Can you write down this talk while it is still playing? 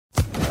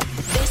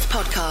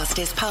podcast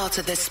is part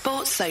of the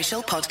Sports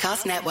Social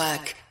Podcast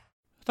Network.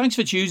 Thanks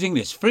for choosing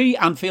this free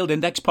Anfield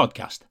Index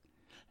podcast.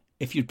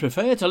 If you'd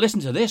prefer to listen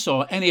to this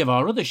or any of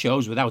our other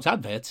shows without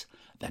adverts,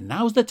 then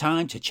now's the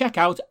time to check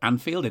out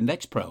Anfield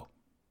Index Pro.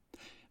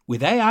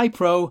 With AI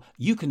Pro,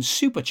 you can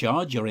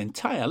supercharge your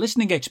entire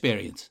listening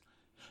experience.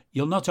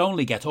 You'll not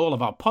only get all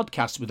of our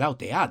podcasts without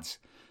the ads,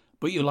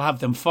 but you'll have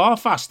them far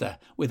faster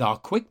with our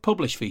quick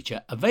publish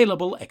feature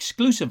available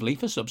exclusively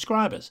for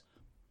subscribers.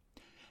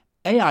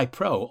 AI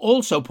Pro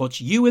also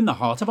puts you in the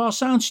heart of our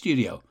sound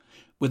studio,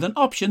 with an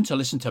option to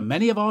listen to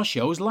many of our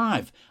shows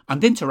live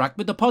and interact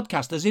with the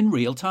podcasters in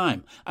real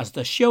time as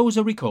the shows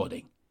are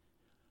recording.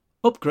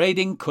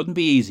 Upgrading couldn't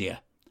be easier.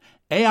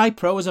 AI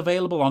Pro is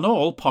available on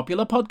all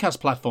popular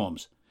podcast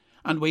platforms,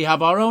 and we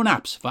have our own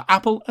apps for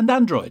Apple and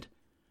Android.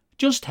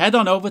 Just head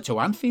on over to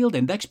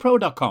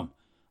AnfieldIndexPro.com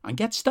and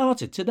get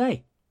started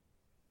today.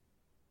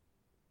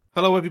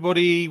 Hello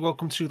everybody,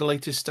 welcome to the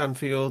latest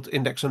Anfield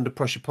Index Under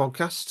Pressure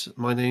podcast.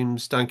 My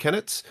name's Dan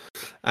Kennett,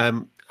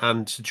 and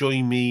to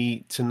join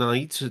me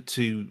tonight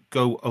to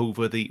go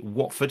over the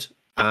Watford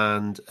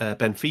and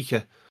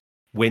Benfica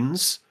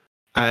wins.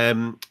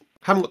 Haven't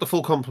got the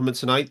full complement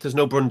tonight. There's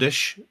no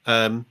Brundish.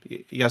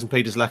 He hasn't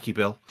paid his lucky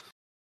bill.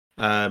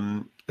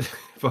 But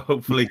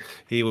hopefully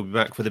he will be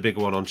back for the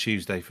bigger one on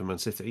Tuesday for Man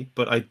City.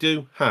 But I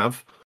do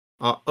have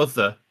our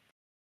other,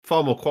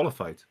 far more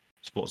qualified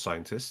sports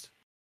scientist,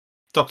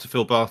 Dr.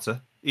 Phil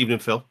Barter. Evening,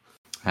 Phil.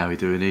 How are we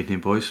doing? Evening,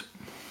 boys.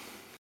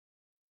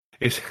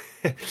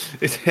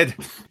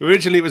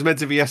 Originally it was meant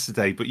to be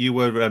yesterday, but you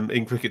were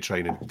in cricket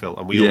training, Phil,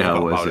 and we all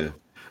forgot about it.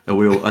 And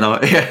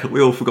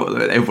we all forgot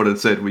that everyone had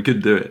said we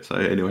couldn't do it. So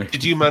anyway,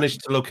 did you manage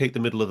to locate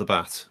the middle of the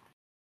bat?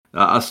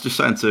 I was just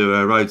saying to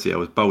Rhodesy, I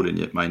was bowling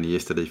it mainly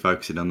yesterday,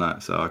 focusing on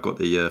that. So I got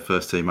the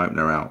first team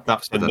opener out.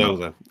 That's a no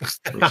then.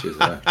 Which is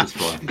it's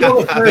fine.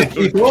 First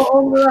team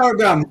opener out,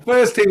 Dan.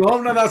 First team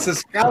opener, that's a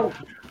scout.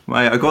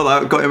 Mate, I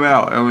got him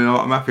out. I mean,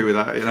 I'm happy with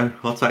that. You know,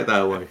 I'll take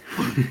that away.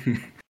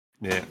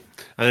 Yeah.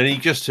 And then you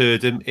just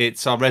heard him.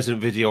 It's our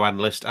resident video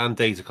analyst and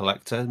data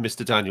collector,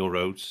 Mr. Daniel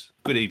Rhodes.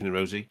 Good evening,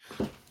 Rosie.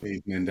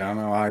 Evening, Dan.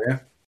 How are you?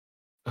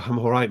 I'm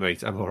all right,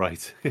 mate. I'm all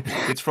right.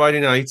 It's Friday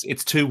night.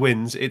 It's 2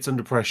 wins. It's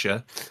under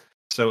pressure.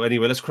 So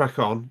anyway, let's crack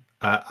on.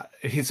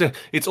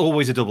 It's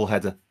always a double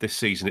header this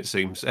season. It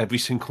seems every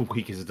single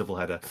week is a double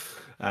header,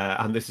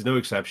 and this is no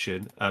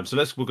exception. So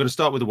we're going to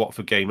start with the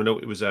Watford game. I know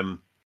it was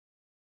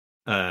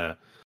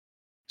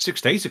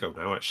 6 days ago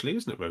now, actually,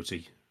 isn't it,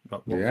 Rosie?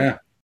 Yeah.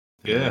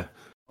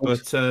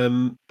 But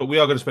we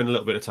are going to spend a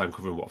little bit of time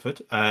covering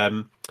Watford,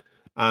 and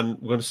we're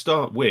going to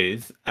start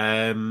with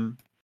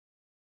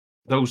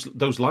those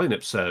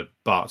lineups,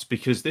 Bart,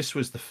 because this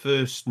was the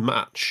first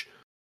match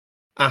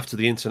after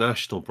the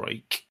international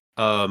break.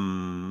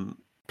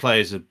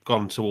 Players have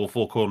gone to all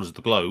 4 corners of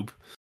the globe,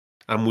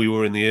 and we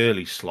were in the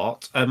early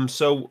slot.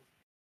 So,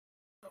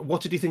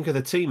 what did you think of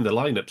the team, the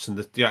lineups, and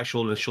the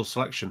actual initial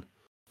selection?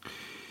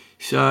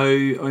 So,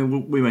 I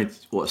mean, we made,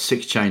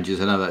 6 changes.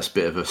 I know that's a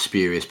bit of a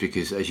spurious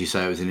because, as you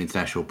say, it was an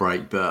international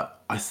break.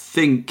 But I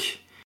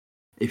think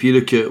if you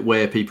look at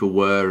where people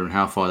were and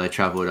how far they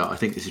travelled, I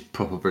think this is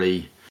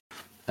probably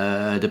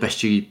the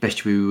best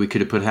we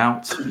could have put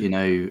out. You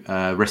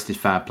know, rested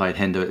Fab played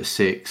Hendo at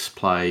 6,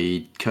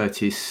 played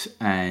Curtis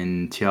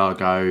and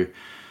Thiago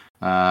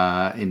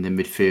in the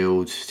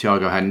midfield.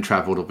 Thiago hadn't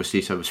travelled,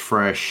 obviously, so it was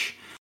fresh.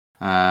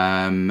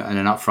 And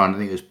then up front, I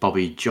think it was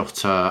Bobby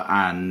Jota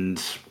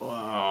and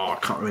I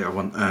can't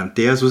remember.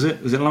 Diaz, was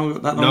it? Was it that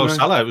long No, ago?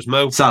 Salah. It was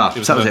Mo. Salah.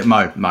 Was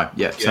Mo.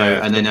 Yeah. So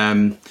yeah. And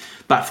then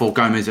back 4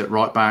 Gomez at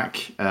right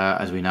back,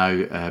 as we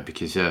know,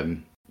 because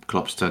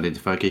Klopp's turned into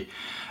Fergie.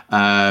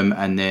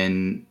 And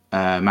then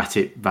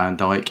Matip, Van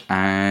Dijk,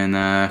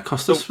 and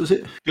Costas. Was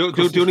it?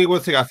 The only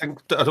one thing I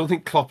don't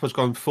think Klopp has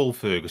gone full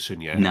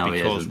Ferguson yet. No,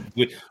 because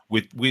he hasn't.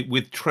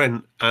 with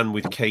Trent and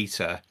with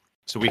Keita.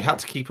 So we had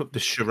to keep up the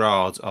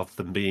charade of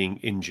them being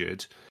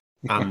injured.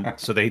 And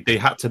so they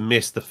had to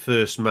miss the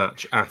first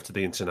match after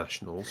the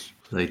internationals.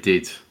 They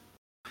did.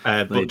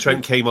 But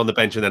Trent came on the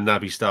bench and then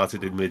Naby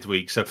started in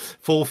midweek. So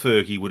full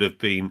Fergie would have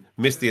been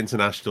missed the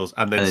internationals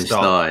and then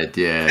started.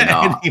 Yeah,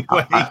 no,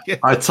 anyway.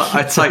 I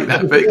take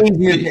that. But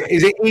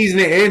Is it easing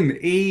it in?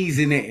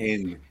 Easing it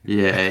in.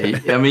 Yeah,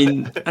 I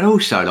mean, and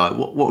also like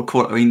what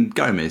quality? I mean,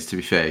 Gomez, to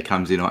be fair,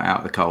 comes in out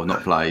of the cold,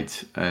 not played,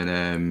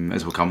 and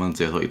as we'll come on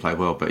to, I thought he played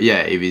well. But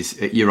yeah, it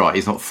was. You're right.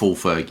 He's not full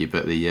Fergie,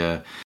 but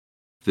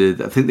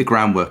I think the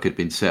groundwork had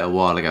been set a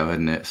while ago,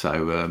 hadn't it?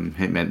 So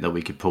it meant that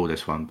we could pull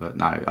this one. But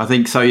no, I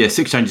think so. Yeah,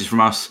 6 changes from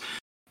us,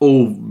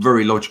 all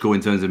very logical in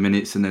terms of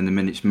minutes, and then the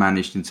minutes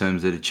managed in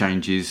terms of the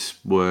changes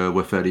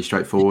were fairly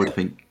straightforward. I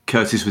think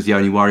Curtis was the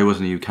only worry,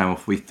 wasn't he? Who came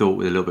off, we thought,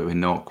 with a little bit of a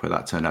knock, but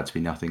that turned out to be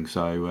nothing.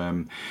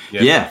 So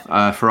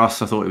for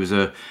us, I thought it was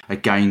a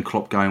gain.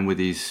 Klopp going with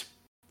his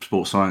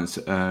sports science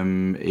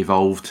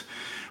evolved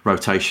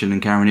rotation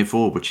and carrying it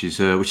forward, which is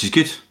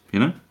good, you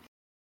know.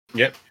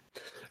 Yep.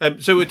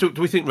 So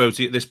do we think,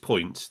 Rosie, at this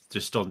point,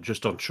 just on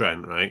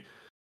Trent, right?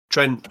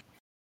 Trent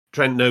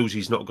knows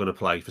he's not going to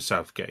play for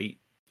Southgate.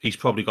 He's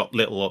probably got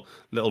little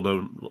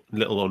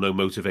or no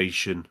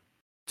motivation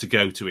to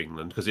go to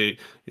England because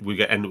we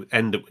get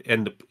end up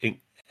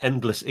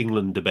endless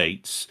England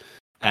debates,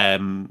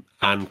 and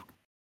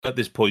at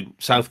this point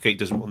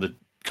Southgate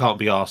can't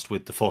be asked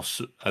with the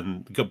fuss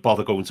and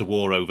bother going to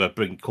war over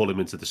call him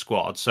into the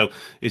squad. So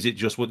is it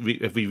just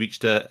have we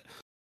reached a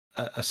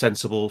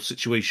sensible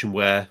situation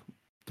where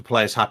the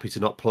player's happy to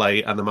not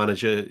play and the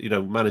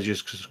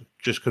managers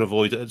just can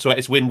avoid it? So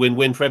it's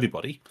win-win-win for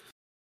everybody.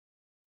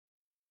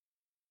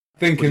 I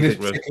think in this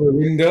particular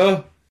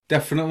window,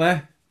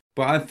 definitely.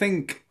 But I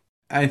think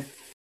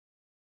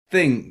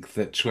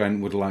that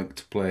Trent would like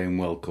to play in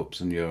World Cups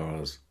and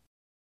Euros.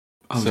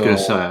 I was going to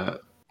say,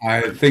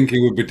 I think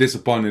he would be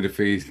disappointed if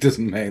he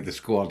doesn't make the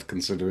squad,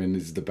 considering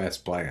he's the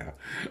best player.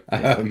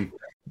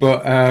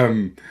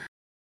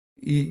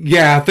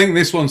 Yeah, I think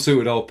this one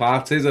suited all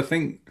parties. I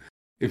think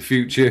in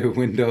future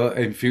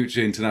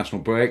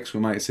international breaks, we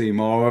might see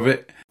more of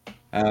it.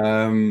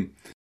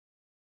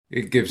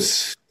 It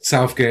gives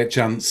Southgate a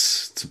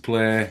chance to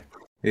play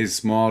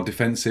his more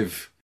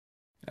defensive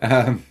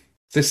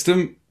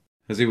system,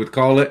 as he would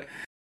call it.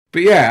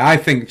 But yeah, I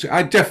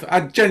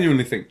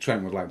genuinely think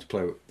Trent would like to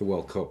play the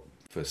World Cup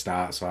for a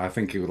start, so I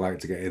think he would like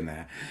to get in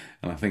there.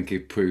 And I think he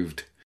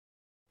proved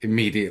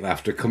immediately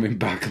after coming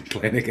back and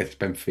playing against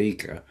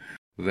Benfica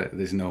that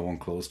there's no one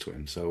close to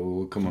him. So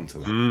we'll come on to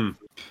that.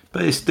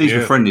 But these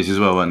were friendlies as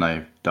well, weren't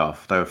they,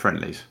 Duff? They were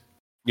friendlies.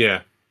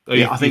 Yeah.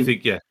 I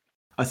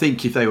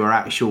think if they were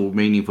actual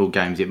meaningful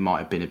games, it might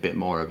have been a bit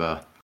more of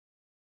a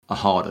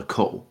harder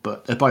call.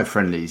 But they're both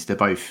friendlies.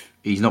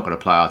 He's not going to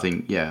play. I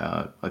think.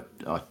 I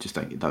just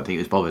don't think he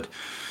was bothered.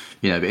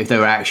 But if they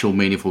were actual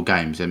meaningful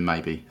games, then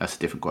maybe that's a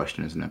different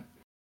question, isn't it?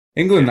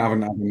 England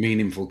haven't had a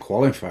meaningful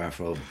qualifier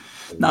for them.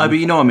 No, but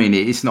you know what I mean.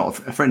 It's not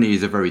a friendly.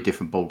 Is a very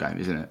different ball game,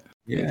 isn't it?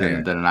 Yeah.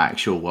 Than an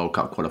actual World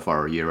Cup qualifier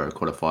or a Euro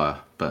qualifier.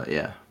 But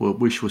yeah,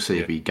 we shall see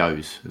if he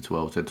goes as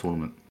well to the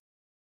tournament.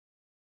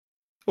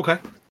 Okay.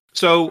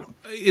 So,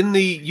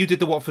 you did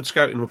the Watford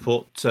scouting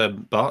report,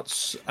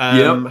 Barts.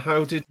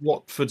 How did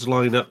Watford's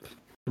lineup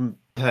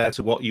compare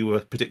to what you were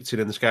predicting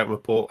in the scouting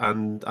report,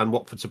 and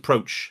Watford's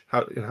approach?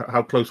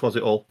 How close was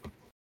it all?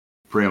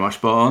 Pretty much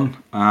spot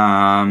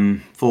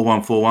on.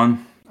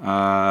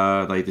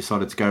 4-1-4-1. They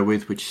decided to go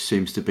with, which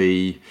seems to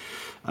be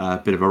a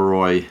bit of a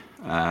Roy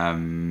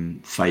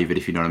favoured,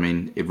 if you know what I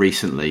mean.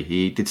 Recently,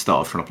 he did start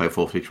off trying to play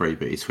 4-3-3,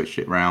 but he switched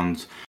it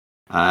round.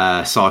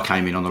 Sarr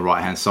came in on the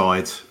right hand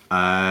side.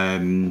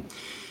 No,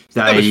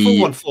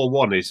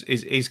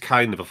 4-1-4-1 is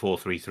kind of a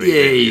 4-3-3.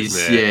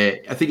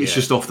 Yeah, I think it's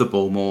just off the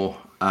ball more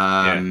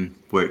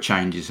where it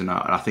changes, and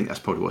I think that's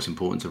probably what's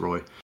important to Roy.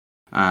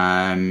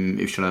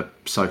 He was trying to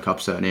soak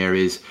up certain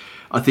areas.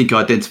 I think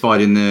I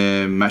identified in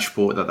the match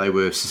report that they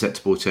were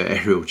susceptible to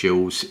aerial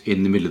duels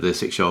in the middle of the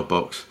 6-yard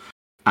box,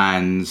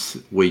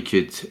 and we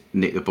could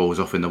nick the balls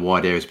off in the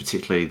wide areas,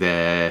 particularly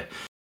their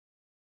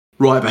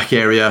right back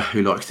area,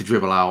 who likes to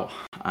dribble out.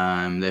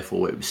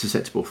 Therefore, it was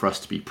susceptible for us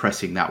to be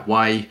pressing that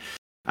way.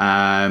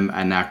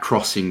 And now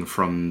crossing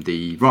from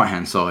the right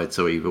hand side,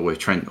 so either with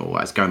Trent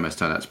or as Gomez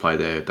turned out to play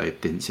there, they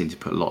didn't seem to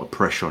put a lot of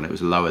pressure on. It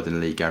was lower than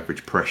league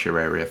average pressure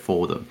area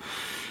for them.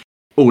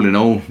 All in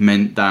all,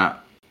 meant that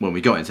when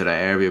we got into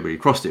that area, we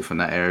crossed it from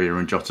that area,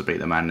 and Jota beat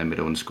the man in the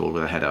middle and scored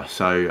with a header.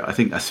 So I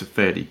think that's a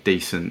fairly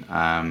decent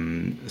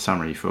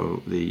summary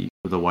for the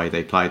way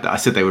they played. I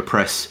said they would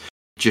press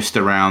just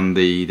around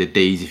the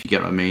Ds, if you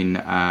get what I mean,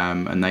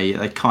 and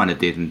they kind of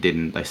did and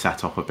didn't. They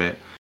sat off a bit,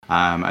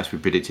 as we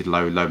predicted,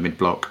 low mid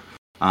block.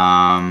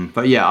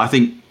 But yeah, I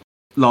think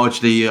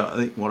largely, I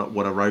think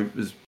what I wrote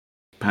was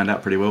panned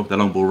out pretty well. The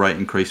long ball rate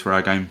increased for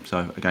our game,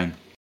 so again,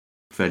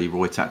 fairly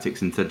Roy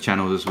tactics into the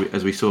channels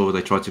as we saw.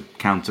 They tried to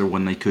counter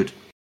when they could.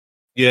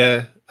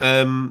 Yeah.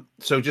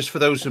 So just for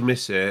those who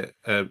miss it,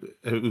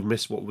 who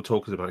miss what we're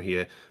talking about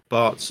here,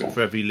 Bart,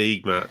 for every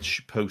league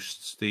match,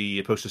 posts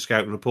a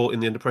scouting report in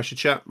the Under Pressure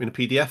chat in a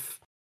PDF,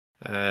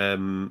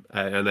 and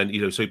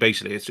then so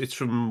basically it's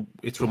from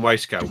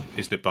Wyscout,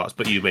 isn't it, Bart?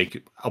 But you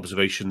make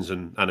observations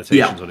and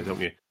annotations on it,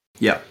 don't you?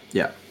 Yeah.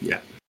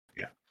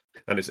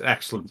 And it's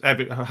excellent. I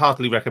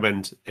heartily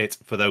recommend it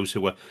for those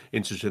who are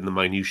interested in the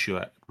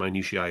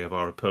minutiae of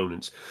our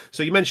opponents.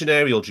 So you mentioned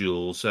aerial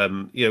duels.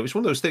 It's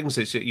one of those things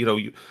that's,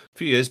 a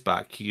few years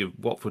back,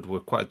 Watford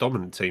were quite a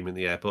dominant team in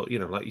the air, but,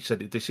 like you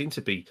said, they seem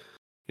to be,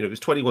 it was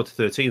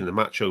 21-13 in the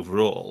match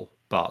overall.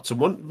 But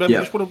one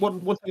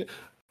thing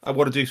I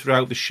want to do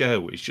throughout the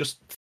show is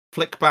just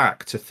flick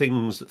back to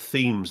themes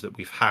that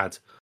we've had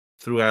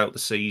throughout the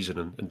season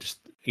and just,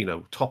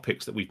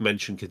 topics that we've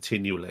mentioned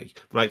continually,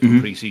 right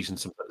from pre-season,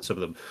 some of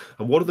them.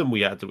 And one of them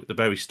we had at the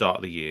very start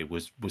of the year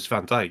was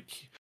Van Dijk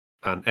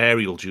and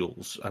aerial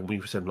duels. And we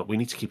said, look, we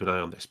need to keep an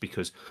eye on this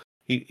because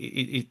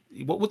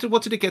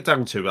what did it get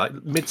down to? Like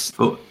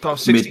 64,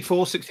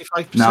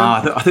 65%? No,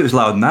 I think it was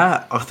lower than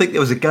that. I think there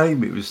was a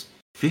game, it was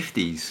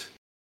 50s.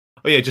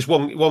 Oh yeah, just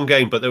one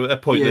game, but at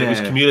that point,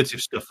 his cumulative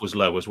stuff was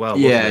low as well.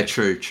 Wasn't it?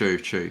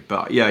 True.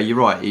 But yeah, you're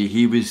right.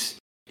 He was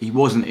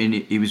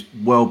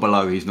well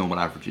below his normal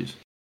averages.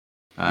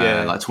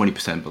 Like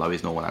 20% below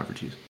his normal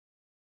averages.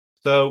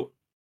 So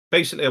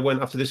basically, I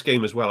went after this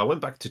game as well. I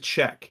went back to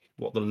check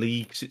what the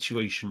league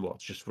situation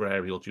was just for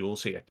aerial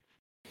duels here,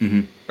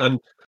 and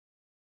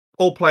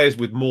all players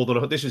with more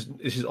than this is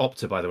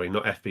Opta, by the way,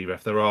 not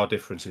FBref. There are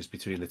differences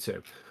between the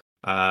two,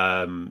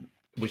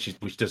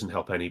 which doesn't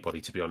help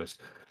anybody, to be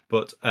honest.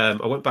 But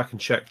I went back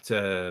and checked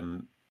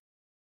the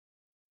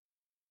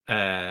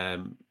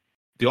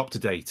Opta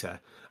data,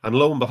 and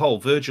lo and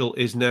behold, Virgil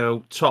is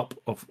now top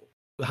of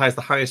has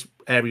the highest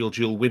aerial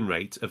duel win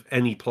rate of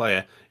any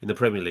player in the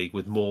Premier League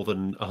with more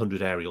than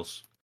 100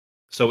 aerials.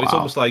 So it's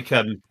almost like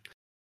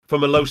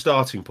from a low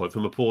starting point,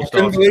 from a poor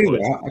starting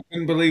point. I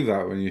couldn't believe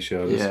that when you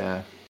showed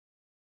us.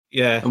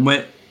 Yeah. And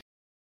it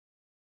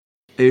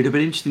would have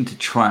been interesting to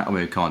try. I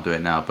mean, we can't do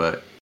it now,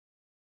 but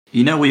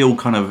we all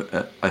kind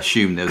of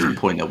assumed there was a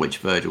point at which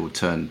Virgil would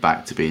turn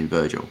back to being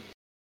Virgil.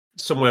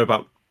 Somewhere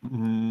about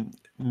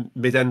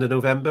mid-end of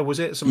November, was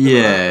it?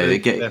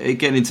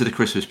 Getting into the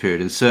Christmas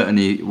period, and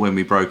certainly when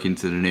we broke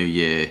into the new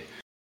year,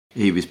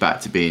 he was back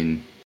to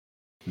being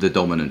the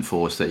dominant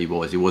force that he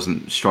was. He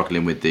wasn't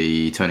struggling with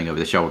the turning over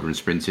the shoulder and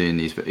sprinting.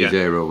 His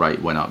aerial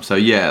rate went up. So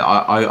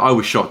I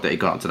was shocked that he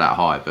got up to that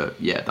high. But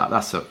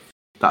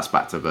that's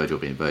back to Virgil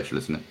being Virgil,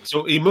 isn't it?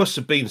 So he must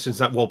have been, since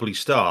that wobbly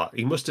start,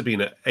 he must have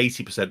been at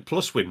 80%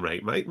 plus win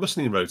rate, mate,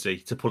 mustn't he, Rhodesy,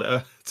 to pull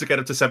it to get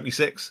up to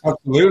 76?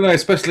 Absolutely,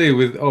 especially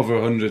with over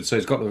 100. So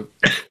he's got the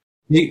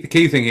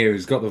key thing here.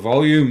 He's got the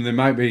volume. There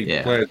might be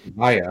players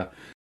higher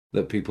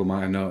that people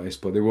might have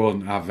noticed, but they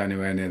won't have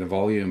anywhere near the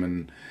volume.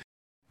 And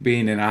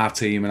being in our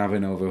team and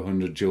having over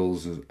 100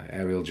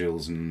 aerial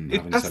duels, and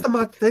that's the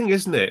mad thing,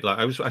 isn't it? Like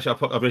I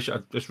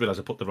just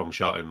realised I put the wrong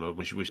shot in,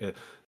 which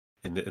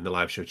in the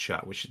live show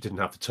chat, which didn't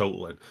have the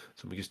total in,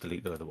 so we just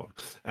delete the other one.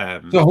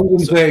 So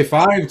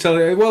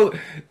 135. Well,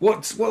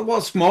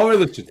 what's more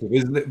illustrative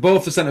is that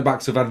both the centre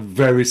backs have had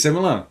very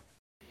similar.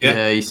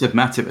 Yeah, you said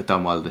Matip had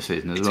done well this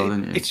season as well,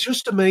 didn't you? It's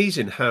just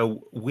amazing how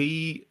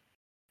we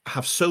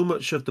have so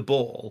much of the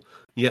ball,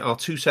 yet our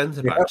two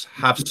centre backs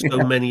have so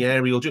many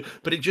aerial duels.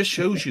 But it just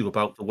shows you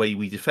about the way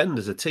we defend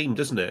as a team,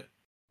 doesn't it?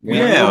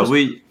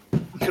 We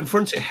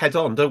confront it head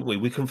on, don't we?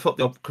 We confront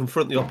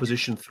the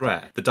opposition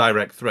threat, the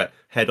direct threat,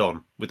 head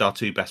on with our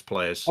two best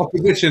players.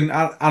 Opposition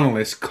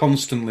analysts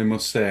constantly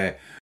must say,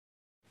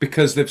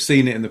 because they've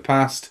seen it in the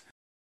past,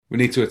 we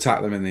need to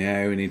attack them in the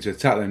air, we need to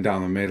attack them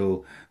down the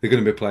middle, they're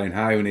going to be playing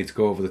high, we need to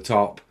go over the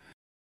top.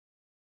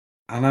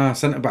 And our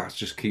centre-backs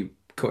just keep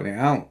cutting it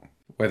out,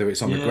 whether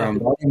it's on the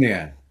ground or in the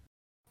air.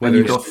 Whether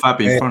you've got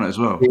Fab in front as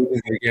well.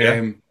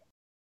 Yeah.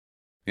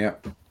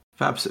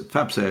 Fab's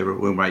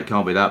win rate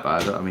can't be that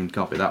bad. I mean,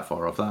 can't be that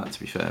far off that, to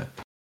be fair.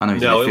 I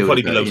know it'll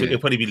probably be low. It'll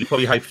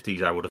probably high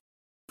 50s, I would have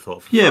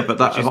thought. Yeah,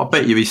 but I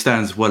bet you he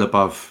stands well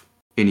above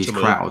in his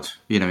crowd,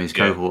 his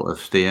cohort of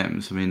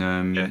DMs. I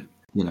mean,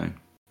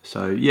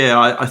 So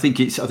I think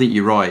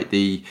you're right.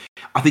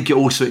 I think it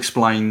also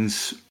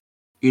explains,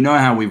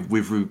 how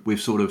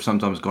we've sort of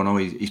sometimes gone, oh,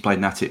 he's played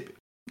Matip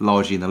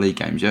largely in the league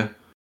games, yeah.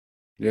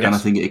 Yes. And I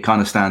think it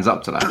kind of stands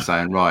up to that,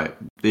 saying, right,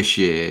 this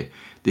year,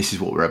 this is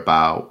what we're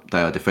about.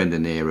 They are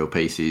defending the aerial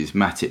pieces.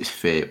 Matip's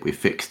fit. We've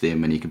fixed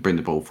him, and he can bring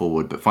the ball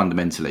forward. But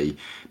fundamentally,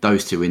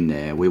 those two in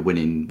there, we're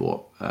winning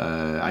 80%,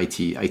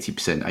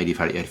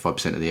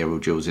 85% of the aerial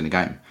duels in a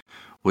game.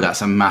 Well,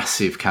 that's a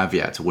massive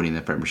caveat to winning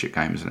the Premiership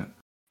game, isn't it?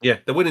 Yeah,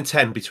 they're winning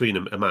 10 between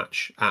them a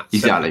match at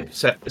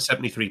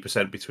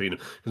 73% between them.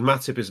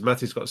 Because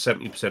Matip's got a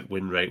 70%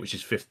 win rate, which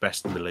is fifth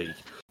best in the league.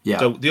 Yeah.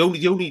 So the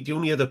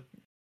only other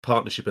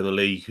partnership in the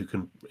league who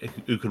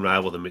can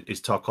rival them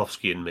is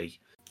Tarkowski and me.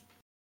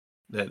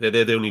 They're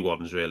the only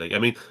ones, really. I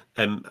mean,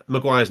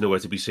 Maguire's nowhere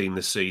to be seen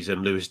this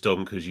season. Lewis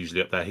Dunk, who's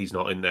usually up there, he's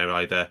not in there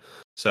either.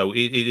 So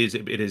it is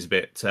a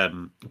bit.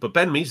 But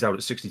Ben Mee's down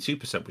at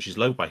 62%, which is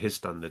low by his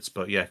standards.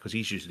 But yeah, because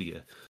he's usually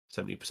a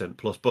 70%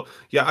 plus. But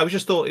yeah, I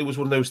just thought it was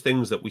one of those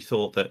things that we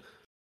thought that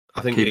I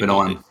think keep an eye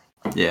on.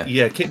 Yeah,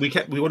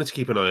 we wanted to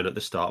keep an eye on at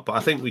the start, but I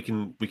think we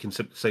can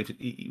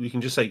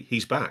just say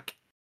he's back.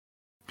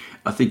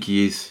 I think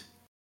he is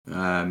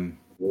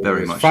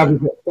very much. Fab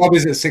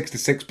is at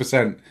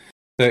 66%.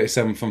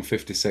 37 from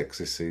 56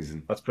 this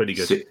season. That's pretty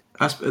good.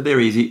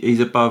 He's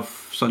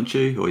above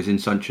Sancho, or he's in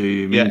Sancho.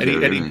 Yeah,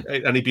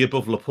 and he'd be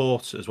above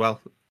Laporte as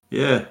well.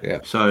 Yeah.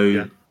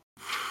 So.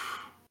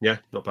 Yeah,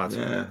 not bad.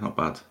 Yeah, not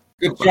bad.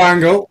 Good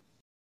triangle.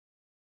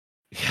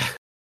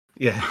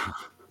 Yeah.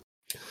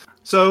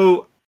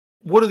 So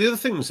one of the other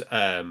things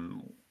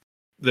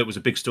that was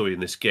a big story in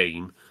this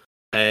game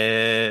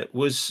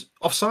was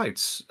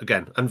offsides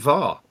again and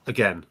VAR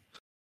again.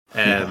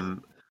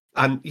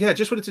 And yeah,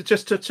 just wanted to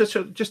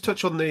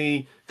touch on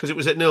because it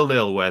was at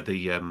 0-0 where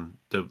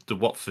the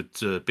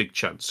Watford big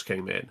chance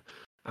came in,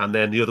 and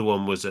then the other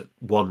one was at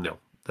 1-0.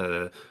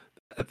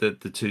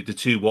 The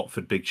two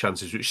Watford big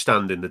chances which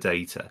stand in the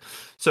data.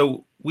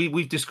 So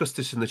we've discussed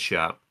this in the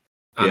chat,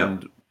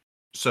 and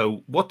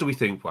so what do we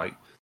think? Right,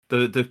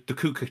 the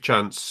Kuka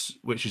chance,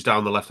 which is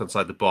down the left hand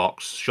side of the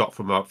box, shot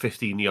from about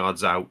 15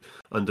 yards out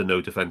under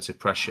no defensive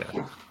pressure.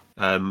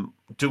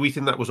 Do we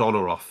think that was on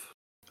or off?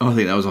 I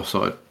think that was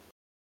offside.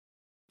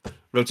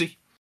 Roti?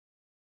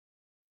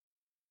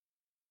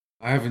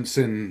 I haven't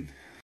seen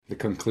the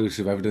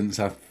conclusive evidence.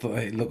 I thought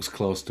it looks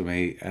close to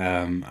me.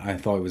 I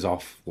thought it was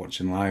off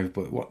watching live,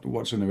 but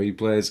watching the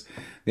replays,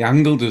 the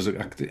angle does.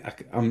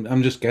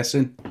 I'm just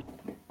guessing.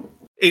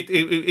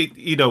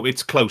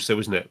 It's close though,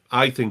 isn't it?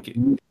 I think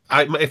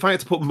if I had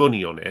to put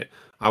money on it,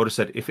 I would have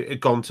said if it had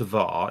gone to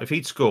VAR, if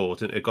he'd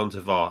scored and it had gone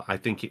to VAR, I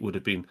think it would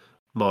have been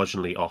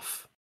marginally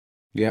off.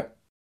 Yep.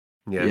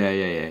 Yeah.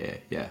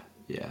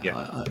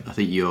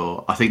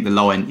 I think the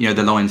line,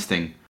 the lines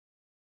thing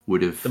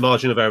would have. The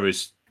margin of error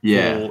is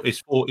Yeah.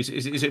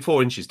 Is it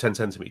 4 inches, 10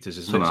 centimetres,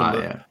 isn't it?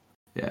 Something like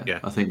that, yeah.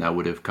 I think that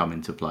would have come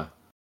into play.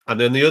 And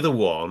then the other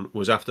one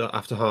was after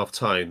half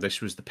time.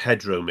 This was the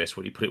Pedro miss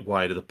where he put it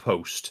wide of the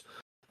post.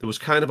 There was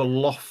kind of a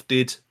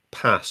lofted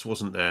pass,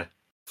 wasn't there,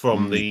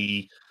 from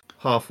the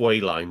halfway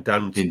line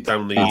down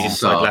the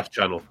inside left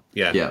channel.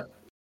 Yeah.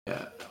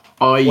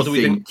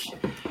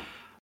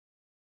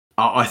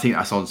 I think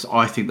that's on.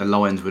 I think the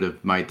Lions would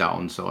have made that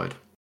onside.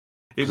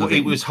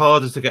 It was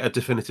harder to get a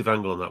definitive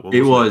angle on that one.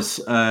 It was.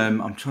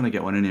 I'm trying to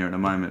get one in here at the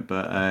moment,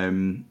 but I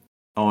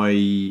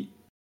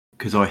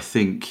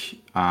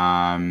think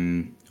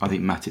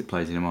Matip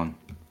plays him on.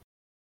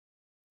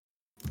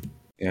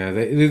 Yeah,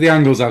 the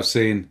angles I've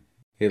seen,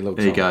 it looks.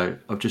 There you go.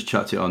 I've just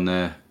chucked it on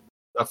there.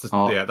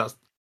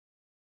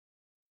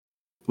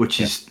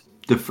 Which is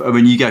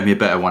you gave me a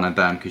better one,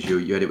 Dan, because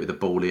you had it with the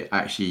ball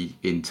actually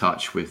in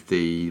touch with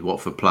the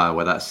Watford player,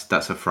 where that's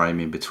a frame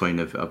in between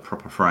a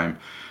proper frame.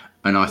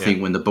 And I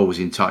think when the ball's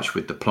in touch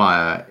with the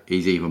player,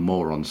 he's even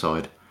more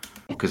onside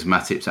because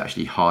Matip's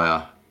actually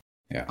higher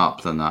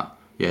up than that.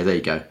 Yeah, there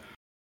you go.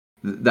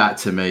 That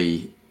to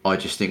me, I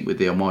just think with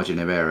the margin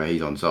of error,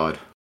 he's onside.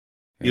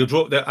 They'll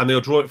draw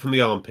it from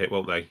the armpit,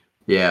 won't they?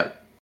 Yeah.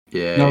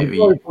 No, he's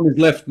on his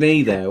left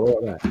knee there,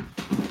 won't they?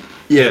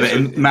 Yeah, but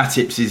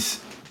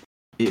Matip's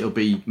it'll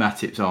be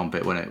Matip's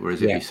armpit, won't it?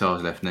 Whereas it'll be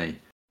Sarr's left knee.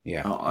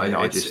 Yeah.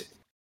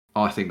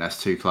 I think that's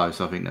too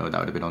close. I think that would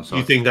have been onside.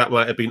 You think that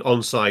might have been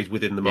onside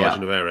within the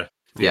margin of error?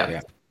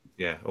 Yeah.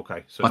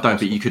 Okay. So I don't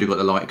think you could have got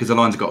the line because the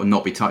line's got to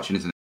not be touching,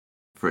 isn't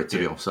it, for it to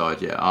be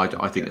offside? Yeah, I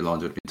think the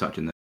lines would have been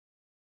touching there.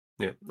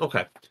 Yeah.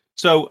 Okay.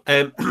 So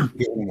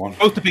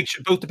both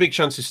the big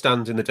chances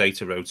stand in the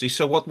data, Rhodesy.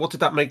 So what did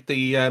that make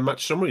the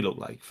match summary look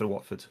like for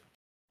Watford?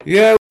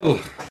 Yeah,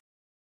 well,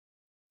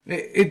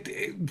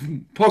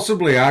 it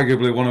possibly,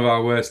 arguably, one of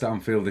our worst at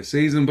Anfield this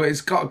season, but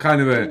it's got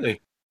kind of a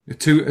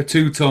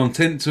two-tone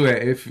tint to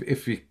it,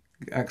 if you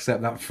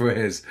accept that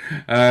phrase.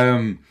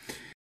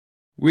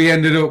 We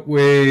ended up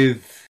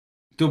with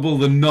double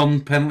the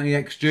non-penalty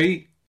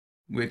XG,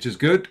 which is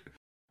good.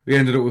 We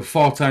ended up with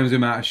 4 times the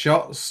amount of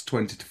shots,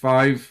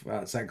 20-5.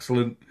 That's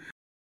excellent.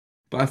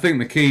 But I think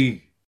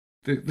the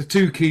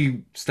two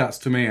key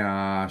stats to me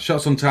are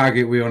shots on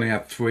target. We only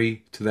had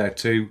 3 to their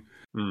 2,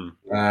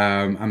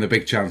 and the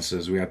big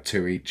chances we had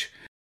 2 each.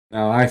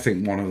 Now I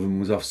think one of them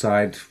was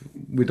offside.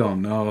 We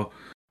don't know.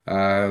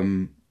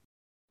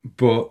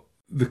 But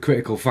the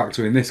critical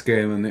factor in this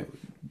game, and it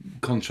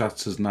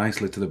contrasts us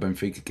nicely to the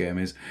Benfica game,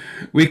 is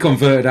we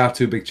converted our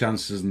 2 big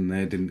chances and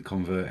they didn't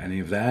convert any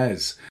of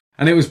theirs.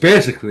 And it was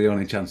basically the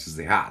only chances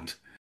they had.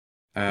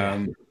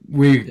 So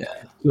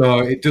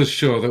it does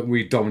show that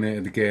we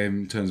dominated the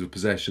game in terms of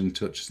possession,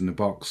 touches in the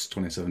box,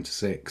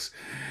 27-6.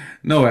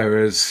 No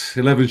errors,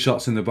 11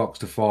 shots in the box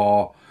to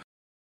 4.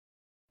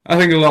 I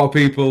think a lot of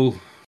people,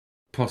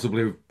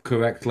 possibly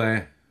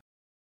correctly,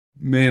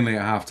 mainly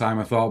at half-time,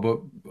 I thought,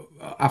 but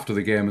after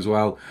the game as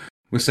well,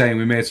 we're saying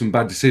we made some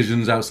bad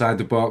decisions outside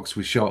the box.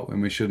 We shot when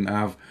we shouldn't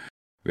have.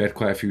 We had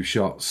quite a few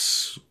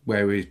shots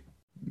where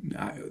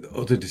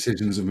other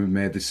decisions have been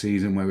made this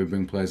season where we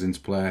bring players into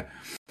play.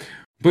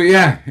 But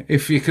yeah,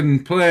 if you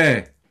can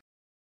play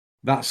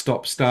that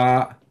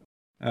stop-start,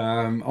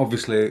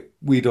 obviously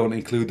we don't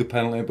include the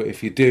penalty, but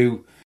if you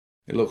do,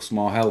 it looks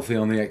more healthy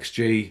on the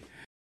XG.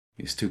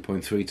 It's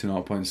 2.3 to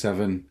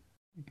 0.7.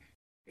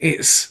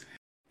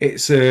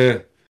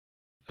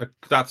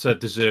 That's a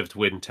deserved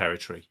win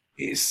territory.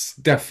 It's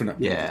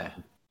definitely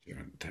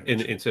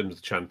in terms of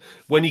the chance.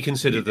 When you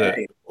consider that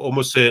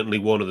almost certainly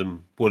one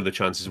of the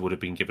chances would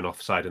have been given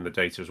offside in the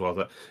data as well,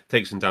 that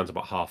takes them down to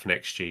about half an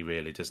XG,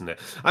 really, doesn't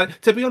it?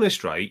 To be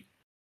honest, right,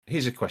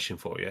 here's a question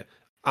for you.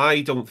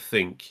 I don't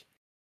think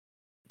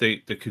the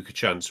Kuka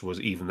chance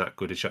was even that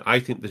good a chance. I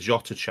think the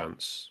Jota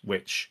chance,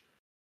 which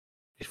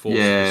is forced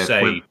to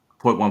say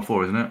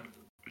 0.14, isn't it?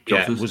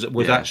 Jota's,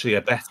 was actually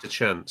a better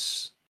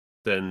chance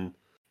than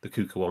the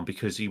Kuka one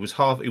because he was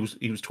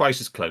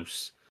twice as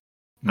close.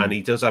 And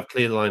he does have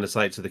clear line of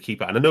sight to the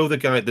keeper. And I know the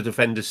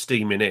defender's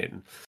steaming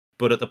in,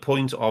 but at the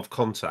point of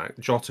contact,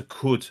 Jota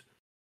could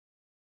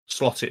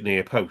slot it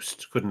near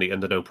post, couldn't he,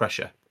 under no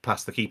pressure,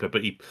 past the keeper.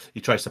 But he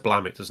tries to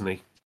blam it, doesn't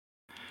he?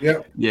 Yeah.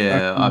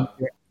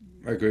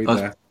 I agree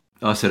there.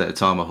 I said at the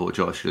time I thought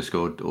Jota should have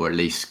scored or at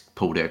least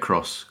pulled it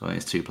across. I think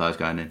it's 2 players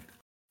going in.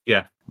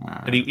 Yeah.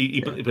 And he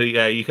could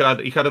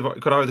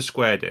either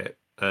squared it.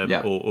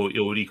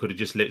 Or he could have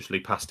just literally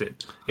passed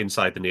it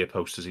inside the near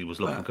post as he was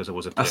looking because there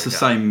was a. That's the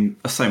same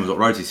as what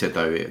Rosie said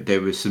though.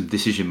 There was some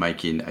decision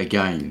making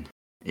again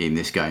in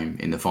this game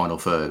in the final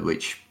third,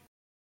 which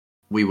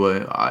we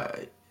were.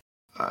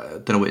 I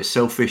don't know whether it's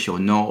selfish or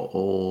not,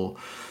 or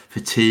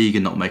fatigue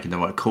and not making the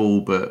right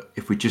call. But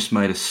if we just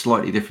made a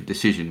slightly different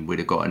decision, we'd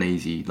have got an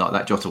easy, like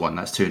that Jota one.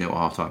 That's 2-0 at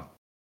half time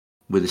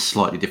with a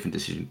slightly different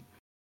decision.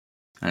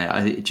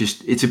 And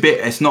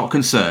it's not a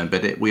concern,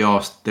 but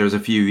there's a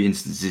few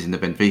instances in the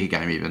Benfica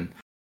game, even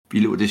a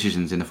few little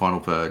decisions in the final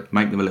third,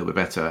 make them a little bit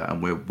better,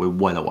 and we're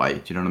well away.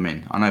 Do you know what I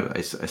mean? I know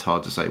it's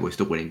hard to say we're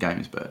still winning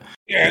games, but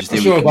yeah, I'm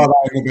sure about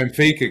that in the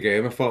Benfica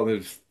game. I thought the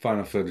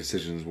final third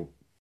decisions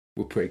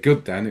were pretty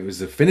good. Then it was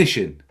the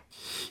finishing.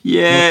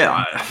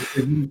 Yeah,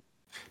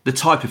 the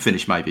type of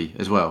finish maybe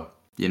as well.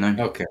 You know?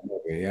 Okay,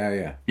 maybe,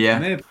 yeah.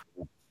 Maybe.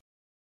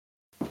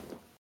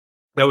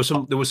 There were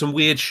some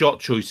weird shot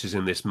choices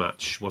in this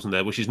match, wasn't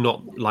there? Which is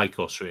not like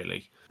us,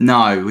 really.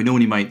 No, we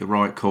normally make the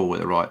right call at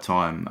the right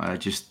time.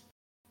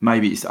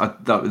 Maybe it's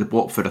the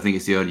Watford. I think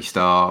it's the early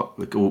start.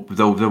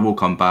 They'll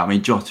come back. I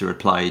mean, Jota had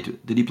played.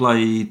 Did he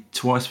play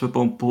twice for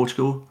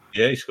Portugal?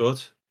 Yeah, he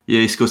scored. Yeah,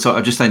 he scored. So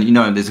I'm just saying,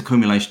 there's a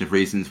accumulation of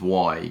reasons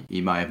why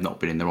he may have not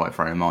been in the right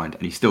frame of mind,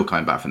 and he's still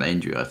coming back from the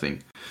injury. I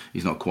think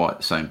he's not quite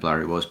the same player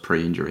he was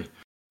pre-injury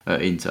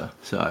at Inter.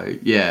 So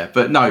yeah,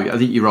 but no, I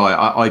think you're right.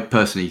 I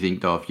personally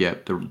think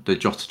the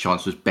Jota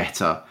chance was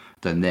better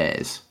than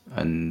theirs,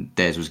 and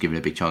theirs was given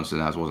a big chance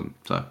and ours wasn't.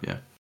 So yeah.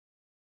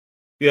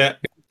 Yeah.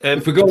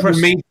 If we go on the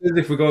meters,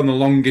 if we go on the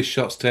longest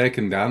shots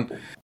taken, Dan,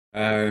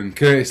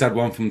 Curtis had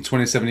one from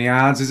 27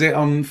 yards. Is it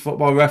on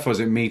Football Ref or is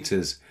it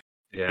meters?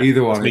 Yeah,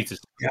 either one. Meters.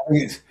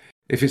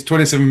 If it's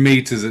 27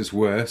 meters, it's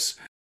worse.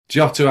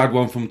 Jota had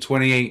one from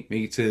 28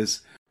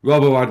 meters.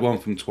 Robbo had one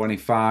from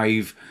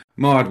 25.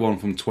 Mo had one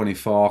from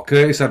 24.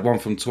 Curtis had one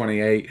from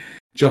 28.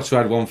 Jota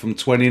had one from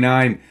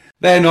 29.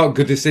 They're not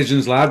good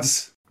decisions,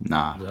 lads.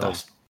 Nah, no.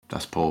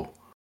 That's poor.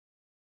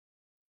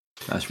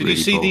 That's Did really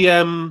you see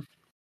poor.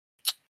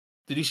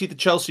 Did you see the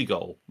Chelsea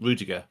goal,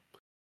 Rudiger?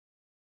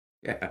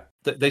 Yeah.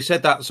 They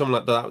said that something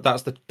like that.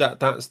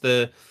 That's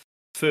the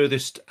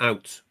furthest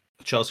out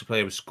a Chelsea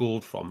player has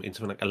scored from in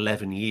something like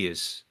 11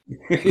 years.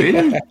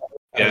 Really?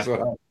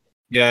 Yeah.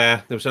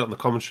 Yeah, they were saying it on the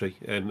commentary,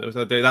 and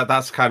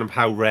that's kind of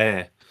how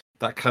rare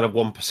that kind of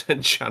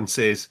 1% chance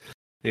is.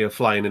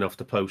 Flying in off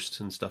the post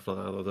and stuff like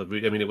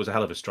that. I mean, it was a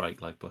hell of a strike,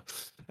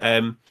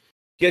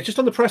 just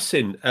on the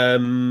pressing,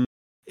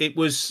 it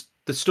was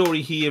the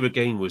story here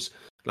again was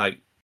like.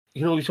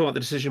 We talk about the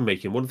decision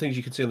making. One of the things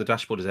you can see on the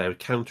dashboard is there are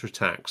counter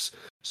attacks.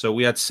 So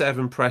we had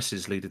 7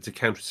 presses leading to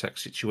counter attack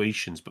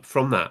situations, but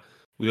from that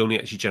we only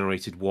actually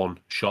generated 1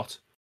 shot,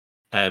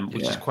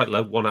 which is quite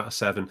low, 1 out of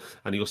 7.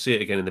 And you'll see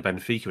it again in the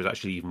Benfica. It was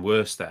actually even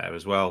worse there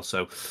as well.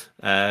 So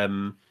there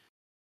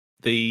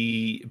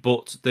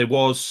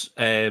was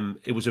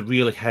it was a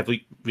real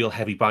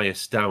heavy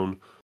bias down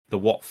the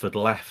Watford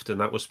left,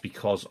 and that was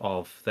because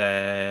of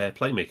their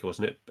playmaker,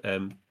 wasn't it?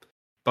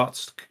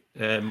 But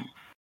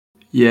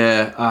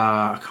yeah,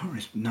 I can't remember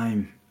his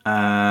name.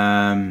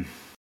 I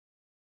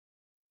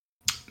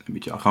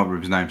can't remember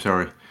his name.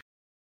 Sorry,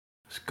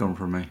 it's gone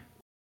from me.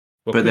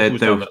 Well, but they're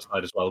down that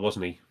side as well,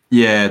 wasn't he?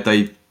 Yeah,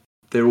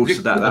 they're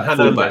also that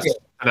fullback.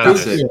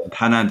 That's it,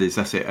 Hernandez.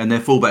 That's it, and their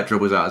fullback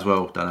dribbles out as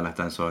well down the left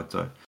hand side.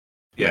 So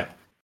yeah.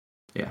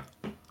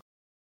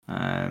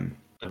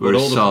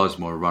 Whereas Sarr's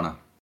more a runner.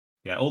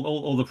 Yeah,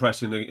 all the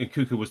pressing. And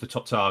Kuku was the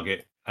top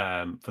target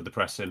for the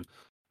pressing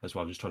as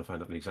well. I'm just trying to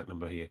find out the exact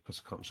number here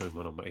because I can't show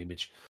one on my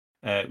image.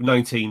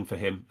 19 for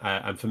him,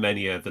 and for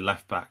Menia, the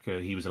left back,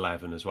 he was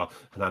 11 as well.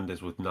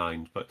 Hernandez with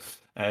 9. But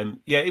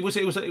it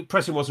was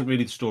pressing wasn't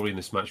really the story in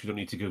this match. We don't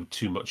need to go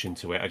too much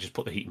into it. I just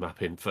put the heat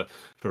map in for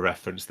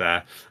reference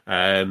there.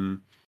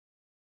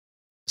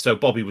 So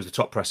Bobby was the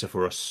top presser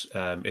for us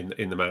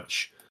in the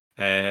match.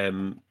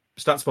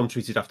 StatsBomb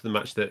tweeted after the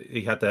match that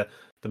he had the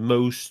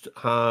most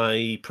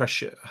high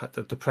pressure,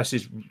 the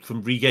presses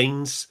from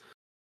regains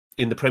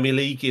in the Premier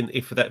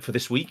League for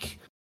this week.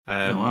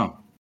 Oh, wow.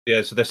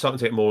 Yeah, so they're starting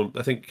to get more.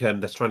 I think they're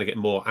trying to get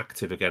more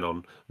active again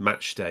on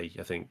match day.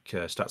 I think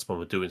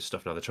StatsBomb are doing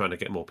stuff now. They're trying to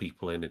get more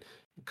people in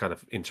kind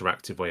of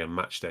interactive way on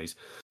match days.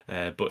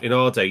 But in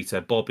our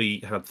data, Bobby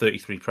had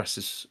 33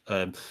 presses.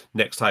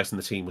 Next highest in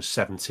the team was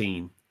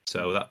 17.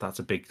 So that's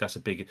a big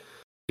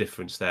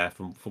difference there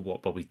from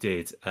what Bobby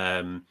did.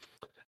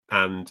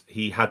 And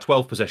he had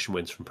 12 possession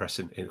wins from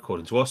pressing,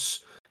 according to us.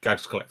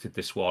 Gags collected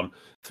this one,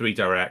 3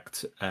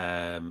 direct,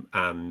 and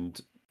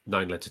 9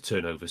 led to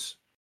turnovers.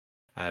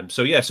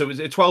 So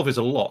 12 is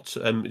a lot.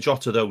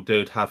 Jota, though,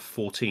 did have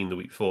 14 the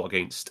week before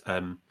against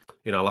in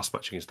our last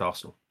match against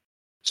Arsenal.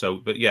 So,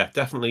 but yeah,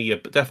 definitely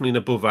an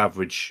above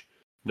average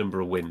number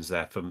of wins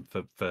there.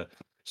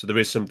 So there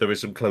is some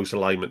close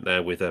alignment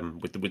there with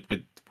what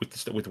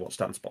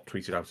StatsBomb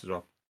tweeted out as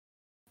well.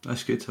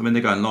 That's good. I mean,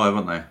 they're going live,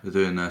 aren't they?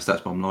 They're doing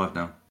StatsBomb live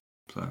now.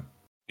 So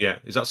yeah,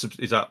 is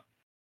that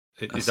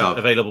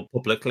available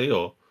publicly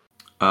or?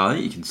 I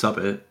think you can sub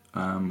it.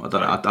 I don't know.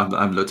 I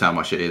haven't looked how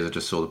much it is. I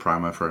just saw the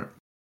promo for it.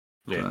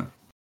 Yeah.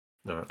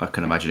 So, I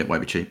can imagine it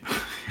won't be cheap.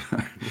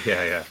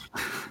 Yeah.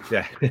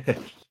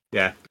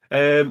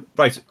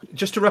 Right.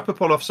 Just to wrap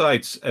up on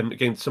offsides,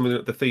 again, some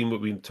of the theme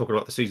we've been talking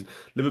about this season.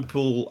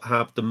 Liverpool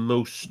have the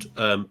most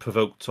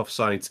provoked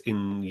offsides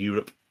in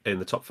Europe in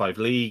the top 5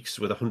 leagues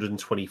with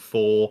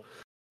 124,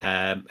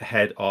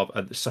 ahead of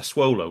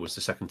Sassuolo was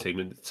the second team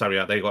in Serie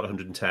A. They got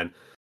 110.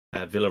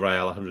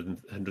 Villarreal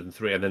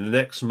 103, and then the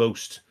next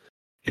most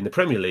in the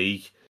Premier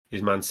League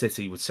is Man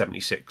City with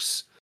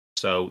 76.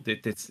 So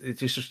it's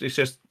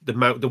just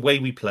the way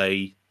we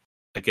play.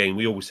 Again,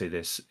 we always say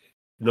this: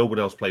 no one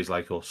else plays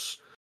like us.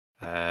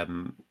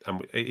 And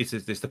it's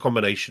the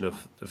combination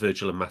of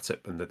Virgil and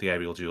Matip and the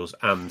aerial duels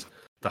and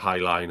the high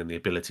line and the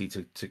ability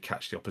to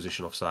catch the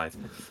opposition offside.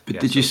 But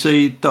did you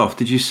see, Duff?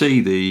 Did you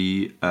see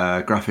the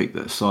graphic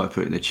that Si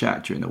put in the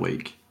chat during the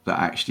week that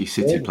actually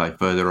City play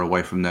further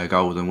away from their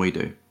goal than we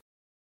do?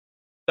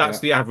 That's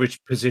the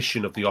average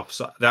position of the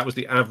offside. That was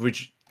the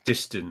average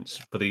distance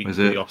for the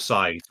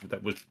offside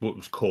that was what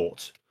was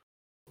caught.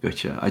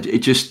 Gotcha. It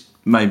just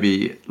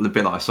maybe a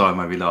bit like I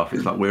made me laugh.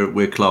 It's like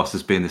we're classed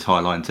as being this high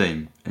line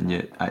team, and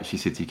yet actually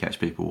City catch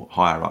people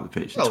higher up the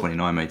pitch,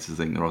 29 metres. I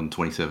think they're on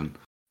 27.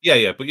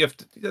 Yeah, but you have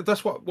to,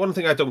 that's what one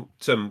thing I don't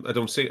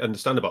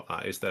understand about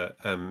that is that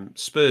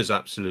Spurs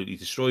absolutely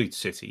destroyed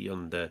City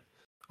with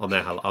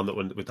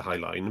the high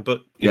line,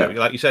 but you know,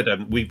 like you said,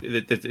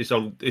 it's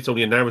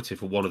only a narrative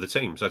for one of the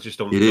teams. I just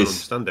don't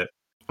understand it.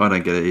 I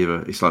don't get it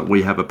either. It's like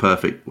we have a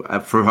perfect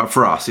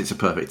for us. It's a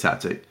perfect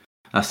tactic.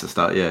 That's the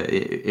start. Yeah,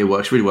 it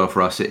works really well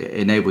for us. It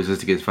enables us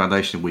to get the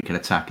foundation we can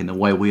attack in the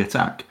way we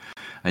attack,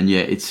 and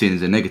yet it's seen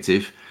as a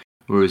negative.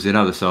 Whereas the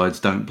other sides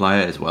don't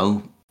play it as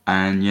well,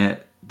 and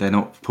yet they're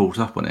not pulled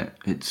up on it.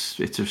 It's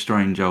a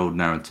strange old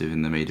narrative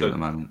in the media at the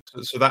moment.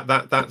 So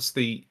that's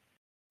the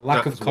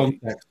lack of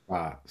context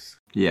parts.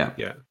 Yeah.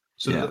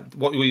 So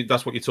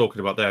that's what you're talking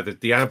about there.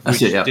 The average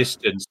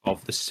distance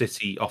of the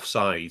City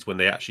offside when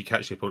they actually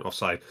catch the opponent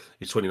offside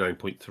is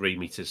 29.3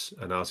 metres,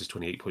 and ours is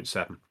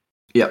 28.7.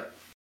 Yep.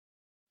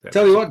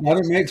 Tell you what, Dan,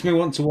 it makes me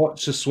want to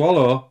watch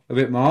Sassuolo a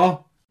bit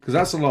more, because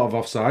that's a lot of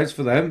offsides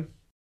for them.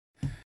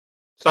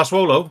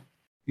 Sassuolo?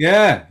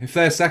 Yeah, if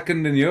they're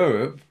second in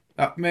Europe,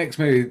 that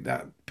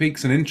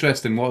piques an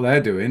interest in what they're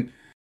doing.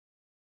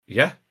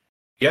 Yeah.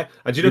 And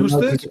do you know who's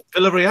third?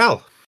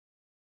 Villarreal.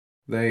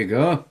 There you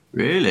go.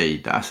 Really?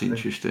 That's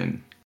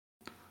interesting.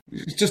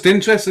 It's just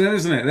interesting,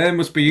 isn't it? They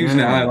must be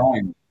using a high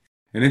line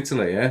in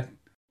Italy,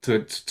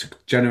 to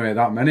generate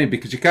that many,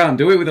 because you can't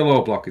do it with a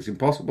low block. It's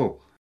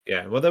impossible.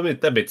 Yeah, well,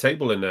 they're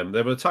mid-table in them.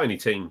 They're a tiny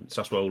team,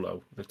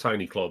 Sassuolo, a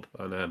tiny club,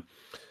 and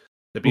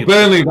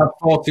Burnley got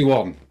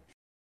 41.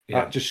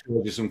 Yeah. That just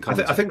shows you some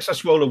context. I think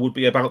Sassuolo would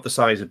be about the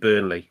size of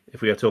Burnley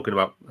if we are talking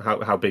about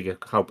how big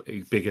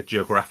a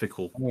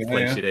geographical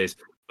place it is.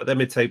 But they're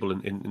mid-table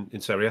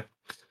in Serie A.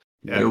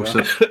 Yeah,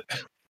 also,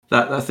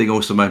 that thing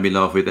also made me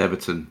laugh with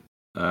Everton,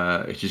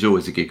 which is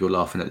always a giggle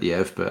laughing at the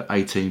Ev, but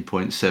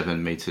 18.7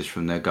 metres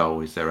from their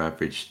goal is their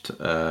average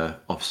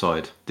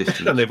offside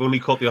distance. And they've only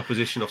caught the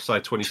opposition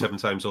offside 27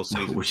 times all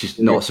season. Which is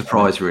not a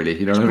surprise, really,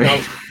 you know what I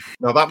mean?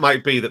 Now, that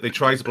might be that they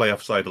try to play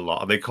offside a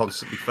lot and they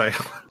constantly fail.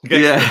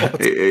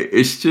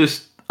 It's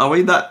just, I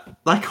mean, that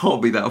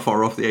can't be that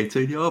far off the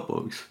 18-yard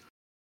box.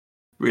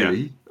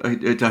 Really?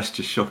 Yeah. That's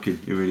just shocking.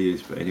 It really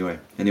is. But anyway.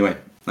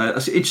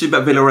 That's interesting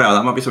about Villarreal.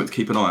 That might be something to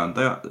keep an eye on.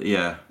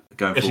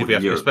 Going forward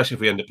in Europe. Especially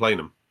if we end up playing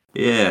them.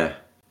 Yeah,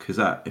 because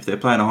if they're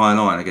playing a high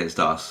line against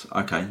us,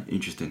 okay,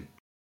 interesting.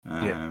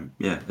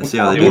 Let's see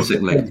how they do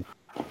second leg.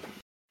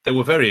 They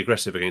were very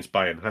aggressive against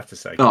Bayern, I have to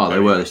say. Oh, they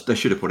were. They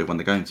should have probably won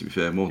the game, to be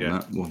fair. More than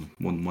that.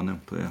 1-0.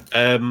 But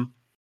yeah.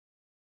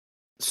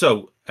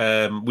 So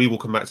we will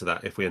come back to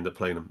that if we end up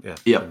playing them. Yeah.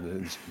 Yep.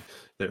 In the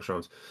next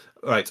rounds.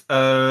 Right.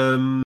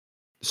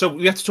 So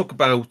we have to talk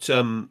about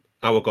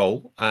our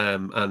goal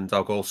and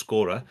our goal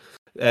scorer.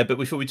 But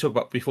before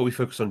we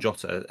focus on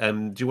Jota,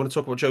 do you want to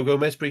talk about Joe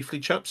Gomez briefly,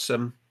 chaps?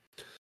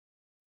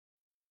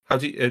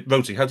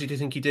 Rosie, how did you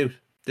think he did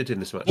in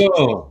this match?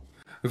 Oh,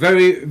 I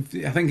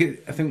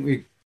think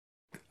we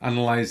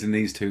analysing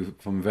these two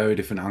from very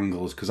different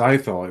angles, because I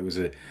thought it was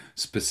a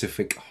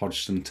specific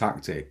Hodgson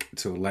tactic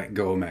to let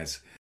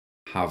Gomez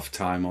have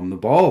time on the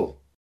ball,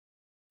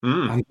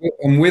 and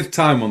with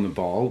time on the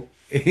ball.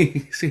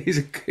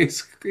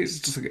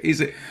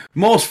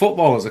 Most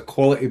footballers are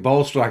quality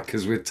ball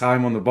strikers with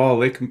time on the ball.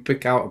 They can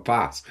pick out a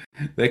pass.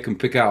 They can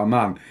pick out a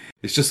man.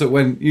 It's just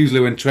that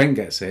usually when Trent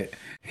gets it,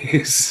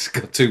 he's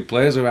got two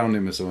players around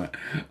him or something,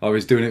 or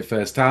he's doing it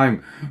first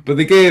time. But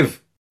they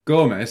gave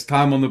Gomez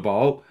time on the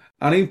ball,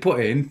 and he put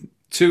in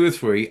 2 or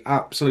 3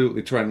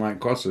 absolutely Trent-like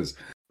crosses.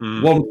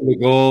 One for the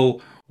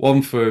goal,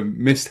 one for a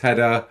missed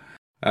header,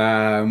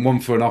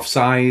 one for an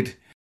offside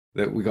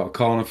that we got a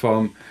corner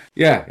from.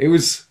 Yeah, it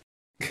was.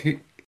 I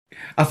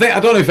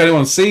don't know if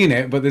anyone's seen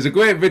it, but there's a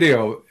great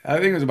video. I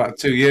think it was about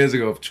 2 years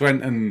ago of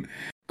Trent and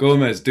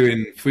Gomez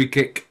doing free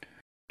kick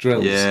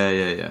drills.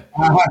 Yeah.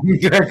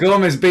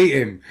 Gomez beat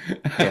him.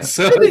 Yeah.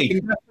 So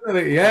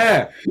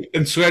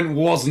and Trent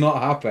was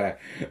not happy.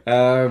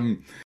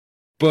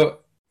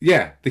 But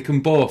yeah, they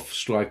can both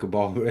strike a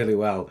ball really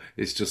well.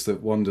 It's just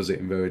that one does it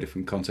in very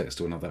different context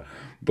to another.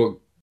 But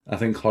I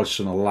think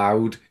Hodgson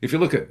allowed. If you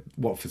look at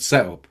Watford's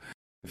setup.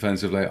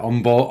 Defensively,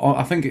 on ball,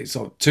 I think it's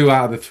 2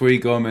 out of the 3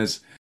 Gomez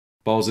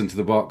balls into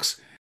the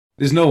box.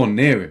 There's no one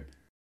near him.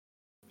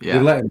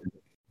 Yeah.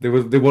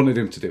 They wanted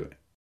him to do it.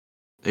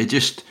 It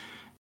just,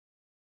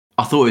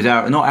 I thought it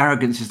was not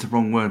arrogance is the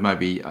wrong word,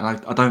 maybe. I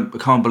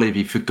can't believe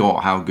he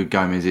forgot how good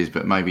Gomez is,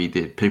 but maybe he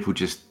did. He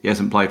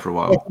hasn't played for a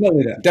while.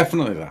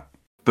 Definitely that.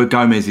 But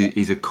Gomez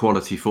is a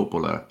quality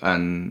footballer,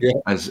 and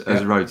as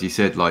Rhodesy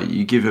said, like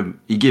you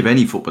give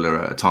any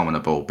footballer a time on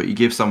the ball, but you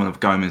give someone of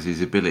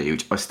Gomez's ability,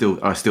 which I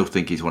still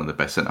think he's one of the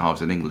best centre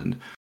halves in England,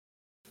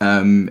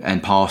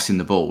 and passing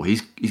the ball,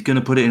 he's going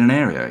to put it in an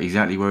area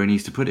exactly where he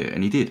needs to put it,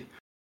 and he did,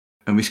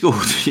 and we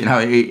scored. He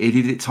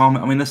did it time.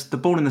 I mean, the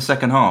ball in the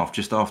second half,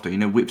 just after,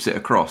 whips it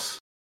across,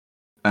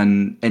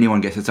 and anyone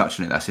gets a touch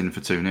on it, that's in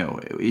for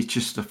 2-0. It's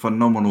just a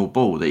phenomenal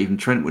ball that even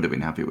Trent would have been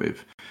happy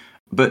with.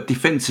 But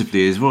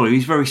defensively as well,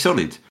 he's very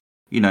solid.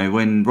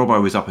 When Robbo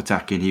was up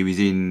attacking, he was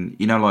in,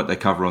 like they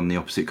cover on the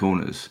opposite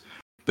corners.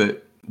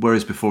 But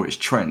whereas before it's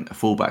Trent, a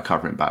fullback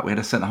covering back, we had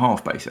a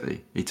centre-half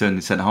basically. He turned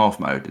in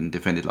centre-half mode and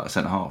defended like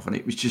centre-half. And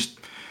it was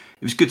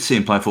good to see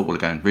him play football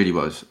again, really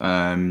was.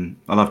 I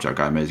love Joe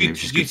Gomez. Do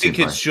you think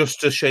it's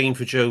just a shame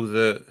for Joe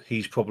that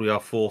he's probably our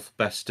fourth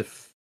best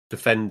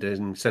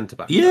defending centre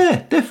back?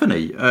 Yeah,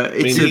 definitely.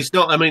 He's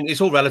not. I mean,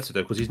 it's all relative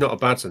though, because he's not a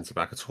bad centre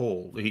back at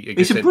all.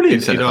 He's a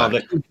brilliant centre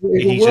back.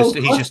 He's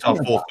just our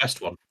fourth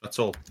best one. That's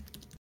all.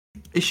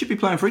 He should be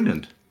playing for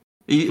England.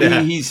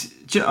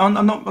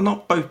 I'm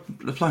not both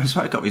flying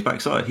smoke up his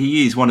backside.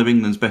 He is one of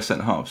England's best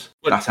centre halves.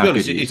 That's how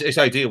good he is. It's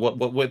ideal.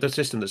 What the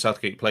system that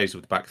Southgate plays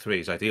with the back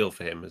three is ideal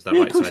for him as that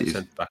right side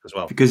centre back as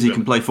well. Because he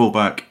can play full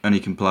back and he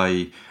can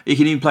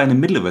even play in the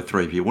middle of a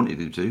three if you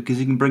wanted him to, because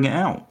he can bring it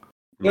out.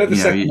 The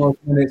second most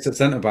minutes at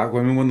centre back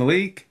when we won the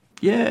league.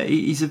 Yeah,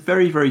 he's a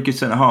very, very good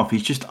centre half.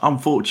 He's just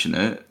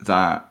unfortunate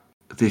that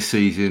this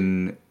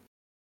season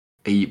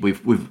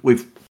we've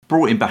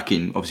brought him back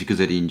in, obviously because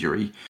of the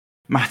injury.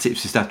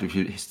 Matip's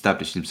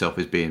established himself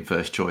as being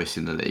first choice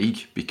in the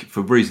league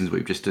for reasons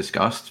we've just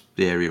discussed,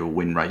 the aerial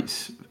win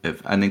rates,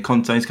 and then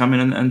Conte's come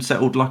in and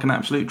settled like an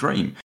absolute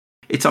dream.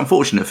 It's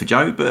unfortunate for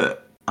Joe,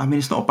 but I mean,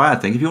 it's not a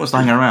bad thing. If he wants to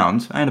hang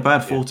around, it ain't a bad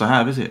thought to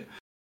have, is it?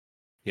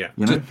 Yeah.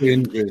 Just the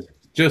injuries.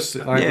 Just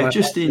the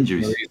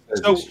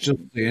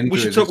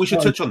injuries. So we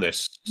should touch on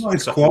this.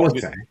 It's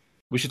quality.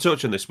 We should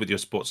touch on this with your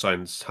sports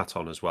science hat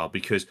on as well,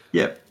 because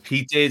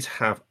he did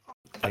have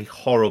a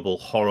horrible,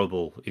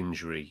 horrible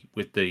injury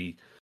with the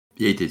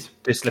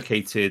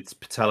dislocated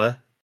patella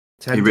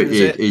tendon.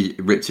 He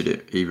ruptured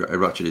it. He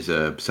ruptured his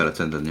patella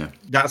tendon. Yeah,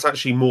 that's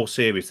actually more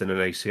serious than an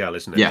ACL,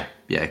 isn't it?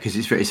 Yeah, because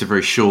it's a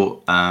very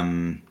short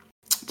tendon.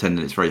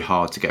 It's very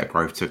hard to get a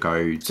growth to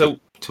go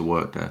to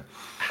work there.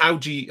 How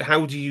do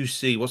you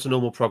see what's the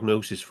normal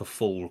prognosis for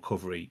full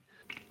recovery?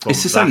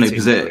 It's the same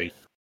because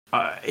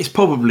it's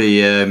probably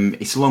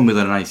it's longer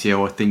than an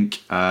ACL, I think,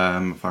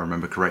 if I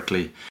remember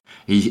correctly.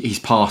 He's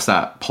past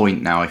that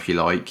point now, if you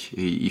like.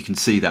 You can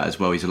see that as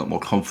well. He's a lot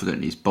more confident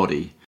in his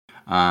body.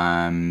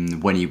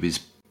 When he was,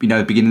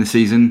 the beginning of the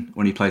season,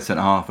 when he played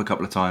centre half a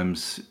couple of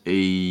times,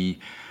 I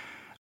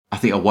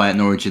think away at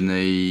Norwich in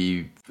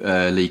the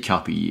League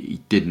Cup, he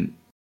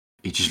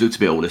just looked a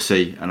bit all to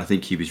see, and I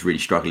think he was really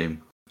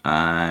struggling.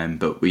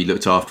 But we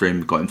looked after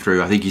him, got him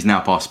through. I think he's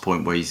now past the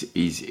point where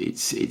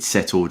it's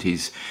settled.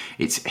 It's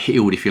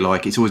healed, if you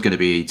like. It's always going to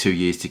be 2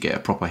 years to get a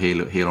proper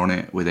heal on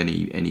it with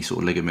any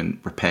sort of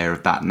ligament repair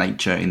of that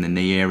nature in the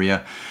knee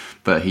area.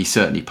 But he's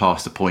certainly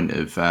past the point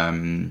of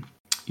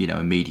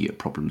immediate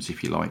problems,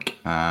 if you like.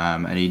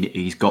 And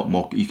he's got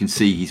more. You can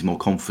see he's more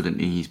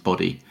confident in his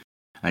body,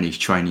 and he's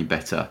training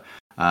better.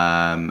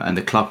 And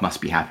the club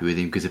must be happy with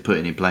him because they're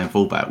putting him playing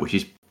fullback, which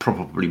is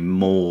probably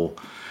more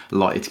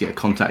likely to get a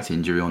contact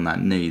injury on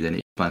that knee than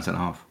it playing centre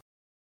half.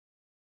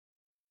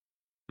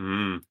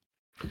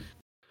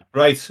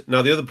 Right,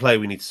 now the other player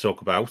we need to talk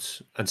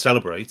about and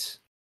celebrate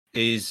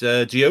is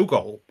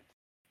Diogo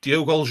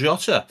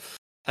Jota.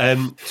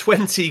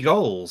 20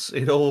 goals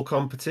in all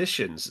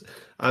competitions.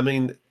 I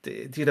mean,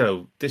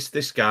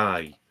 this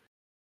guy,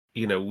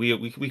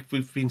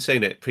 we've been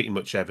saying it pretty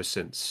much ever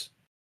since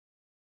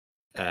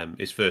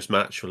his first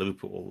match for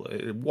Liverpool.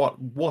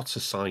 What a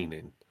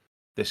signing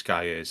this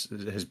guy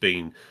has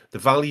been. The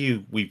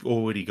value we've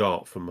already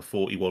got from a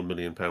 £41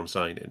 million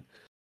signing.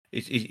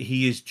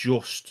 He is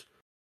just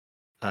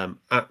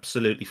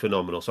absolutely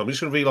phenomenal. So I'm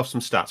just going to reel off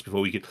some stats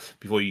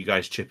before you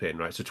guys chip in.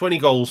 Right, so 20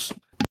 goals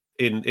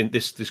in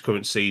this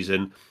current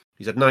season.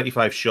 He's had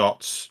 95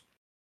 shots,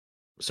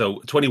 so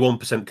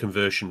 21%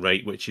 conversion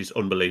rate, which is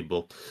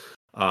unbelievable.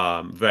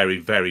 Very,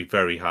 very,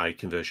 very high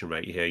conversion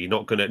rate here.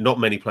 Not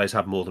many players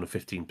have more than a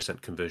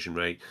 15% conversion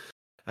rate.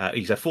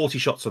 He's had 40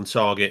 shots on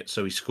target,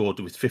 so he scored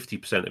with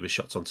 50% of his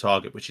shots on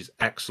target, which is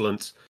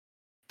excellent.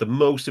 The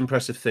most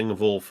impressive thing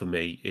of all for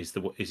me is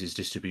his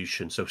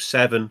distribution. So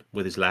 7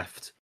 with his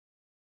left,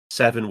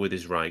 7 with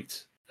his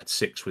right, and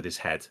 6 with his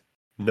head.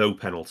 No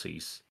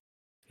penalties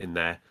in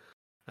there.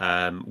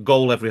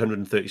 Goal every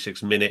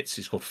 136 minutes.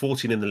 He's scored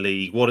 14 in the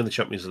league, 1 in the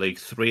Champions League,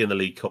 3 in the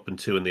League Cup, and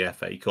 2 in the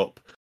FA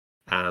Cup.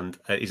 And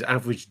his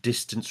average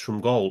distance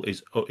from goal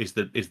is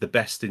the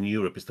best in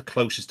Europe. It's the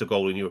closest to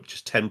goal in Europe,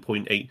 just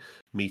 10.8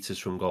 metres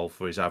from goal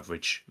for his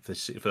average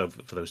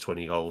for those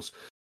 20 goals.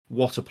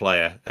 What a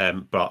player!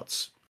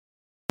 But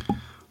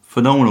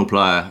Phenomenal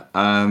player.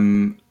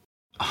 And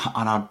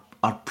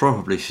I'd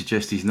probably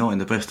suggest he's not in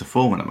the best of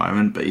form at the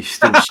moment, but he's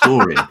still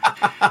scoring.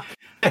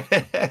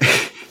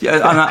 Yeah,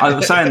 I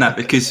was saying that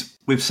because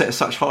we've set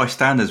such high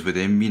standards with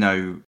him,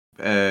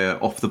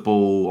 off the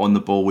ball, on the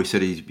ball. We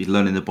said he's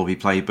learning the Bobby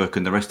playbook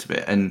and the rest of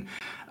it. And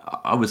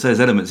I would say there's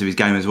elements of his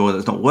game as well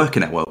that's not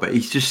working that well, but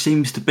he just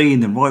seems to be in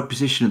the right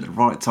position at the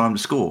right time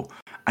to score.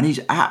 And he's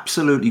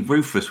absolutely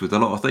ruthless with a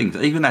lot of things.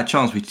 Even that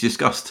chance we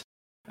discussed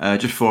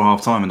just before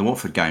half-time in the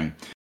Watford game,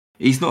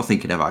 he's not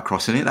thinking about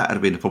crossing it. That would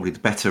have been probably the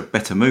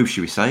better move,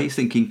 should we say. He's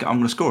thinking, I'm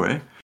going to score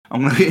it.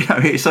 I'm going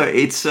to, so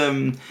it's,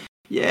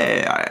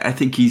 I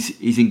think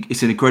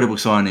it's an incredible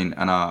signing,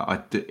 and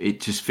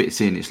it just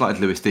fits in. It's like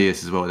Luis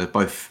Diaz as well.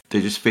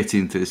 They just fit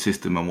into the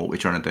system and what we're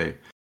trying to do.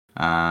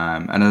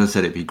 And as I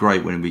said, it'd be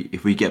great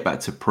if we get back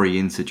to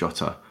pre-Inter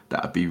Jota.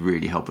 That would be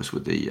really help us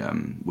with the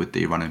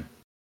running.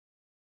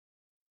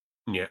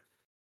 Yeah.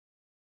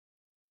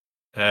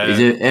 His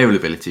aerial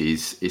ability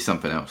is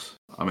something else.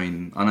 I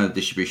mean, I know the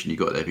distribution you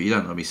got there, but you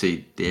don't let me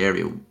see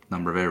the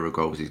number of aerial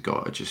goals he's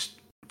got. It's just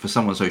for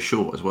someone so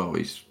short as well.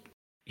 It's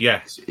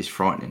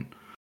frightening.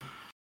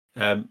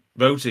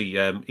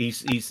 Rosie,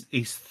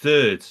 he's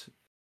third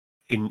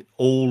in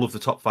all of the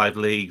top 5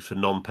 leagues for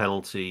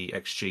non-penalty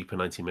XG per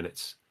 90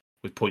 minutes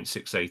with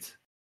 0.68.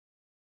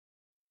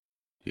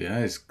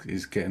 Yeah,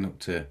 he's getting up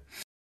to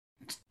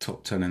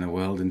top 10 in the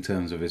world in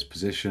terms of his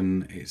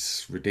position.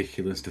 It's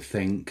ridiculous to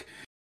think,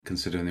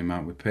 considering the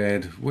amount we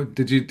paid. What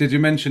did you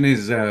mention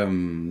his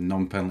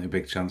non-penalty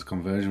big chance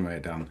conversion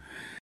rate, Dan?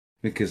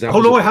 Because I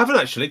haven't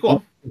actually. Go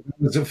on. It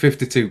was at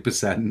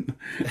 52%,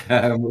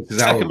 which is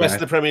second best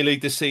in the Premier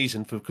League this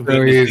season for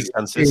converting big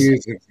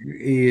chances.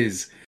 He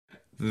is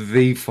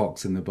the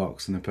fox in the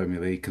box in the Premier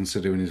League,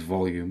 considering his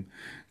volume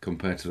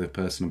compared to the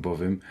person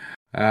above him.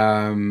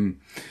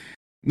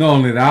 Not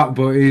only that,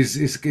 but his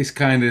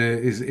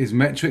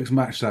metrics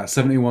match that.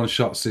 71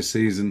 shots this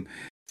season,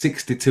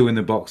 62 in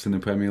the box in the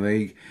Premier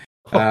League.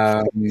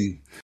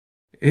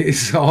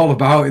 It's all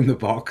about in the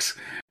box.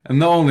 And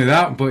not only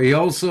that, but he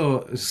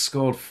also has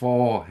scored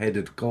 4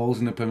 headed goals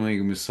in the Premier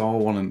League, and we saw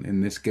one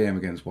in this game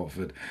against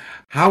Watford.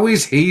 How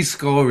is he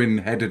scoring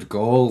headed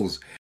goals?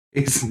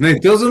 It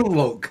doesn't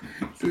look...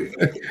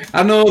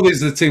 I know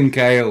there's the Tim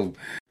Cahill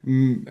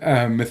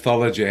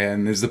mythology,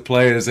 and there's the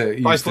players that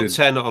used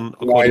 5'10" on...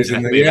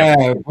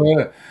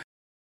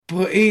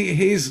 But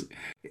he's...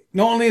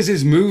 Not only is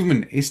his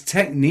movement, his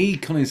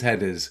technique on his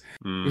headers.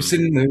 We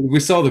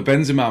saw the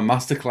Benzema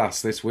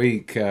masterclass this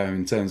week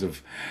in terms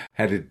of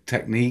headed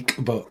technique,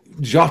 but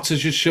Jota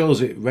just shows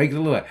it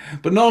regularly.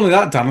 But not only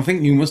that, Dan, I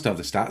think you must have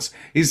the stats.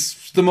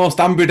 He's the most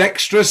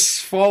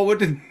ambidextrous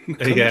forward in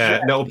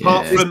left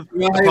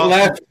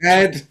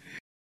head.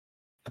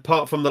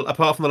 Apart from the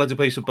lad who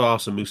plays for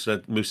Barca,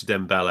 Moussa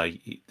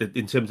Dembele,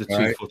 in terms of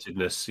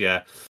two-footedness, he's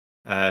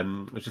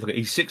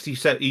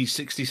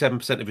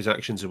 67% of his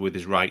actions are with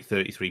his right,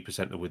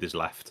 33% are with his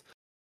left.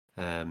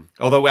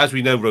 Although, as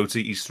we know,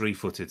 Roti, he's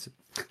 3-footed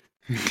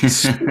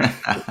because of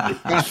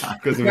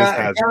his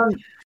head.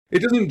 He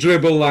doesn't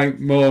dribble like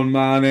Mo and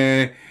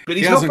Mane, but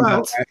he hasn't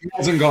got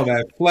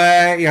their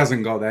flair. He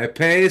hasn't got their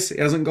pace. He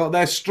hasn't got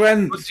their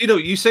strength. But,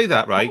 you say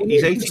that, right?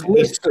 He's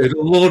listed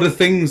a load of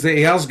things that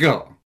he has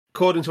got.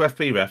 According to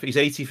FBref, he's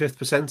 85th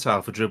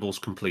percentile for dribbles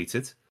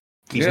completed.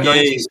 He's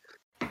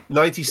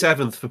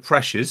 97th for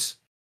pressures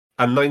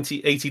and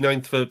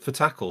 89th for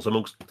tackles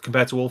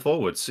compared to all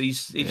forwards.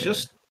 He's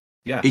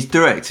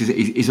direct.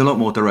 He's a lot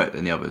more direct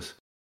than the others.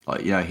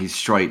 Like, he's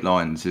straight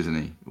lines,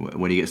 isn't he?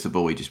 When he gets the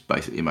ball, he just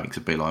basically makes a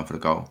beeline for the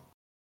goal.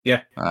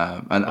 Yeah.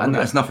 And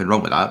there's nothing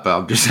wrong with that, but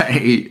I'm just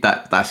saying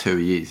that's who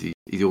he is.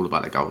 He's all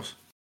about the goals.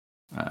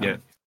 But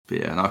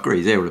and I agree,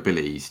 his aerial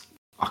abilities.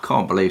 I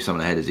can't believe some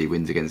of the headers he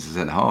wins against the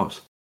centre halves.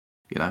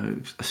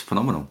 It's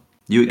phenomenal.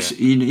 You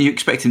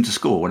expect him to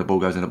score when the ball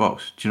goes in the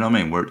box. Do you know what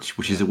I mean?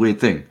 Which is a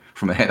weird thing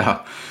from a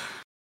header.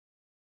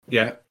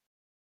 Yeah.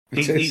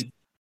 He's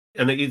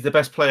the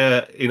best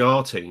player in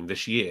our team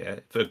this year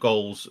for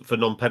goals for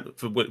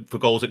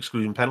goals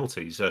excluding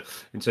penalties.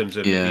 In terms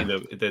of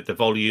the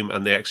volume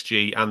and the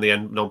XG and the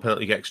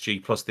non-penalty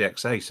XG plus the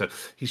XA. So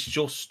he's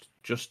just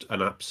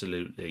an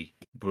absolutely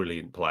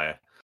brilliant player,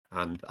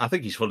 and I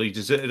think he's fully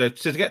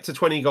deserved to get to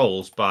 20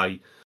 goals by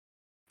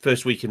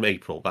first week in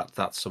April.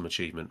 That's some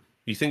achievement.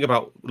 You think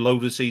about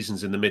loads of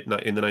seasons in the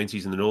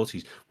 90s and the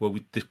noughties where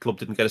the club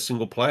didn't get a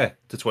single player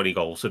to 20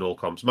 goals in all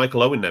comps.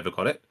 Michael Owen never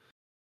got it.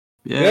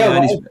 A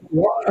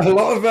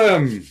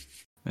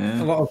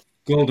lot of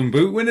Golden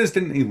Boot winners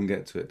didn't even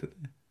get to it, did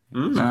they?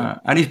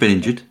 And he's been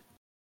injured.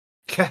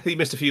 Yeah, he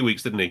missed a few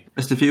weeks, didn't he?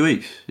 Missed a few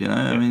weeks.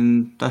 I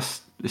mean,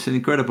 it's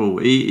incredible.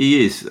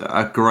 He is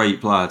a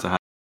great player to have.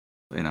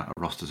 A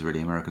roster's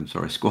really American.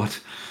 Sorry, squad.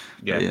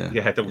 Don't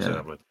say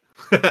that word.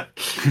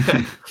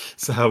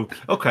 So,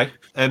 okay.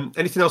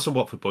 Anything else on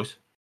Watford, boys?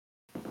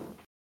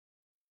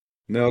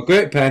 No,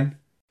 great pen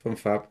from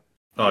Fab.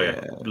 Oh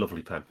yeah,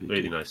 lovely pen,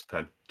 really nice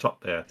pen.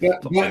 Top there.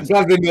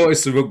 Glad they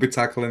noticed the rugby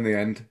tackle in the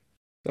end.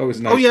 That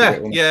was nice. Oh yeah.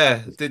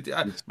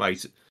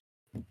 Mate.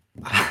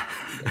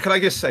 can I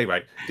just say,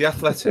 right? The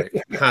Athletic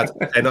had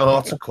an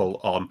article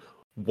on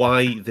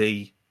why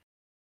the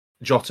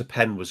Jota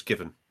pen was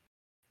given,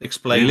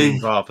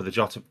 explaining VAR for the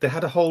Jota. They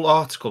had a whole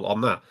article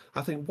on that.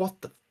 I think,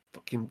 what the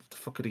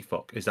fuckity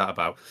fuck is that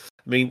about?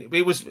 I mean,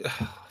 it was,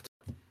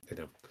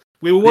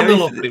 we were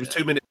 1-0 up, but it was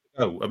 2 minutes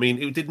to go. I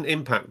mean, it didn't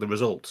impact the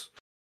result.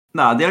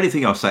 No, the only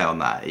thing I'll say on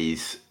that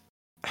is,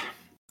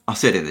 I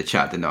said in the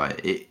chat, didn't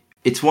I?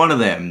 It's one of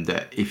them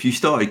that if you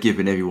started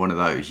giving every one of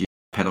those, you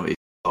penalties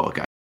a lot of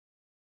games.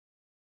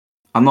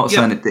 I'm not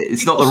saying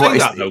it's not the right.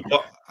 That, though,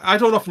 but I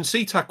don't often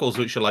see tackles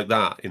which are like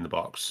that in the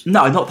box.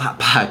 No, not that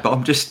bad. But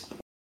I'm just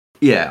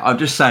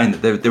saying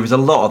that there was a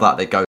lot of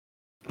that go.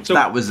 So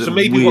that was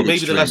maybe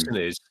the lesson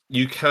is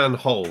you can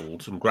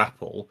hold and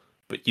grapple,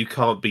 but you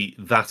can't be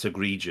that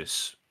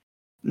egregious.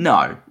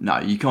 No,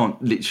 you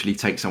can't literally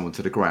take someone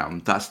to the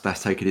ground. That's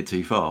taking it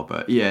too far.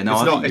 But yeah, no,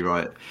 I think you're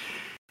right.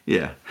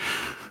 Yeah.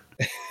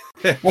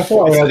 It's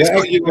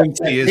not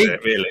UNT, is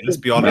it? Really? Let's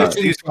be honest.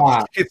 He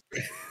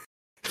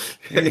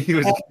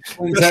was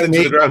listening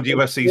to the ground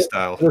UFC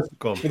style.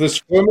 For the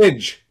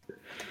scrimmage.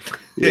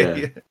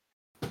 Yeah.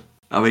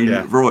 I mean,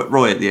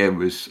 Roy at the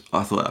end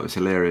I thought that was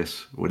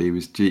hilarious when he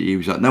was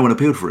like, no one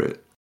appealed for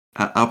it.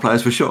 Our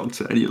players were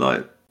shocked, and you're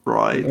like,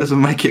 right, it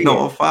doesn't make it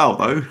not a foul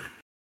though.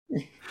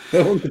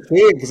 No one could see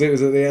it because it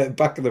was at the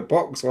back of the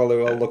box while they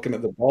were all looking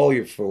at the ball.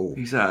 You fool!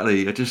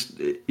 Exactly.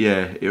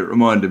 It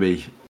reminded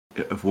me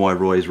of why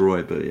Roy is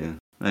Roy, but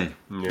hey,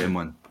 never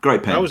mind.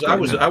 Great pen. I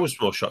was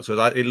more shocked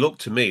because it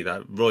looked to me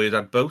that Roy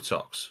had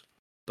Botox,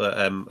 but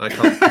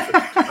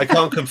I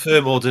can't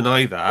confirm or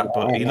deny that.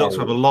 But he looks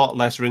to have a lot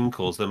less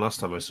wrinkles than last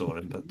time I saw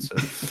him. But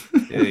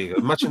there you go.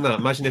 Imagine that.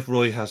 Imagine if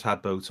Roy has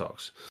had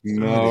Botox.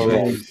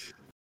 No,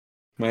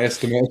 my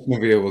estimation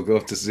of you will go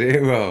to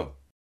 0.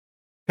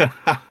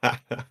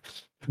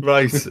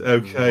 Right.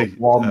 Okay.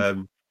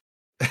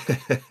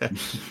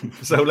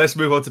 So let's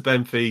move on to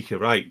Benfica.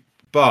 Right.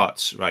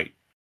 But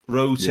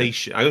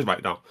rotation. I was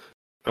right now.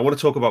 I want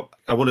to talk about.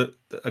 I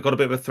got a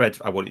bit of a thread.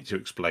 I want you to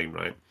explain.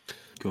 Right.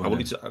 I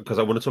want you to, because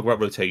I want to talk about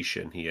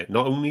rotation here.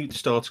 Not only the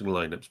starting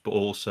lineups, but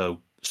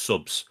also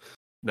subs.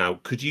 Now,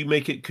 could you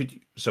make it?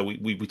 So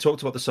we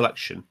talked about the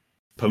selection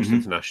post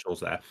internationals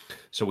there.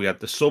 So we had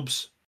the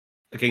subs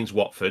against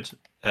Watford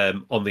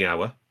on the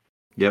hour.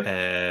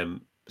 Yep.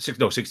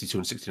 62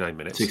 and 69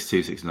 minutes.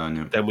 62, 69.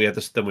 Yeah. Then we had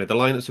the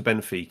lineups for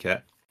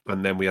Benfica,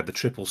 and then we had the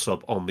triple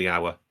sub on the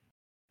hour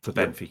for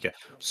Benfica.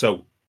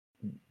 So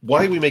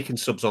why are we making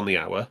subs on the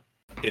hour?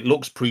 It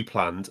looks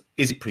pre-planned.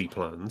 Is it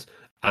pre-planned?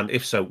 And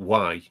if so,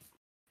 why?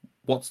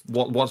 What's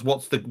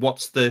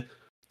the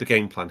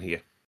game plan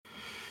here?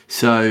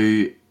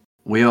 So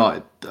we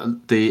are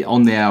on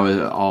the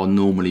hour are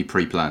normally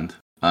pre-planned,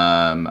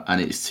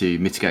 and it's to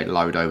mitigate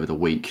load over the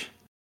week.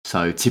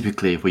 So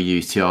typically, if we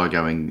use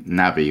Thiago and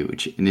Naby,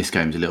 which in this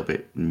game is a little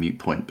bit moot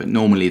point, but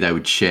normally they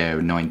would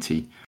share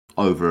 90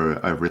 over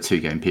a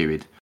 2-game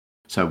period.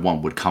 So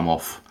one would come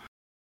off.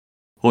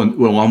 One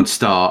would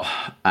start,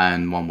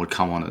 and one would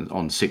come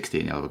on 60,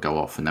 and the other would go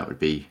off, and that'd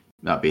be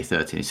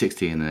 13 and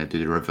 60, and then they do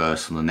the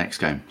reverse on the next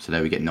game. So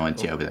they would get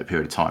 90 over that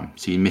period of time.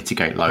 So you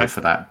mitigate load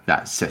for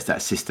that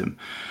system.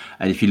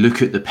 And if you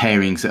look at the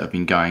pairings that have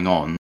been going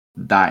on,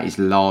 that is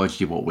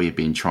largely what we've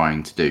been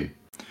trying to do.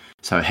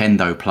 So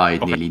Hendo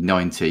played nearly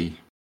 90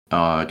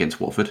 against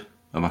Watford.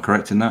 Am I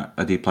correct in that?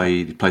 Did he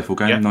play full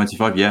game? Yeah.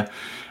 95, yeah.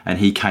 And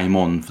he came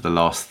on for the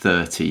last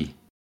 30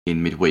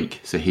 in midweek.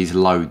 So his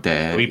load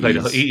there. He played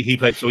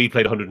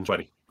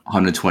 120.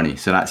 120.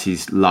 So that's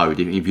his load.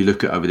 If you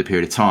look at over the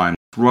period of time,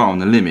 right on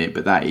the limit,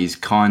 but that is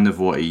kind of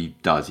what he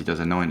does. He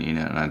does a 90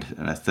 and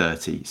a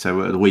 30.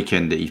 So at the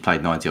weekend that he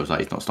played 90, I was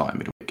like, he's not starting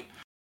midweek.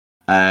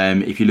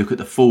 If you look at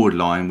the forward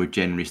line, we've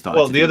generally started.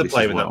 Well, the other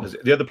player in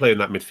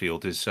that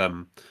midfield is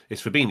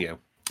Fabinho.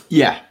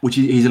 Yeah, which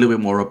he's a little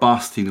bit more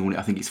robust.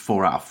 I think it's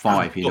 4 out of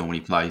 5 he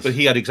normally plays. But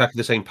he had exactly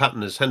the same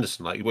pattern as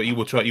Henderson. Like what you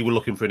were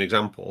looking for an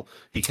example.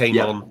 He came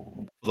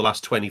on the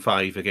last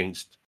 25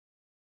 against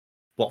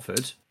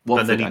Watford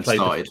and then he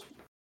played.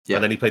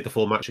 And then he played the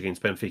full match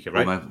against Benfica,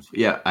 right?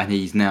 Yeah, and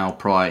he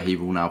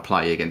will now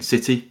play against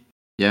City.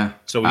 Yeah.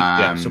 So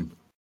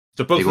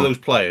so both of those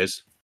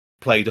players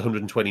played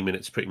 120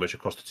 minutes pretty much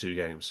across the 2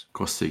 games.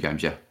 Across 2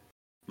 games, yeah.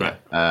 Right.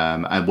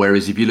 And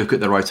whereas if you look at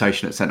the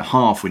rotation at centre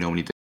half, we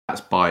normally do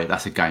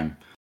that's a game.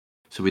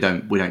 So we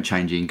don't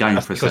change in game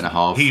for a centre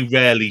half. He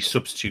rarely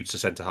substitutes a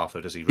centre half,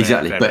 does he?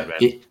 Exactly, but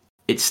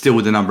it's still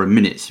the number of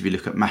minutes. If you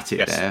look at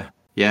Matip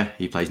there,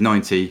 he plays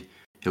 90.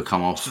 He'll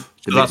come off.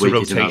 So that's a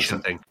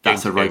rotation thing.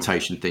 That's a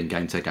rotation thing,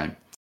 game to game,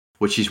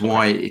 which is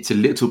why it's a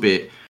little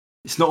bit.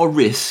 It's not a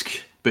risk,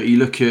 but you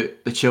look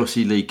at the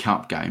Chelsea League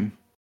Cup game.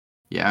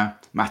 Yeah,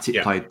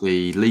 Matip played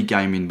the league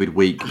game in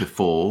midweek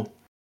before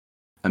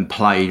and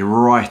played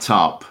right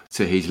up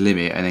to his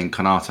limit, and then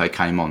Konate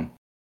came on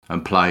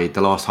and played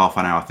the last half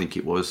an hour, I think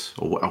it was,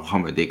 or I can't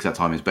remember the exact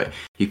time is, but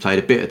he played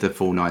a bit of the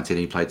full 90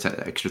 and he played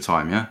extra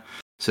time, yeah?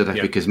 So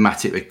that's because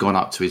Matip had gone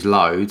up to his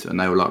load and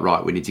they were like,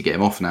 right, we need to get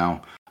him off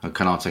now, and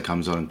Konate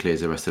comes on and clears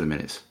the rest of the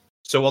minutes.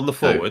 So on the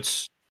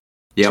forwards,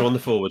 then,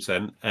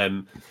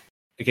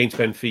 against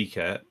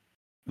Benfica,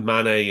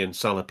 Mane and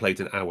Salah played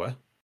an hour,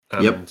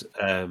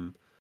 and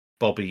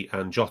Bobby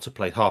and Jota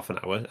played half an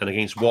hour, and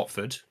against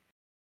Watford,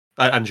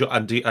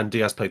 and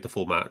Diaz played the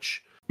full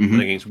match. Mm-hmm.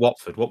 And against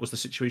Watford, what was the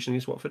situation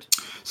against Watford?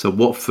 So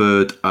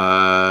Watford,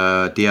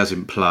 Diaz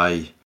didn't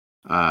play.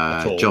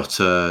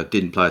 Jota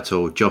didn't play at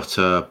all.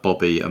 Jota,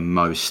 Bobby, and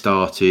Mo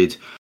started.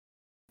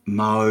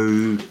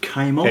 Mo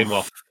came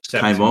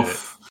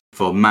off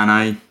for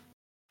Mane.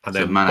 And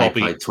then Mane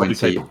Bobby played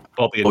 20.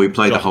 Bobby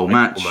played the whole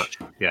match.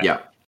 Yeah.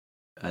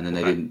 And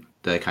then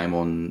they came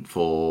on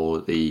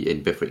for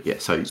in Biffrick. Yeah.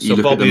 So So you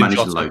look Bobby at the and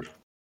management Jota- load.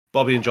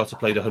 Bobby and Jota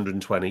played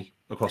 120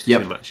 across the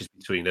two matches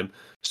between them.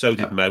 So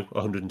did Mo,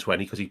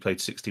 120, because he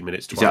played 60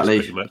 minutes twice,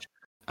 pretty much.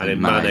 And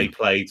then Mane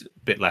played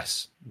a bit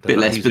less. But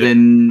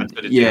then,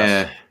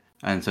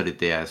 and so did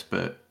Diaz.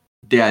 But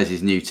Diaz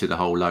is new to the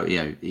whole load. You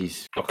know,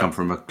 he's come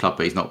from a club,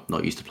 but he's not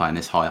used to playing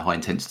this high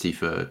intensity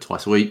for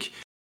twice a week.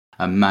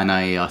 And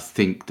Mane, I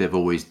think they've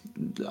always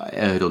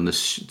erred on the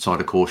side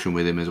of caution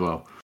with him as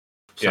well.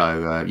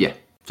 So,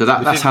 So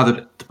that's how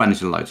the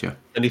management loads, yeah.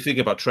 And if you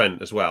think about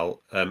Trent as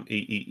well,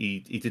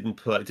 he didn't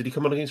play. Did he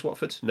come on against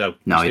Watford? No,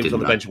 he was didn't. On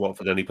the bench at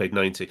Watford, and he played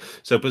 90.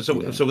 So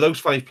those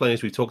 5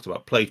 players we talked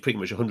about played pretty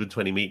much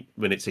 120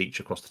 minutes each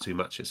across the 2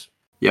 matches.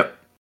 Yep.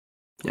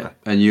 Yeah,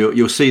 and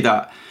you'll see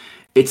that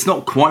it's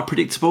not quite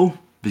predictable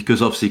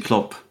because obviously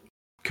Klopp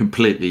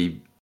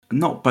completely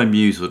not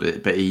bemused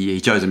it, but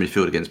he chose a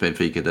midfield against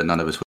Benfica that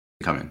none of us were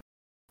coming.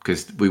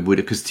 Because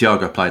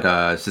Thiago played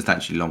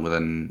substantially longer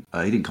than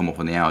he didn't come off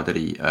on the hour, did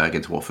he?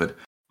 Against Watford.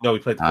 No, he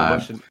played the full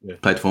match. Didn't he?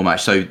 Played the full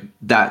match, so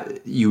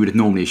that you would have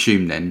normally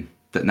assumed then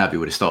that Naby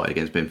would have started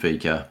against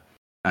Benfica,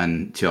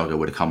 and Thiago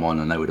would have come on,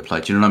 and they would have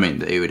played. Do you know what I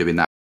mean? It would have been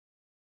that.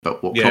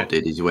 But what Klopp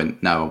did is he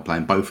went, "No, I'm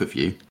playing both of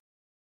you,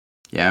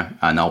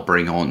 and I'll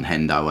bring on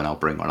Hendo and I'll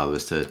bring on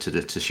others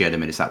to share the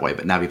minutes that way."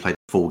 But Naby played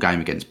the full game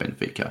against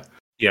Benfica.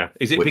 Yeah,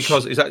 is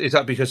because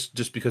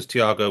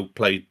Thiago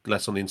played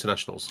less on the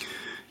internationals?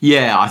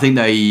 Yeah, I think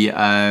they.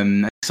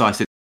 I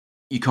said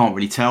you can't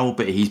really tell,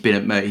 but he's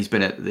been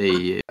at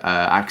the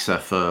AXA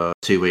for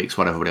 2 weeks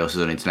while everybody else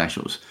is on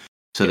internationals.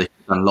 So they've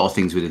done a lot of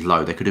things with his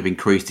load. They could have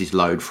increased his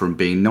load from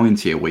being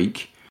 90 a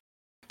week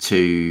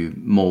to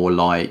more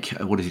like,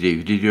 what did he do?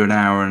 Did he do an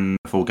hour and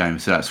a full game?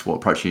 So that's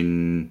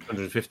approaching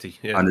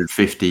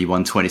 150,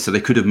 120. So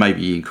they could have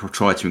maybe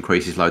tried to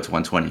increase his load to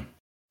 120.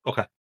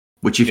 Okay.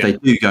 Which, if they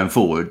do going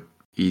forward,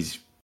 is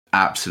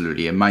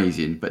absolutely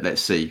amazing. But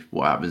let's see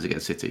what happens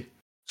against City.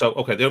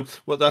 So,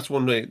 that's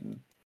one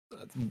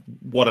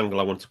angle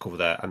I wanted to cover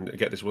there and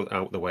get this out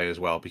of the way as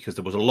well, because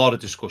there was a lot of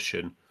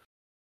discussion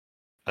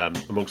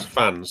amongst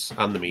fans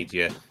and the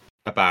media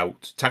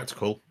about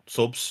tactical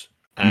subs.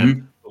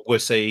 We're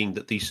saying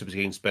that these subs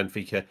against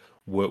Benfica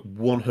were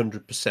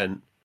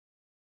 100%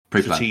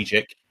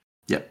 strategic,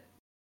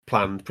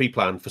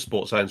 pre-planned for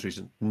sports science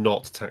reasons,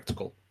 not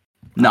tactical.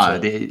 No, I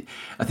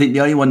think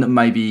the only one that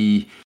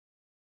maybe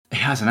it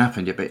hasn't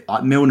happened yet, but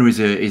Milner is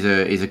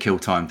a kill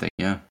time thing,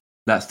 yeah.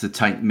 That's to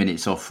take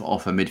minutes off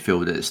a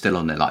midfielder that's still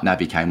on there. Like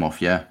Naby came off,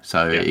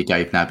 so it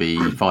gave Naby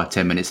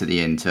 5-10 minutes at the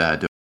end to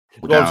do.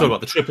 I'm talking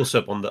about the triple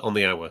sub on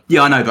the hour.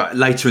 Yeah, I know, but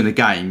later in the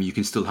game you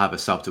can still have a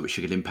sub to which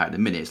you could impact the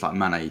minutes. Like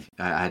Mane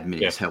had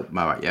minutes help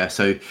Moat,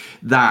 So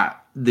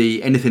that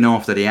anything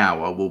after the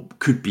hour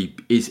could be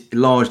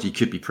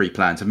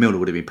pre-planned. So Milner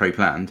would have been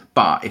pre-planned,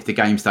 but if the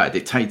game started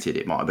dictated,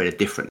 it might have been a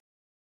different.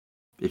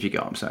 If you get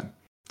what I'm saying.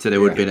 So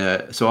there would have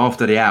been so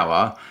after the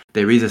hour,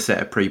 there is a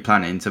set of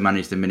pre-planning to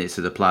manage the minutes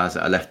of the players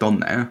that are left on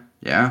there.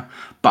 Yeah.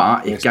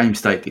 But if game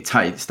state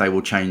dictates, they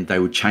would change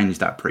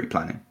that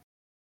pre-planning.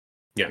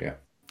 Yeah.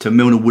 So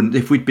Milner wouldn't,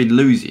 if we'd been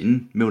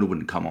losing, Milner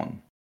wouldn't come on.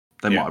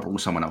 They might have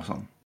brought someone else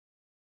on.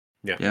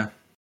 Yeah. Yeah.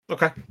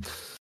 Okay.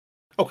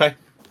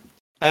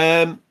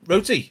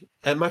 Rhodesy,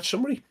 match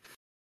summary.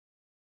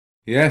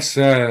 Yes,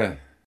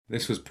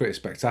 this was pretty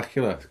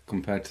spectacular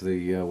compared to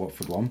the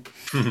Watford one.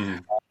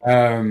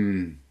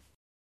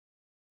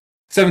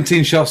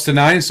 17 shots to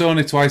 9, so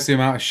only twice the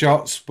amount of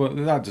shots, but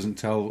that doesn't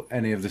tell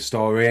any of the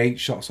story. 8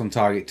 shots on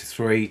target to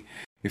 3.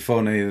 If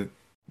only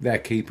their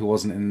keeper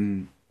wasn't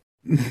in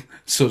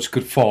such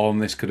good form,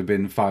 this could have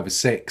been 5 or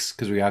 6,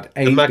 because we had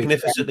 8. The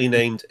magnificently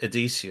named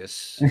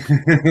Odysseus.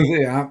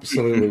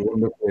 Absolutely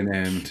wonderfully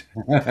named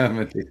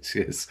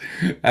Odysseus.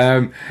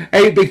 8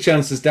 big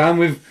chances down.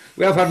 We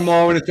have had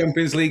more in a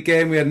Champions League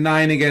game. We had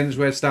 9 against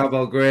Red Star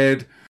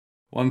Belgrade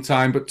one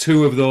time, but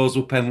 2 of those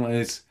were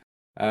penalties.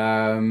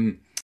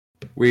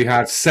 We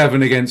had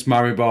 7 against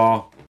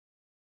Maribor,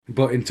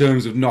 but in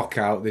terms of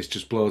knockout, this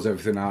just blows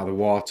everything out of the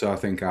water. I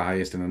think our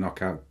highest in a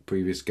knockout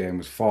previous game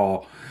was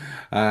 4.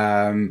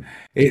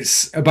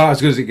 It's about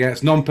as good as it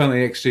gets.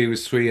 Non-penalty XG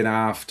was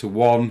 3.5 to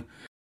 1.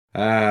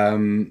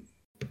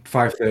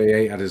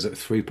 538 had us at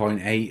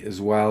 3.8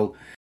 as well.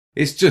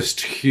 It's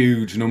just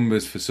huge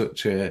numbers for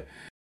such a.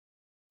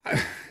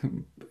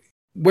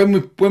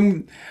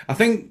 When I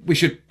think we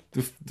should.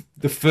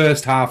 The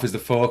first half is the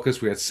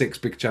focus. We had 6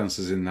 big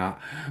chances in that.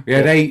 We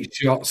had 8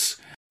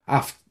 shots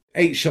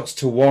 8 shots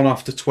to 1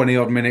 after 20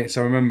 odd minutes.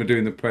 I remember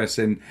doing the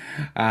pressing,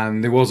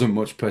 and there wasn't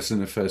much pressing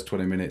in the first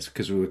 20 minutes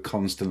because we were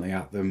constantly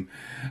at them,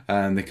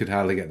 and they could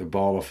hardly get the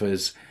ball off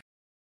us.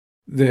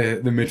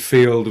 The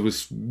midfield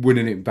was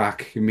winning it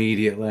back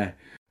immediately.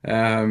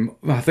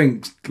 I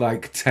think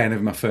like 10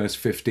 of my first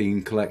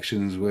 15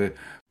 collections were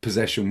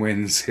possession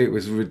wins. It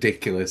was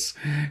ridiculous.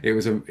 It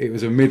was a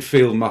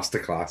midfield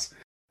masterclass,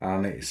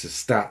 and it's a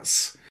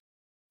stats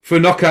for a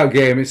knockout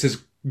game. It's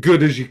as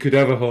good as you could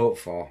ever hope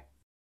for.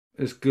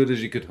 As good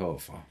as you could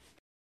hope for.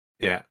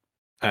 Yeah.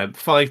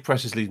 5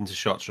 presses leading to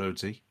shots,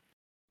 Rhodesy.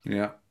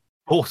 Yeah.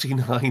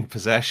 49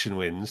 possession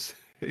wins.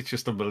 It's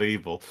just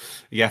unbelievable.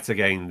 Yet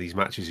again, these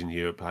matches in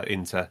Europe,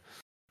 Inter,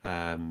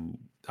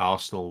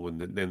 Arsenal,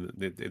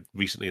 and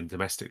recently and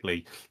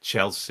domestically,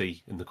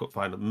 Chelsea in the cup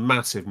final,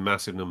 massive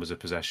numbers of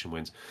possession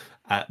wins.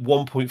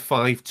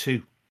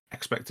 1.52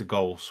 expected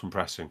goals from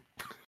pressing,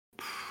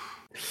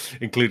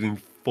 including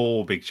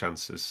 4 big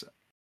chances.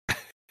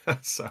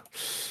 So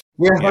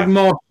we have had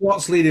more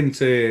shots leading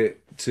to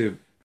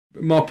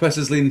more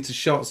presses leading to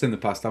shots in the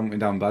past, haven't we,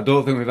 Dan? But I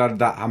don't think we've had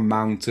that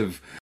amount of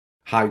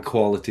high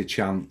quality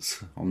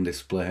chance on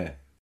display.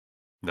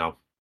 No,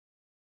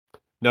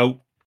 I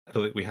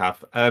don't think we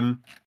have.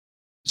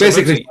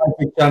 Basically,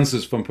 5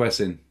 chances from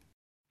pressing.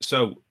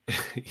 So,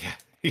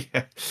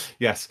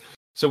 yes.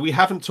 So we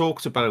haven't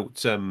talked about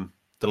the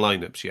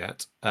lineups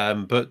yet,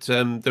 but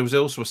there was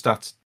also a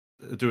stat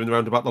doing the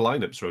round about the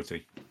lineups,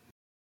 Roti,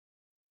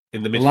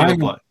 in the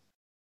midfield line.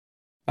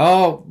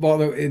 Oh,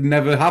 well, it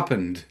never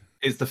happened.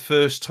 It's the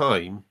first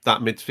time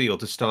that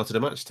midfield has started a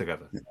match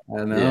together.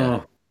 I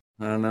know.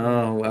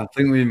 I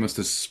think we must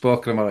have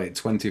spoken about it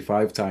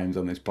 25 times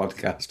on this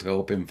podcast,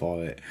 hoping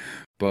for it.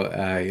 But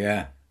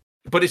yeah.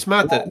 But it's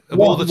mad that of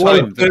all the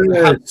time,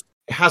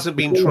 it hasn't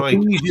been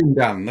tried.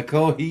 Dan, the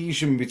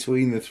cohesion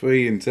between the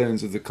three in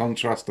terms of the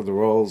contrast of the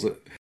roles that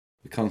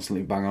we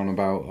constantly bang on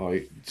about, or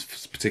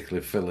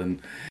particularly Phil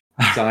and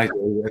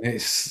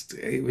Sidley.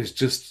 It was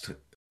just,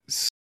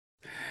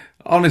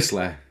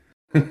 honestly,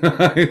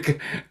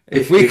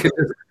 if we could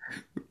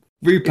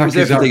repackage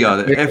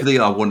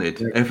everything I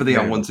wanted. Everything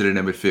I wanted in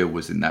a midfield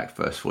was in that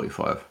first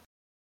 45.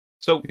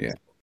 So yeah.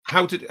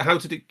 How did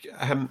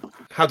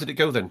it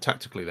go then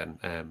tactically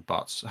then,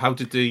 Barts? How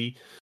did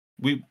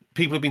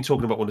people have been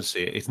talking about wanting to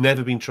see it. It's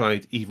never been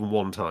tried even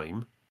one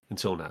time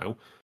until now.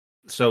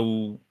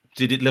 So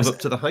did it live up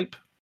to the hype?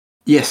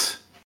 Yes.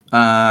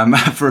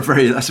 That's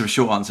a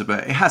short answer,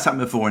 but it has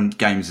happened before in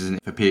games, isn't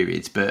it, for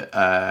periods, but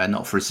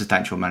not for a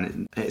substantial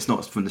amount. It's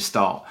not from the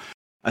start.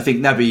 I think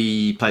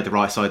Naby played the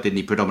right side, didn't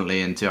he,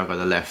 predominantly, and Thiago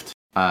the left.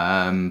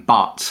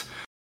 But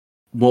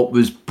what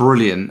was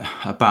brilliant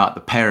about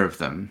the pair of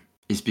them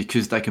is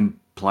because they can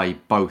play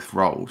both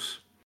roles.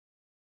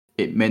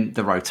 It meant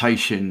the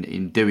rotation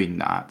in doing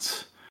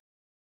that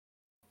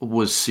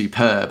was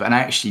superb. And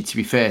actually, to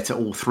be fair to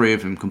all three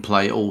of them, can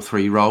play all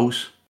 3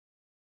 roles.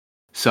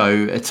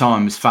 So at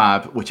times,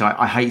 Fab, which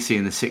I hate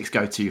seeing the 6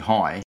 go too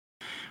high,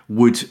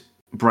 would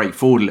break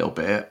forward a little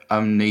bit,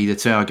 and either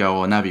Thiago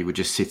or Naby would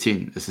just sit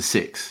in as a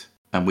 6,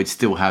 and we'd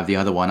still have the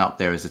other one up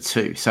there as a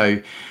 2.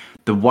 So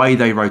the way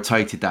they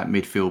rotated that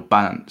midfield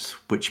balance,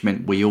 which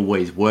meant we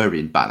always were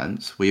in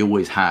balance, we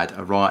always had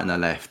a right and a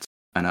left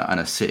and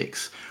a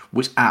 6,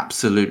 was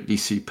absolutely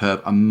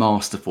superb and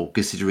masterful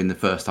considering the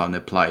first time they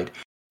played.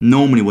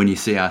 Normally when you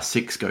see our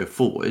 6 go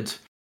forward,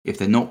 if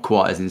they're not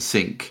quite as in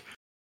sync,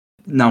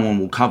 no one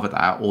will cover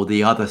that, or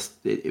the other.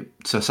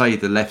 So say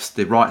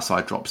the right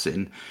side drops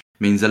in,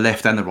 means the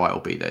left and the right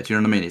will be there. Do you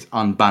know what I mean? It's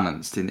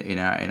unbalanced in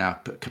our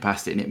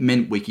capacity, and it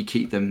meant we could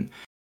keep them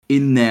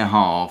in their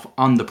half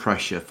under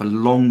pressure for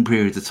long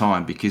periods of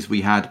time because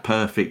we had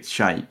perfect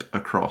shape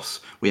across.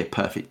 We had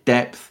perfect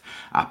depth.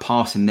 Our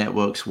passing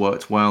networks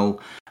worked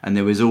well, and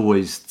there was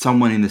always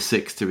someone in the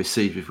 6 to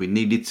receive if we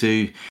needed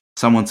to,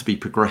 someone to be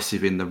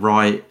progressive in the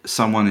right,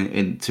 someone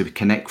in to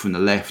connect from the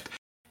left.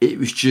 It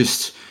was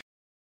just.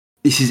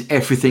 This is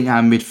everything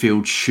our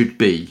midfield should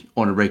be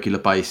on a regular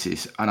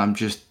basis, and I'm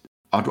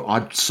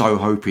so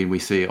hoping we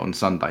see it on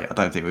Sunday. I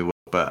don't think we will,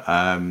 but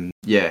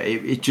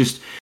it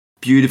just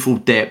beautiful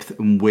depth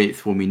and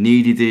width when we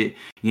needed it.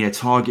 You know,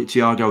 target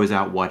Thiago was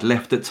out wide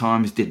left at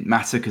times, didn't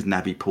matter because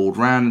Naby pulled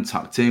round and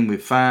tucked in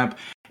with Fab.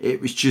 It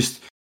was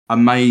just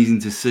amazing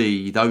to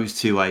see those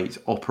 2 8s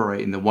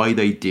operate in the way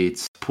they did,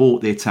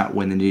 support the attack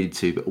when they needed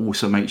to, but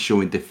also make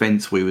sure in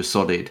defence we were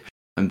solid,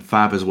 and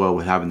Fab as well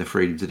with having the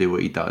freedom to do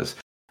what he does.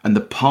 And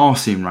the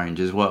passing range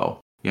as well.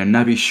 You know,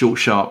 Naby's short,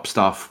 sharp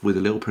stuff with a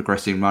little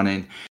progressive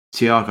running.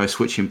 Thiago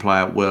switching play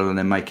out well and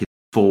then making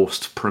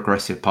forced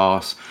progressive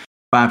pass.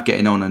 Fab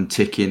getting on and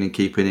ticking and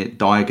keeping it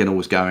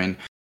diagonals going.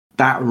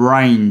 That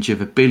range of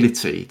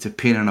ability to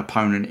pin an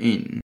opponent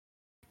in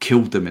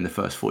killed them in the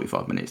first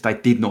 45 minutes. They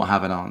did not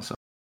have an answer.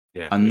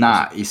 Yeah, and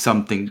that is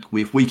something,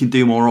 if we can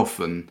do more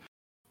often,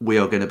 we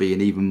are going to be an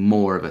even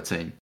more of a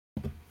team.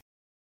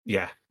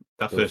 Yeah,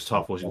 that first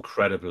half was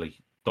incredibly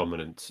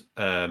dominant,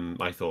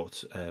 I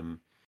thought.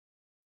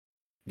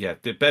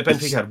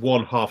 Benfica had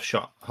one half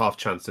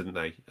chance, didn't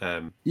they?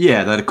 They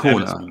had a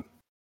corner.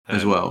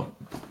 as well.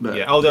 But, they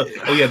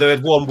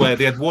had one where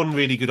they had one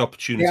really good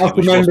opportunity. Yeah,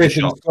 Which was the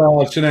shot.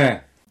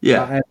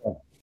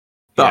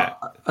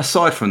 But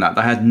aside from that,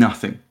 they had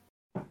nothing.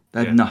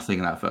 They had nothing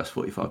in that first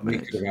 45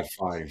 minutes. We could have had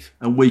 5.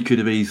 And we could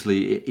have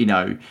easily,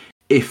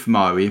 if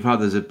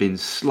others had been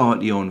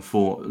slightly on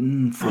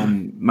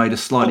made a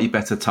slightly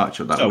better touch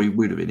of that, we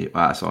would have been at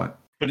that side.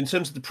 But in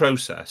terms of the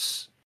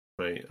process,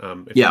 right?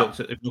 If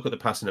you look at the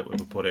passing network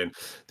we put in,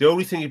 the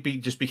only thing you'd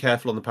be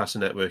careful on the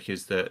passing network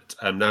is that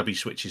Naby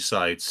switches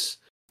sides.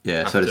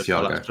 Yeah, so does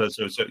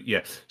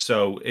Thiago.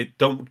 So it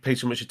don't pay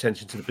too much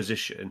attention to the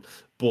position,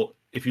 but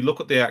if you look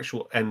at the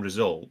actual end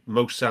result,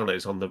 Mo Salah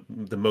is on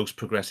the most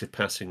progressive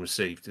passing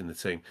received in the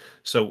team.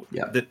 So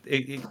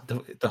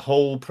the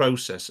whole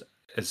process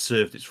has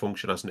served its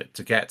function, hasn't it,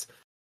 to get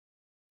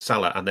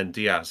Salah and then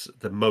Diaz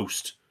the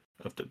most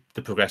of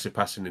the progressive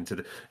passing into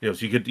the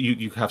so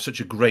you have such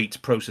a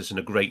great process and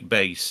a great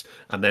base,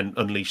 and then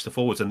unleash the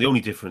forwards. And the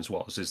only difference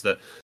is that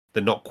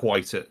they're not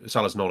quite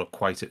Salah's not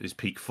quite at his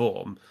peak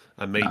form,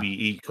 and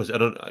maybe because I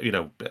don't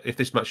if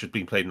this match had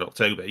been played in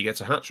October, he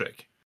gets a hat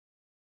trick.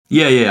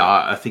 Yeah.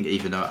 I think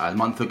even a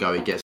month ago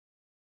he gets.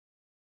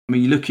 I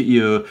mean, you look at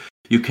your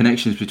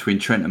connections between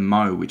Trent and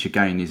Mo, which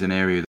again is an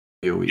area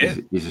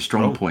that is a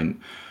strong point.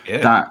 Yeah.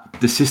 That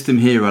the system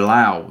here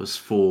allows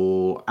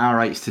for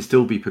our eights to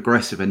still be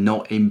progressive and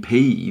not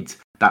impede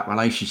that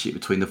relationship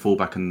between the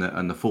fullback and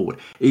the forward.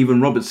 Even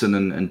Robertson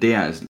and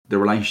Diaz, the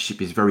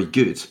relationship is very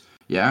good.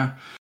 Yeah.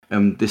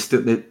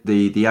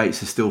 The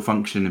eights are still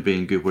functioning and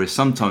being good. Whereas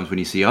sometimes when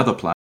you see other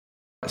players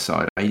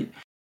side eight,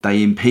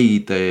 they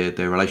impede the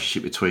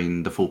relationship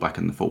between the fullback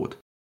and the forward.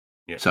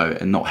 Yeah. So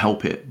and not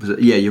help it.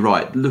 Yeah, you're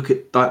right. Look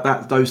at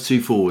that those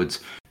two forwards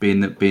being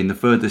the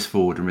furthest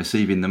forward and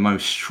receiving the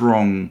most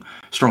strong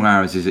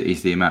arrows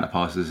is the amount of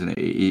passes, and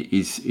it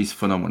is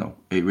phenomenal.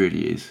 It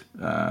really is.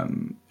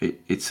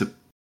 It's a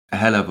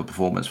hell of a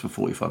performance for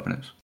 45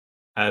 minutes.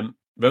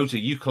 Rosa,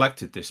 you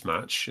collected this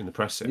match in the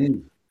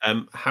pressing.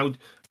 How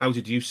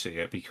did you see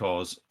it?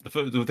 Because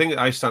the thing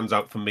that stands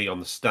out for me on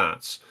the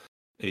stats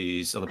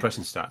is on the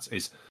pressing stats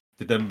is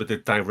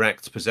the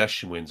direct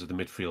possession wins of the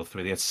midfield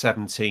three. They had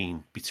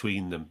 17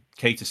 between them.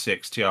 Keita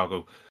 6,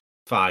 Thiago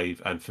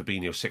 5, and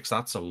Fabinho 6.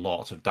 That's a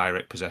lot of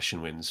direct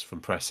possession wins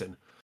from pressing.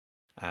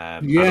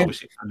 And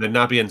then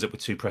Naby ends up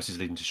with 2 presses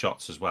leading to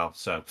shots as well.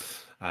 So,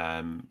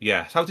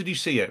 how did you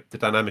see it? The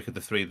dynamic of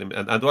the three of them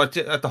and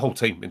the whole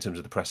team in terms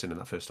of the pressing in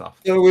that first half.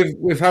 So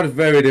we've had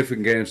very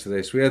different games to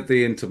this. We had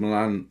the Inter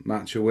Milan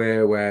match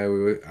away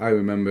where I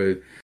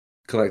remember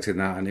collecting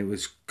that, and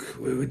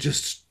we were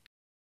just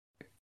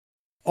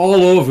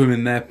all over them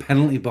in their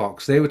penalty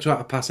box. They were trying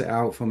to pass it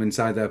out from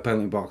inside their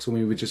penalty box, and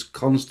we were just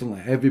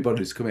constantly,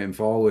 everybody's coming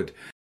forward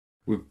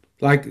with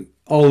like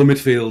all the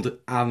midfield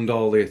and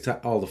all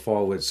the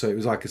forwards. So it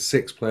was like a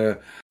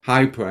 6-player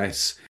high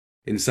press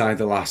inside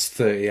the last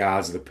 30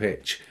 yards of the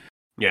pitch.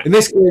 Yeah. In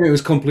this game, it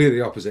was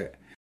completely opposite.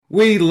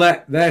 We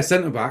let their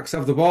centre backs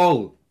have the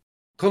ball.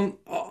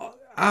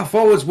 Our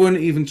forwards weren't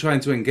even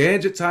trying to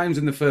engage at times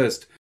in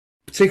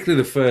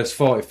particularly the first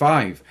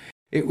 45.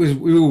 We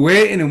were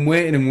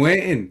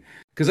waiting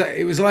because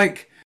it was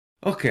like,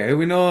 okay,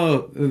 we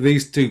know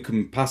these two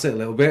can pass it a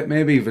little bit.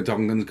 Maybe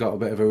Vertonghen's got a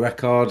bit of a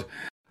record.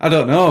 I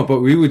don't know,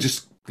 but we were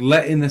just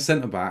letting the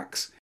centre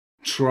backs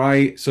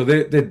try. So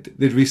they'd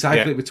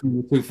recycle it between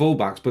the two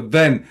fullbacks, but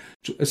then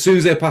as soon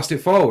as they passed it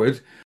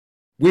forward,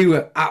 we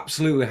were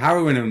absolutely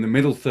harrowing them in the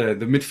middle third.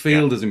 The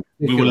midfielders, in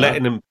particular, we were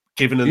letting them.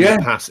 Giving them the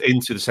pass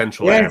into the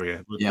central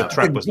area. The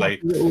track was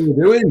laid. What we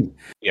were doing.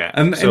 Yeah.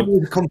 And it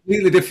was a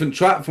completely different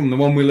track from the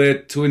one we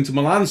laid to Inter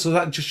Milan. So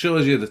that just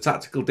shows you the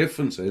tactical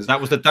differences. That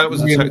was the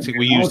tactic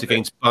we used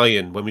against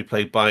Bayern when we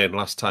played Bayern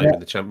last time in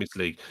the Champions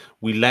League.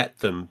 We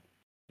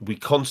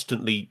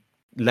constantly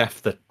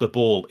left the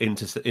ball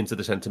into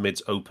the centre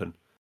mids open.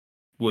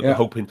 We're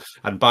hoping,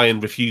 and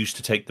Bayern refused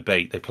to take the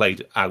bait. They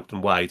played out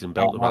and wide and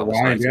belted around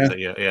the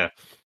sides.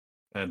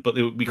 But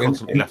we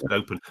constantly left it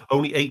open.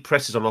 Only 8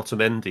 presses on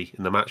Otamendi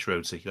in the match,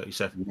 Rhodesy, like you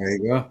said. There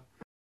you go.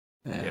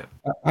 Yeah.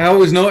 I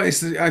always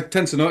notice. I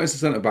tend to notice the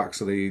centre backs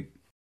of the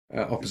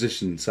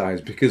opposition sides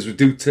because we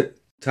do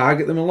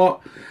target them a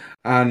lot,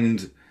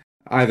 and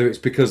either it's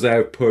because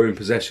they're poor in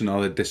possession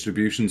or their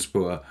distribution's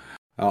poor,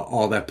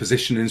 or their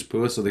positioning's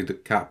poor, so they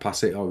can't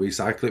pass it or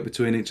recycle it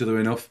between each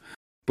other enough.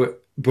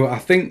 But I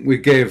think we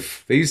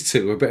gave these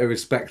two a bit of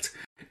respect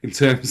in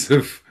terms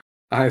of.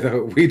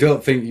 Either we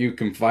don't think you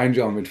can find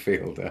your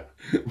midfielder,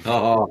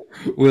 or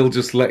we'll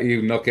just let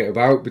you knock it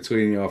about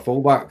between your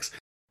fullbacks.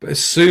 But as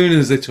soon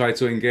as they tried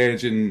to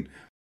engage in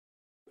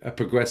a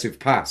progressive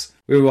pass,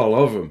 we were all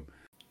over them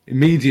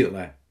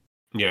immediately.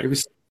 Yeah, it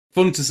was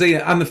fun to see,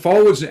 and the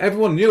forwards,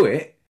 everyone knew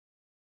it.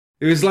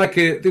 It was like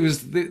there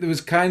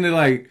was kind of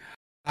like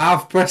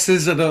Half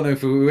presses. I don't know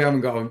if we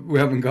haven't got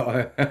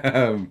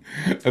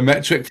a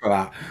metric for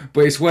that,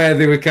 but it's where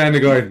they were kind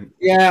of going,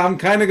 yeah, I'm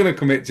kind of going to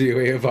commit to you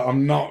here, but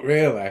I'm not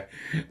really.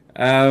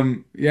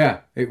 Yeah,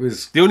 it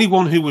was. The only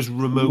one who was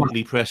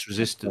remotely press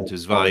resistant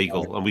is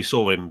Weigl, and we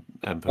saw him.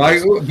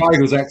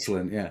 Weigel's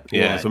excellent,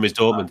 yeah, from his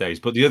Dortmund days.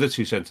 But the other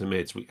two centre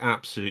mids, we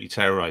absolutely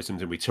terrorised them,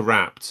 didn't we?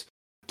 Trapped.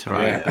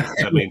 Yeah.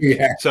 I mean,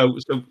 Yeah. so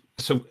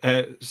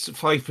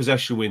 5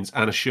 possession wins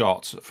and a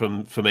shot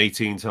from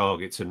 18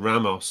 targets, and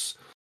Ramos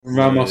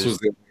was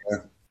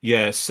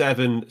the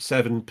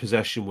 7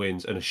 possession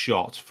wins and a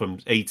shot from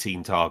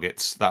 18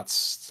 targets.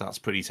 That's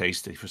pretty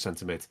tasty for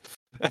centre mid.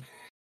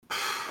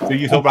 So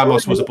you thought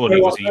Ramos was a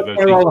bunny? Was he?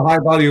 Where all the high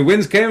value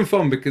wins came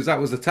from, because that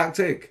was the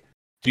tactic.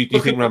 Do you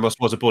think Ramos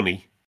was a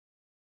bunny?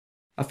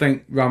 I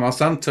think Ramos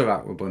and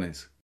Tarak were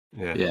bunnies.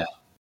 Yeah.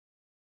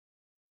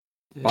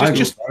 Weigl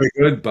was very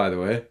good, by the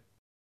way.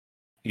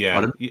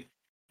 Yeah, he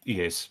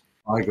is.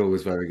 Weigl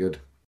was very good.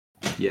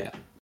 Yeah.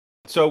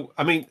 So,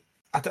 I mean,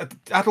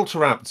 Adel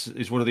Taarabt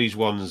is one of these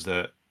ones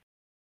that,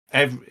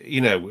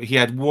 he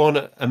had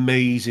one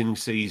amazing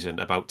season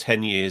about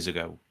 10 years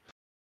ago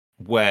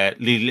where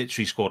he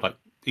literally scored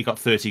he got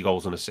 30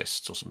 goals and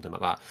assists or something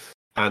like that.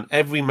 And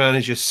every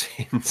manager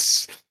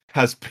since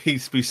has been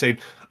saying,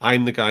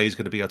 I'm the guy who's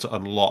going to be able to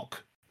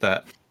unlock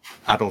that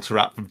Adel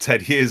Taarabt from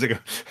 10 years ago.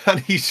 And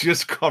he's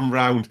just gone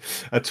round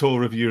a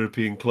tour of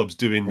European clubs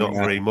doing not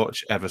very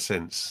much ever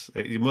since.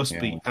 It must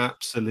be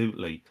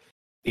absolutely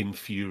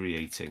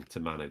infuriating to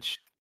manage.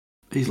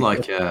 He's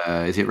like,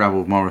 is it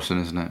Ravel Morrison,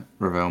 isn't it?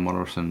 Ravel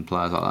Morrison,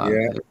 players like that.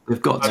 Yeah.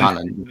 They've got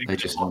talent. They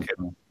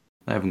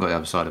haven't got the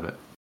other side of it.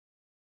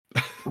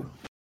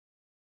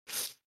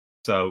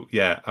 So,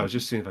 yeah, I was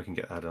just seeing if I can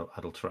get Adel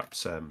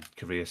Taarabt's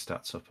career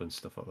stats up and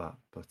stuff like that.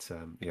 But,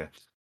 yeah.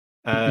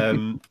 Our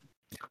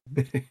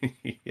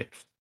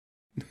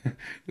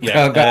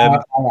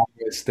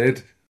analysts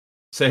did.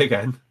 Say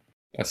again.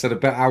 I said I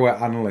bet our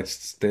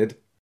analysts did.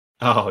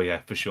 Oh, yeah,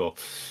 for sure.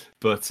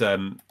 But,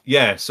 so...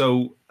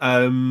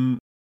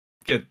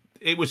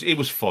 it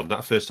was fun.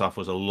 That first half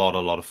was a lot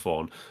of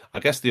fun. I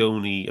guess the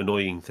only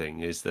annoying thing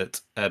is that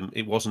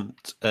it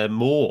wasn't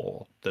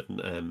more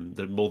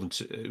than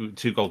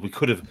two goals. We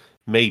could have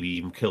maybe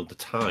even killed the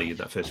tie in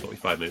that first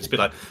 45 minutes, a bit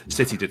like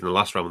City did in the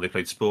last round when they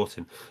played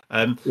Sporting.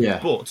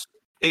 But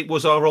it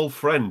was our old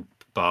friend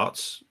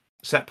Bart's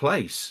set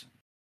plays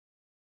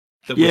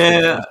that was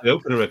the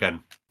opener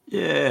again.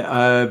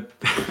 Yeah,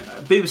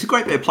 but it was a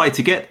great bit of play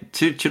to get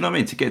to. Do you know what I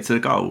mean? To get to the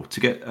goal, to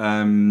get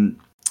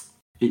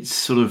it's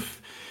sort of.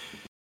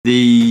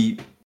 To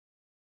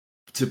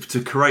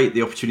create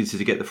the opportunity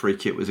to get the free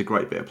kick was a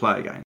great bit of play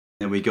again.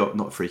 And we got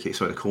not free kick,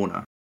 sorry, the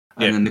corner.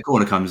 And then the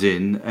corner comes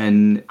in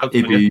and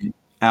Ibu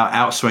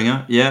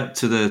outswinger,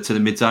 to the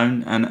mid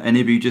zone, and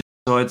Ibu just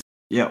decides,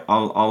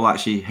 I'll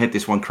actually head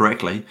this one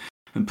correctly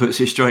and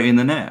puts it straight in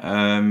the net.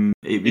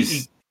 It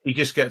was he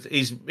just gets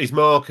his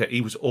marker. He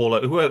was all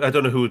over. I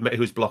don't know who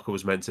his blocker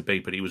was meant to be,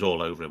 but he was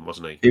all over him,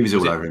 wasn't he? He was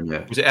all over him.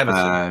 Yeah. Was it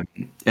Everton?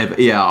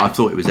 I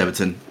thought it was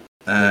Everton.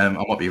 I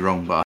might be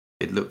wrong, but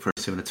it looked very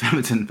similar to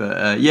Everton.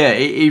 But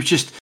it was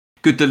just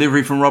good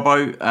delivery from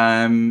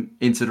Robbo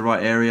into the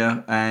right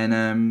area,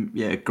 and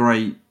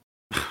great,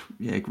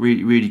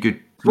 really good.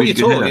 What you're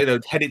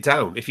talking, head it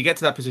down. If you get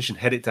to that position,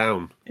 head it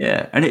down.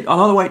 Yeah, and I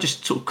like the way it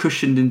just sort of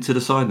cushioned into the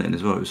side then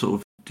as well. It was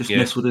sort of just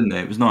nestled in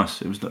there. It was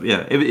nice. It was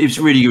it was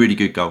really, really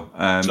good goal.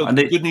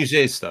 The good news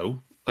is though,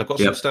 I've got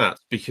some stats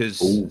because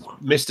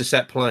Mr.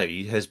 Set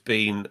Play has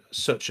been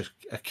such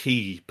a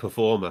key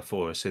performer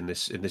for us in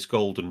this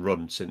golden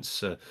run since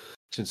the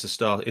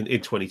start in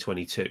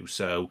 2022.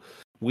 So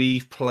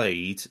we've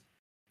played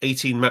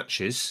 18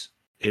 matches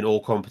in all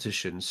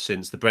competitions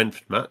since the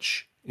Brentford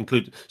match,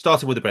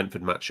 starting with the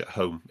Brentford match at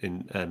home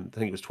in I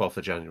think it was 12th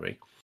of January.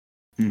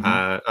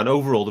 Mm-hmm. And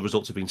overall, the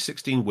results have been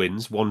 16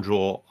 wins, 1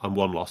 draw and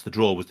 1 loss. The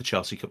draw was the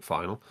Chelsea Cup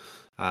final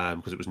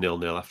because it was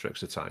 0-0 after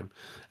extra time.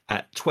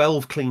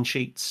 12 clean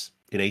sheets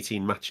in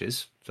 18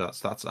 matches. So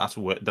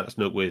that's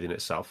noteworthy in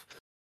itself.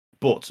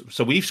 But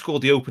so we've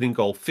scored the opening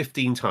goal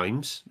 15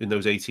 times in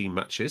those 18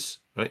 matches,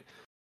 right?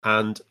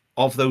 And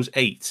of those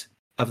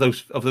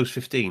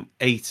 15,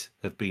 8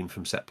 have been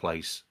from set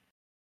plays.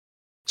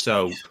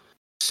 So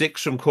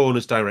 6 from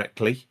corners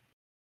directly.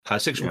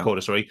 6 from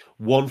corner,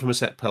 1 from a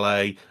set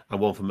play,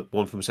 and one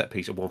from a set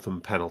piece, and 1 from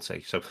a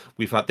penalty. So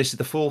this is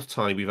the 4th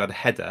time we've had a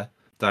header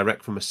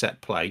direct from a set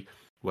play,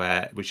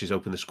 which has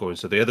opened the scoring.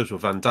 So the others were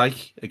Van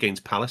Dijk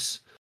against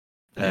Palace,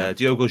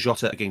 Diogo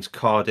Jota against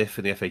Cardiff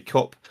in the FA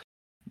Cup,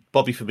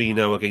 Bobby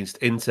Firmino against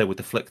Inter with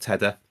the flicked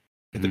header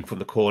from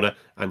the corner,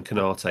 and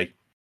Konate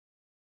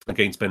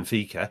against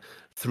Benfica.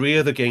 3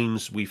 other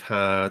games we've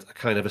had a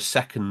kind of a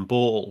second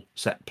ball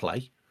set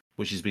play,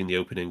 which has been the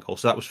opening goal.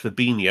 So that was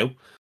Fabinho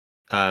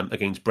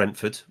against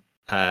Brentford,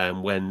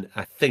 when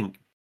I think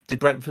did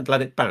Brentford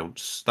let it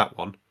bounce that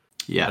one?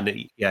 Yeah,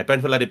 and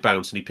Brentford let it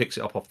bounce and he picks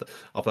it up off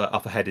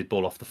a headed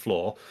ball off the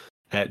floor.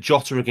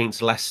 Jota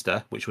against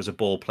Leicester, which was a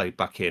ball played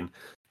back in,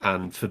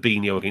 and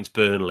Fabinho against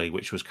Burnley,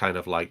 which was kind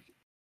of like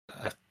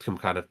some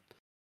kind of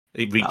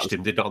It reached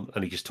him, did not,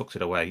 and he just tucked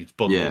it away. He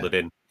bundled it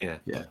in.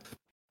 Yeah.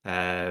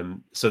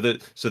 So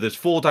there's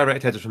 4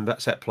 direct headers from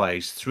set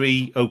plays,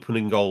 3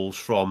 opening goals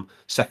from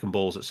second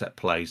balls at set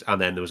plays, and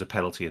then there was a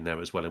penalty in there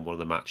as well in one of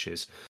the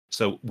matches.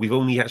 So we've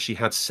only actually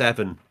had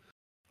 7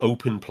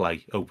 open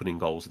play opening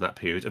goals in that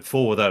period, and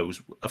 4 of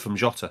those are from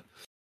Jota.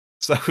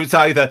 So it's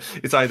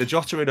either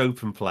Jota in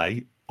open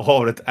play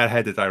or a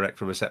header direct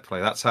from a set play.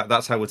 That's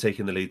how we're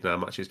taking the lead in our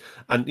matches.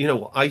 And you know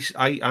what?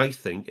 I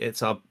think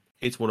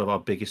it's one of our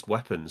biggest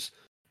weapons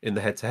in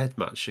the head-to-head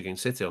match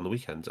against City on the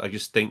weekend. I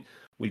just think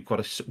we've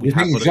got to. You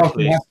think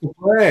Jota has to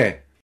play?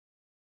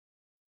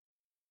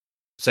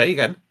 Say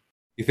again.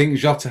 You think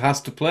Jota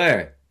has to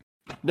play?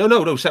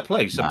 No, set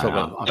plays. I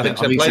think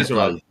set plays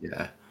are.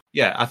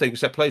 Yeah, I think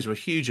set plays are a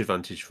huge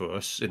advantage for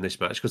us in this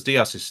match because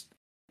Diaz is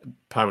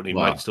apparently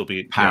might still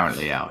be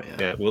out.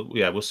 Yeah,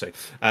 we'll see.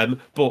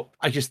 But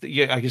I just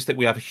think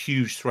we have a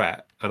huge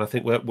threat, and I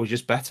think we're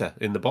just better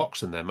in the box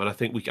than them. And I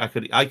think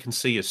I can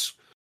see us,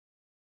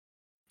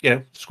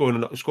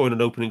 scoring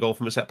an opening goal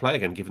from a set play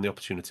again, given the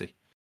opportunity.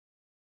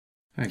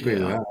 I agree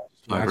with that.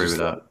 I agree with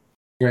that.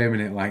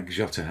 Framing it like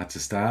Jota had to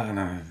start, and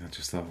I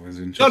just thought it was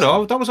interesting.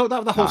 No, that was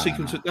the whole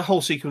sequence. The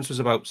whole sequence was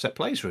about set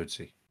plays,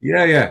 Rudy.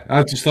 Yeah.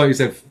 I just thought you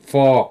said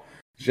 4.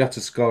 Jota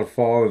scored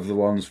 4 of the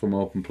ones from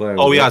open play.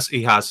 Oh, he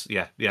has.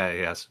 Yeah, he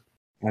has.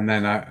 And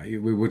then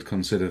we would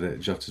consider that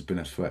Jota's been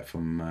a threat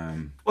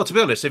from. Well, to be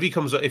honest, I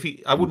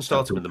wouldn't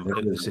start him in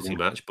the City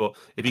match, but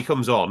if he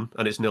comes on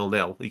and it's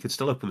 0-0, he could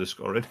still open the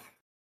scoring.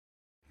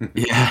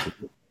 Yeah,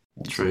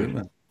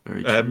 true.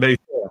 Very true. Maybe.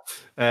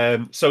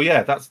 So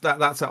yeah,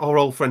 that's our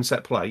old friend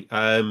set play.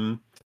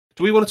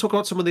 Do we want to talk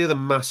about some of the other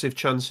massive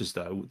chances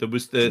though? There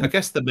was I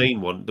guess the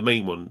main one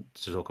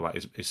to talk about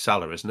is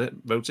Salah, isn't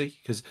it, Rhodesy?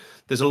 Because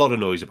there's a lot of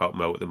noise about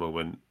Mo at the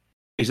moment.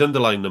 His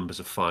underlying numbers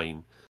are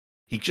fine.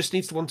 He just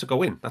needs the one to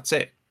go in. That's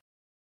it.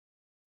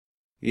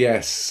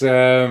 Yes. I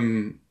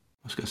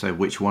was going to say,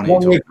 which one are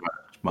you talking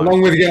about?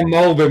 Along with Jan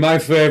Molby, my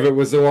favourite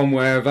was the one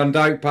where Van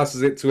Dijk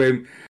passes it to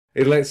him.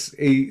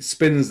 He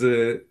spins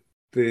the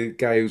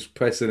guy who's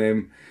pressing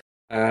him,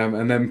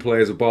 and then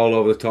plays a ball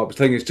over the top. I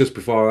think it's just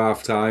before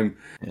half time.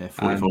 Yeah,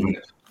 44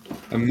 minutes.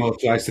 And Mo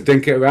tries to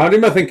dink it around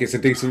him. I think it's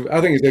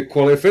a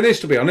quality finish,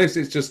 to be honest.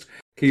 It's just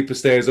keeper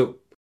stays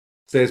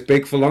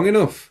big for long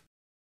enough.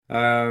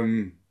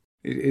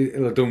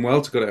 He'll have done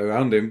well to get it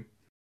around him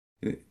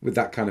with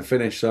that kind of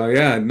finish. So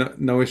yeah,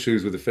 no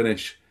issues with the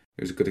finish.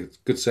 It was a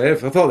good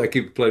save. I thought that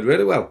keeper played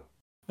really well.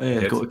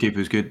 Yeah, the keeper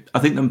was good. I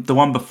think the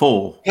one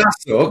before.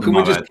 Pass though, can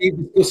we just keep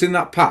discussing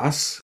that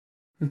pass?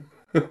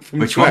 From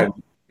Which Trent?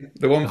 one?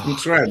 The one from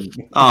Trent.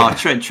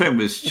 Trent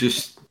was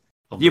just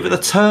but the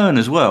turn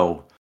as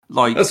well.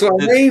 Like that's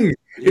what I mean.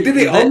 He did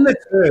it on the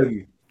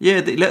turn.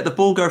 Yeah, they let the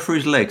ball go through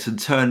his legs and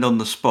turned on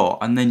the spot,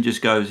 and then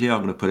just goes, "Yeah,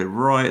 I'm going to put it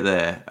right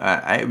there."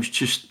 It was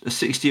just a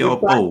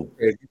 60-yard ball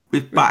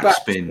with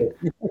backspin.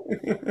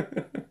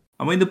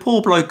 I mean, the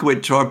poor bloke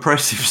went to try and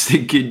press him,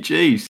 thinking,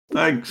 "Geez,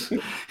 thanks."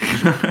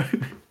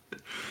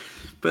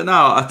 But no,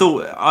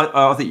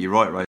 I think you're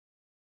right,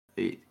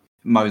 Ray.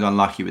 Mo's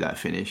unlucky with that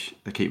finish.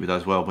 The keeper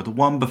does well, but the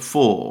one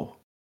before,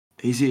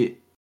 is it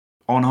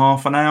on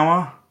half an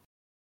hour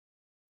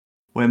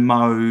when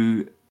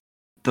Mo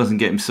doesn't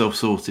get himself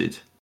sorted?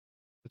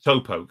 The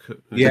toe poke.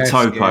 Yes, the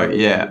toe poke,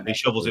 yeah. He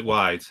shovels it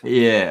wide.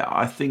 Yeah,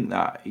 I think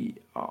that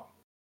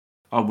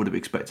I would have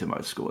expected Mo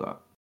to score that.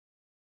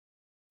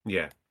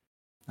 Yeah.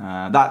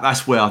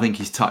 That's where I think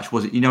his touch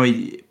was.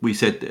 We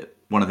said that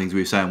one of the things we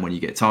were saying when you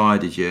get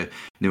tired is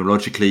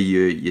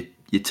neurologically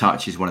your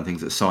touch is one of the things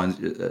that signs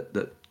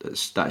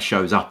that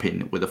shows up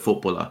in with a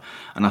footballer,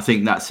 and I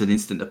think that's an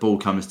instant the ball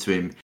comes to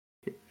him.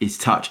 His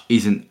touch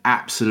isn't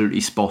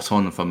absolutely spot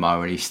on for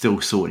Mo, and he's still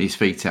sorting his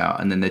feet out,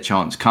 and then the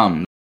chance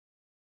comes,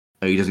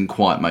 he doesn't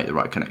quite make the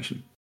right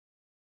connection.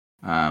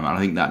 And I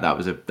think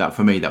that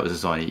for me that was a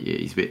sign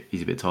he's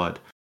a bit tired.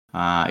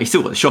 He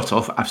still got the shot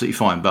off, absolutely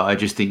fine, but I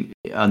just think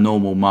a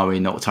normal Mo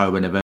in October,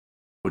 November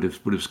would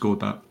have scored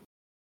that.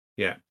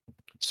 Yeah.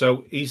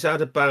 So he's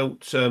had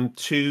about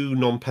 2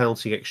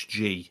 non-penalty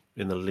XG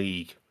in the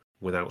league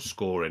without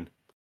scoring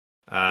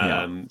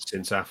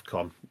since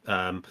AFCON.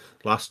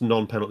 Last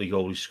non-penalty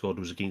goal he scored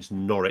was against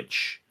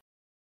Norwich.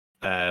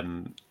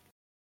 Couldn't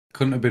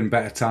have been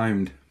better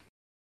timed.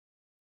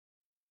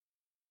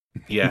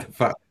 Yeah. In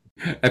fact,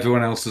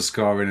 everyone else is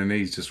scoring and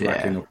he's just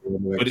racking up.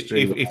 But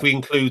if we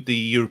include the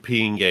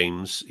European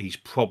games, he's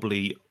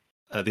probably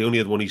the only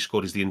other one he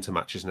scored is the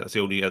Intermatch, isn't it?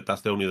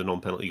 That's the only other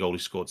non-penalty goal he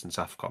scored since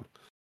AFCON.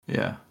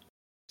 Yeah.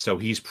 So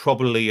he's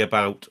probably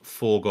about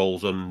 4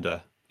 goals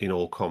under in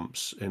all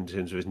comps in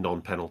terms of his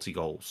non-penalty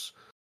goals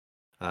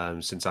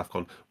since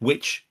AFCON,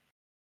 which,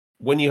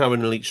 when you have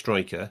an elite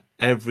striker,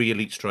 every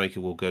elite striker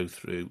will go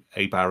through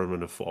a barren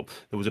run of form.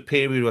 There was a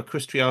period where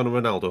Cristiano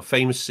Ronaldo, a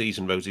famous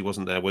season, Rosie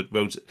wasn't there, where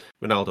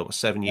Ronaldo was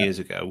 7 years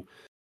ago,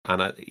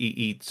 and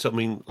he was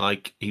something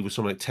like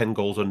 10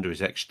 goals under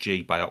his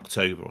XG by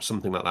October or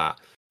something like that,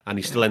 and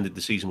he still ended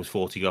the season with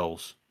 40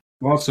 goals.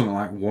 Well, something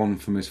like 1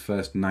 from his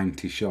first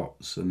 90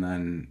 shots, and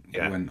then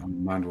went on a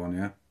mad one,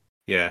 yeah?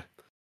 Yeah.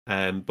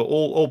 But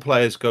all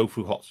players go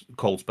through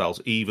cold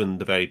spells, even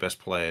the very best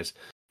players.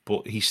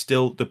 But he's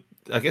still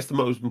I guess the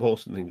most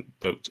important thing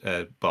about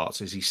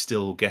Bart's is he's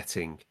still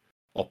getting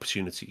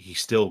opportunity. He's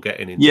still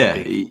getting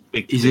into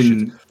big he's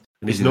positions. in.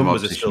 And his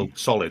numbers are still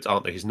solid,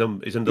 aren't they? His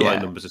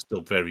underlying numbers are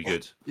still very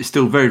good. It's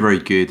still very, very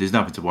good. There's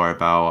nothing to worry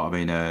about. I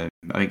mean, I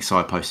think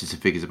Side posted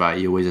some figures about it.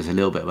 He always has a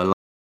little bit of a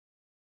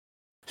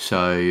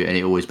and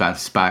it always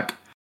bounces back.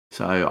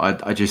 So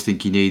I just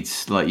think he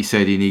needs, like you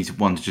said, he needs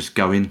one to just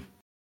go in.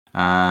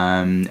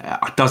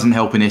 It doesn't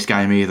help in this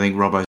game either. I think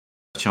Robbo's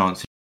a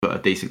chance to put a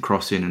decent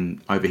cross in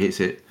and overhits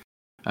it.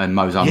 And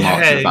Mo's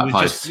unmarked at the back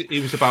post. He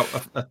was about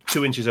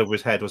 2 inches over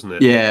his head, wasn't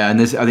it? Yeah,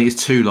 and I think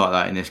it's two like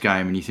that in this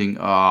game. And you think,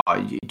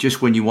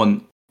 just when you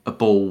want a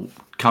ball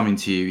coming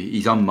to you,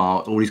 he's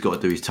unmarked. All he's got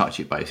to do is touch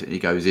it, basically. He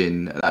goes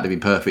in. That'd have been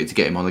perfect to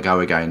get him on the go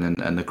again.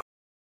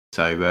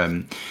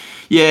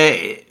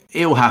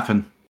 It'll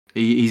happen.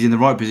 He's in the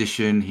right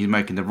position. He's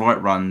making the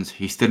right runs.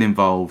 He's still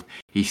involved.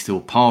 He's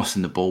still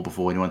passing the ball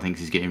before anyone thinks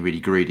he's getting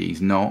really greedy.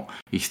 He's not.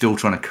 He's still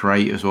trying to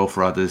create as well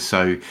for others.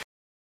 So,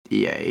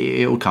 yeah,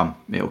 it'll come.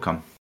 It'll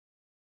come.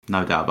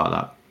 No doubt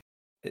about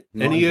that.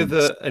 Any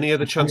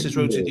other chances,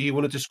 Rhodesy, do you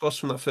want to discuss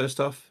from that first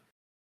half?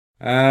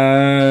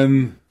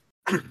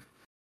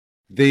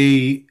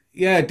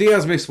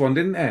 Diaz missed one,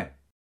 didn't he?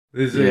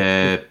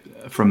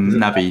 From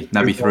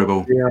Naby through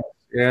ball.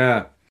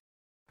 Yeah.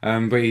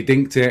 But he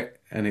dinked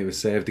it and it was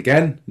saved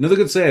again. Another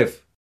good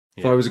save.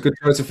 Yeah. Thought it was a good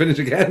try to finish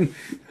again.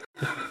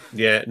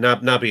 Yeah,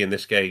 Naby in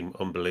this game,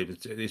 unbelievable.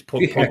 It's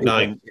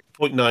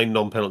 0.9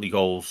 non-penalty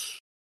goals.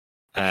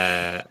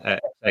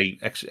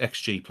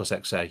 XG plus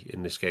XA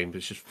in this game.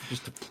 It's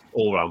just an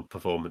all-round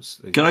performance.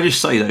 Can I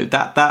just say though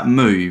that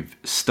move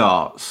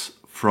starts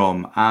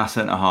from our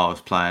centre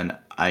halves playing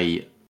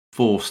a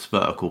forced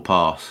vertical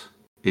pass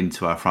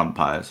into our front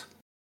players.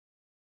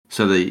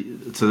 So the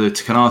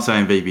Konate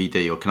and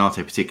VVD, or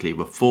Konate particularly,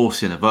 were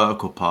forcing a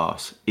vertical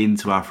pass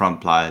into our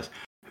front players,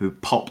 who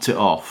popped it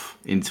off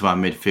into our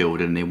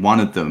midfield, and then one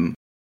of them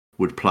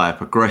would play a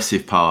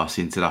progressive pass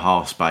into the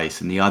half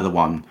space, and the other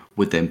one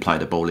would then play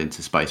the ball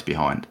into space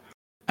behind.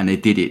 And they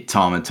did it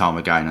time and time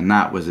again, and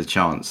that was a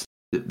chance.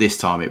 This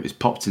time it was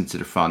popped into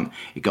the front,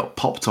 it got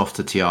popped off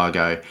to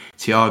Thiago.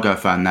 Thiago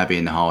found Naby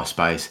in the half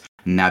space,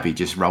 and Naby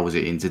just rolls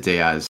it into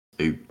Diaz,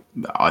 who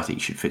I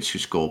think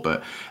should score,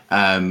 but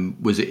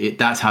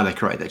that's how they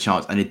created that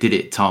chance, and they did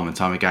it time and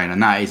time again,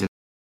 and that is a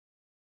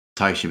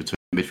rotation between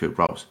midfield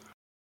roles.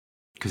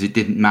 Because it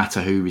didn't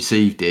matter who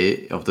received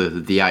it of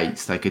the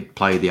eights, they could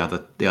play the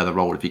other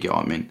role, if you get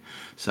what I mean.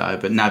 So,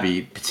 but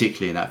Naby,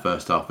 particularly in that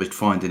first half, was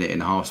finding it in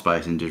the half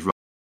space and just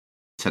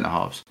centre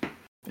halves.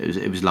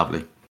 It was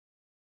lovely.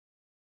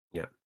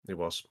 Yeah, it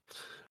was.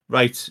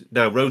 Right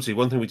now, Rhodesy,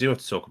 one thing we do have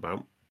to talk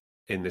about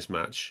in this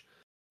match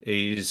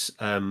is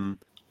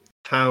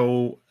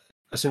how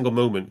a single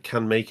moment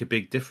can make a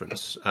big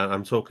difference.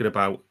 I'm talking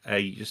about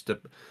just a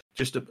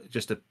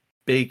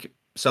big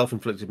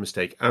self-inflicted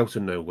mistake out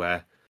of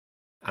nowhere.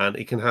 And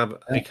it can have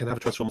a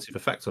transformative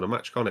effect on a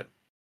match, can't it?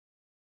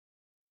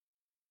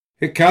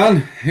 It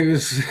can. It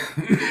was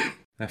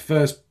their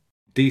first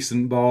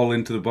decent ball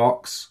into the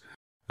box,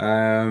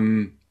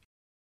 and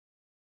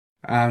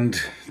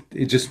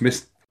he just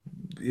missed.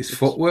 His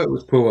footwork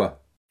was poor.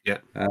 Yeah,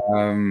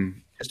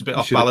 just a bit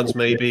off balance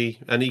maybe,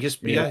 and you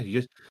just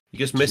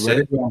miss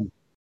it.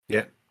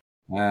 Yeah.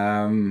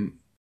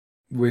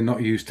 We're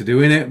not used to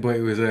doing it, but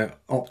it was a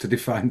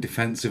up-to-defined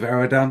defensive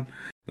error, Dan,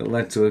 that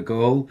led to a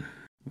goal.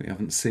 We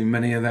haven't seen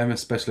many of them,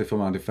 especially from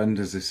our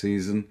defenders this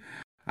season.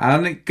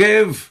 And it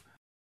gave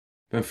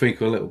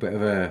Benfica a little bit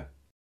of a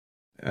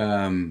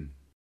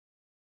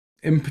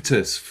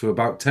impetus for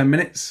about 10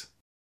 minutes.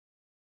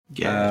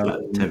 Yeah,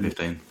 about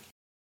 10-15.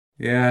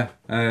 Yeah,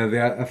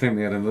 I think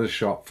they had another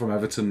shot from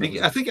Everton.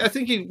 I think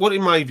what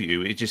in my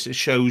view, it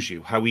shows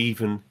you how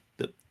even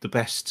the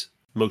best,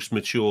 most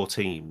mature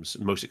teams,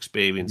 most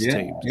experienced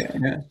teams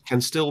can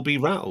still be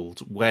rattled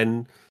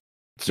when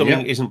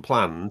something isn't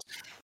planned.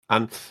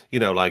 And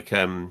like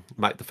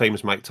the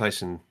famous Mike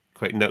Tyson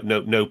quote,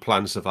 "No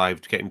plan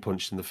survived getting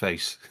punched in the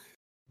face."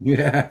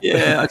 Yeah.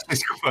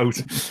 Quote.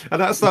 And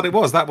that's what it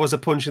was. That was a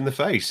punch in the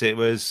face. It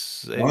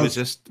was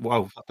just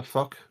wow. What the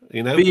fuck,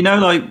 But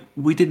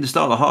we didn't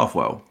start the half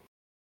well.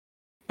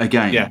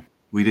 Again,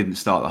 we didn't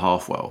start the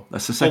half well.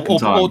 That's the second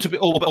time.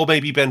 Or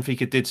maybe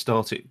Benfica did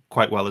start it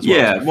quite well as well.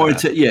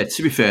 Yeah,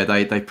 to be fair,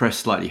 they pressed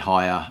slightly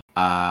higher.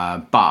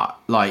 But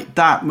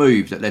that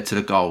move that led to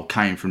the goal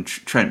came from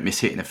Trent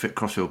mishitting a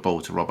crossfield ball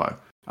to Robbo.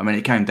 I mean,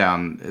 it came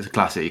down as a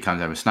classic. He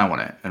comes down with snow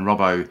on it, and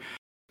Robbo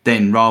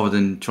then, rather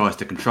than tries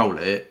to control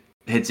it,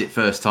 heads it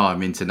first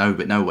time into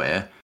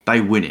nowhere.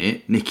 They win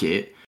it, nick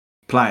it,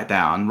 play it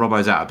down.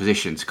 Robbo's out of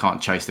position, so can't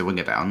chase the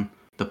winger down.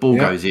 The ball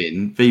goes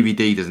in.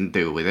 VVD doesn't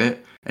deal with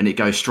it, and it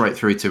goes straight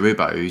through to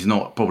Rubo, who's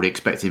not probably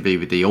expecting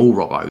VVD or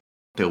Robbo to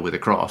deal with a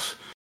cross,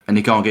 and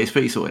he can't get his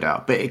feet sorted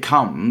out. But it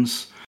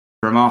comes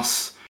from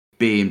us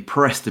being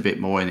pressed a bit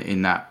more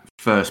in that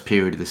first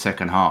period of the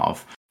second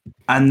half.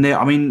 And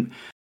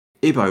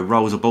Ibo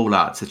rolls a ball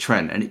out to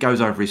Trent, and it goes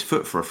over his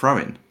foot for a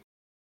throw-in.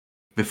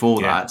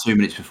 before that, 2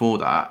 minutes before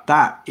that,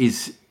 that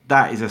is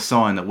a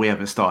sign that we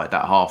haven't started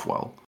that half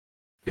well.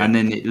 Yeah. And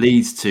then it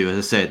leads to, as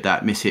I said,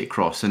 that miss-hit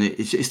cross. And it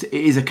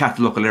is a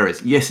catalogue of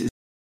errors. Yes, it's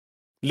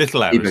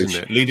little errors,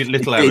 isn't it?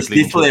 Little errors. It's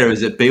little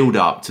errors that build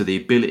up to the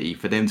ability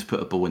for them to put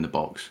a ball in the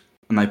box.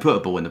 And they put a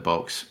ball in the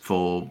box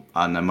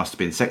and it must have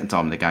been the second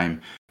time in the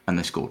game, and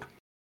they scored.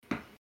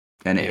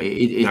 And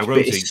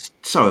it's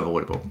so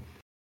avoidable.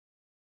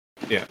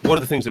 Yeah, one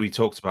of the things that we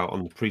talked about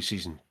on the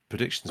pre-season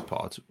predictions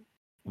part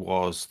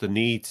was the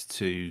need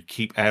to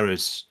keep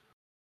errors,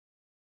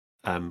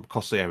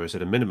 costly errors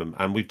at a minimum,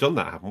 and we've done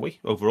that, haven't we?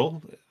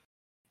 Overall,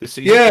 this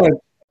season.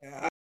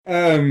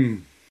 Yeah.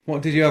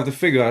 What did you have the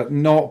figure at?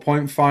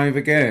 0.5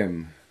 a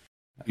game.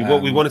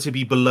 We wanted to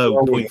be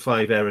below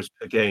 0.5 errors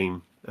per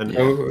game. And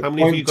how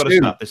many have you got to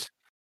start this?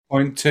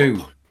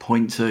 0.2.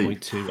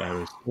 0.2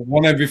 errors.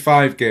 1 every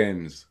 5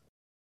 games.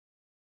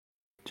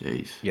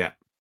 Jeez. Yeah.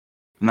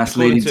 And that's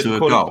leading to a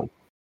goal.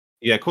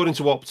 Yeah, according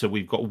to Opta,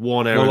 we've got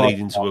 1 error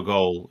leading to a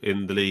goal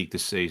in the league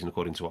this season,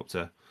 according to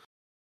Opta.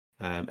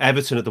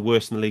 Everton are the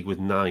worst in the league with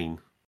 9.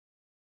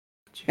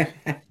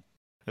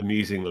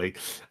 Amusingly.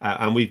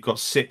 And we've got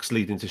 6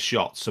 leading to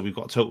shots, so we've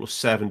got a total of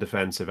 7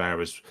 defensive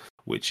errors,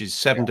 which is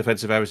 7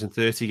 defensive errors in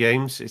 30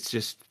 games. It's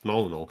just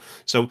phenomenal.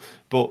 So,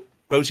 but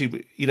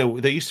Rosie,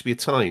 there used to be a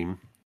time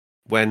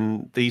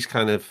when these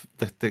kind of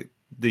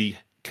the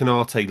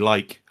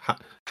Canate-like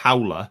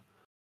howler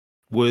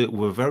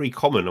were very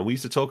common, and we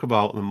used to talk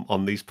about them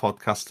on these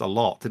podcasts a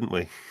lot, didn't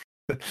we?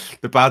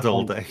 The bad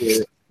old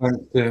days. Thanks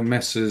to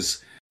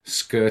Messrs.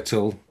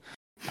 Skirtle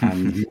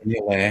and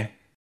Mille.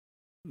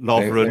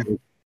 Lovren,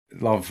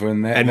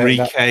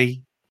 Enrique,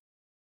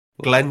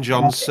 Glenn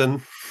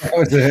Johnson,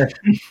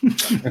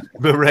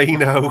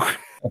 Moreno.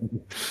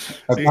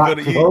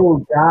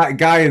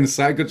 Guy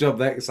inside. Good job,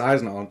 the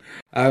exercise not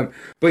on.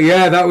 But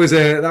yeah, that was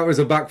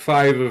a back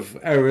 5 of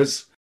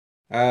errors.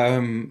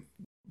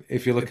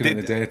 If you're looking at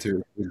the data,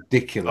 it's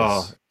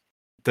ridiculous.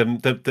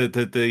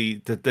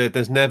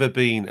 There's never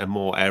been a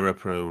more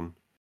error-prone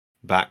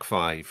back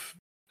 5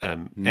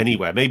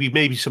 anywhere.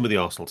 Maybe some of the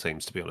Arsenal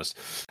teams, to be honest,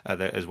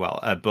 as well.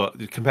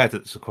 But compared to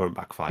the current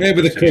back 5,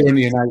 maybe the current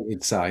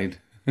United side.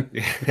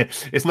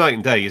 It's night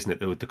and day, isn't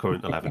it, with the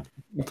current 11?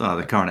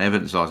 The current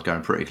Everton side's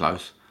going pretty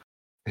close.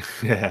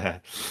 Yeah,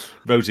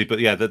 Rosie, but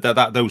yeah,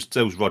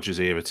 those Rodgers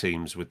era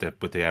teams with the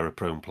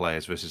error-prone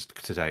players versus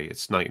today,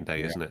 it's night and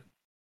day, isn't it?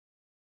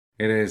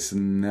 It is,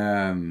 and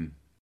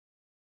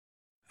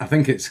I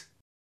think it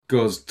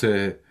goes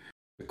to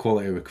the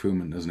quality of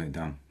recruitment, doesn't it,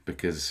 Dan?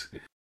 Because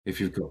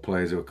if you've got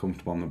players who are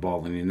comfortable on the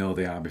ball and you know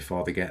they are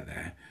before they get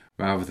there,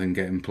 rather than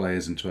getting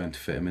players and trying to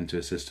fit them into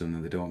a system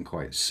that they don't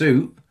quite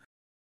suit,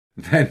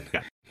 then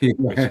you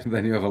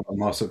have a lot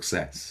more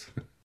success.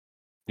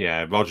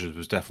 Yeah, Rodgers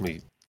was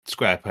definitely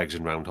square pegs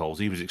and round holes.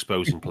 He was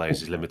exposing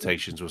players'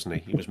 limitations, wasn't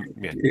he? He was,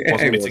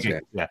 wasn't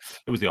mitigating. Yeah,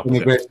 it was the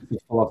opposite. The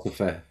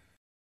philosophy.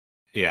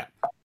 Yeah.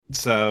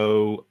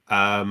 So,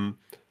 but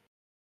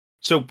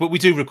we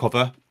do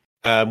recover.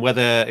 What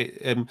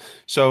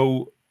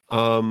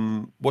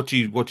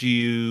do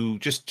you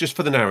just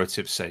for the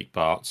narrative's sake,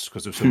 Bart,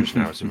 because there was so much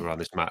narrative around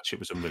this match, it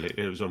was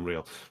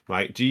unreal,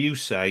 right? Do you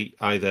say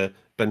either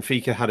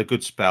Benfica had a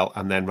good spell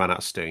and then ran out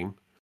of steam,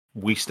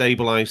 we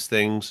stabilised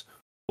things,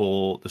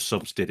 or the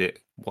subs did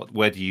it?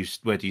 Where do you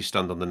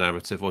stand on the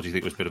narrative, or do you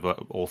think it was a bit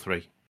of all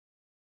three?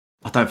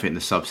 I don't think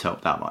the subs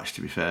helped that much,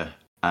 to be fair.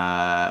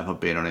 If I'm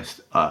being honest,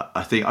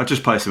 I think I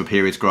just posted a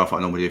periods graph I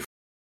normally do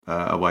for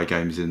away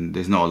games, and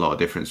there's not a lot of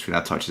difference between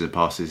our touches and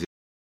passes.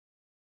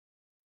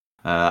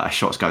 Our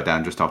shots go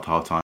down just after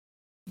half time.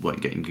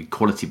 Weren't getting good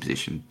quality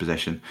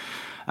possession.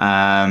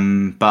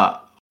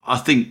 But I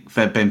think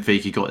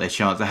Benfica got their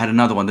chance. They had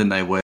another one, didn't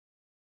they, where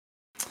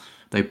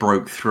they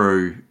broke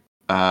through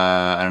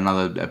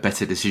and a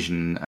better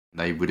decision.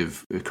 They would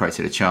have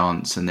created a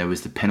chance, and there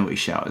was the penalty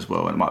shout as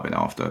well, and it might have been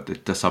after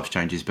the subs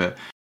changes. But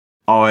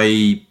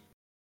I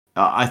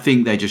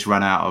think they just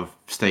ran out of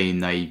steam.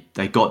 They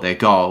got their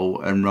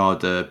goal, and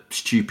rather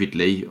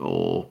stupidly,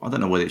 or I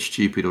don't know whether it's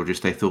stupid or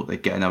just they thought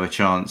they'd get another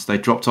chance, they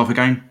dropped off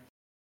again.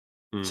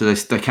 So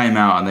they came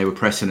out and they were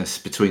pressing us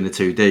between the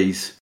two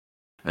Ds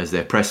as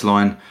their press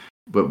line.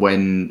 But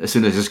as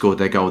soon as they scored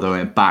their goal, they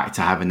went back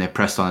to having their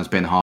press line as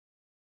Ben Hart,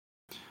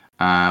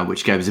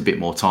 which gave us a bit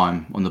more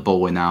time on the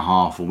ball in our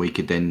half, and we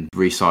could then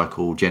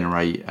recycle,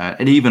 generate.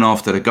 And even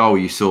after the goal,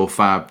 you saw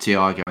Fab,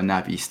 Thiago and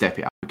Naby step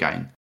it up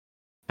again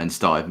and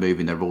started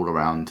moving their ball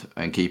around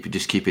and keeping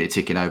it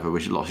ticking over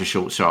with lots of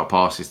short, sharp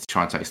passes to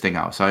try and take Sting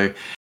out. So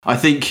I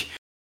think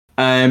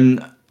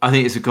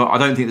it's I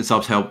don't think the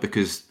subs helped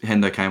because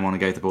Hendo came on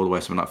and gave the ball away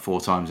something like 4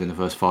 times in the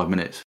first 5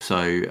 minutes.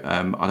 So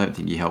I don't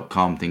think he helped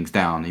calm things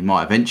down. He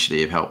might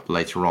eventually have helped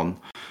later on,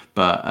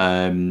 but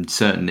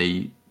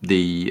certainly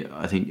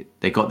I think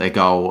they got their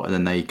goal, and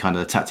then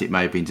the tactic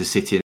may have been to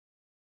sit in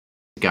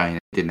again.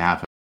 It didn't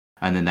happen,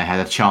 and then they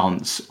had a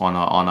chance on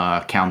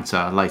a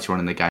counter later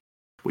on in the game,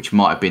 which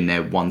might have been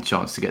their one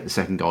chance to get the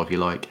second goal, if you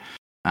like.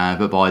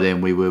 But by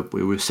then we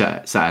were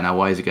sat in our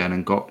ways again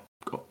and got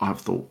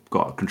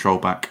control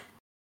back.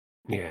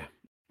 Yeah,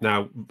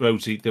 Now,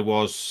 Rosie, there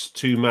was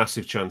 2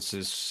 massive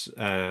chances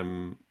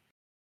for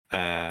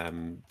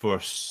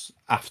us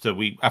after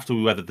we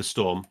weathered the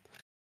storm.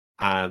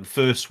 And the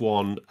first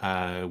one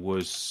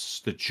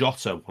was the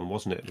Jota one,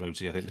 wasn't it,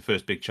 Rosie? I think the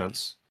first big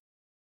chance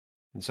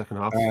in the second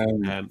half.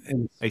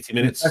 80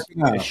 minutes.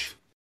 What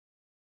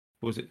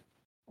was it?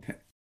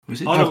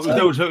 Was it? Oh,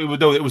 no,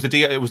 it was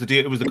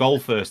the goal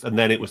first, and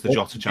then it was the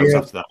Jota chance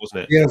after that,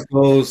 wasn't it? Diaz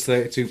goals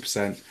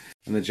 32%,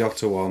 and the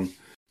Jota one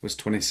was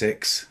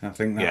 26. I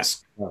think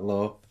that's quite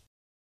low.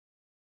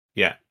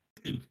 Yeah,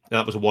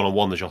 that was a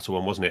 1-on-1. The Jota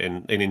one, wasn't it,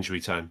 in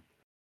injury time?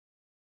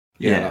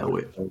 Yeah.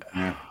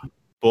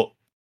 But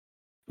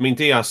I mean,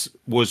 Diaz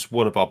was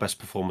one of our best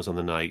performers on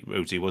the night,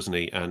 Rosie, wasn't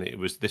he? And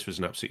this was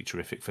an absolutely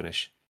terrific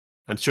finish.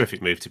 And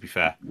terrific move, to be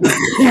fair.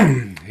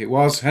 It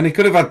was. And he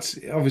could have had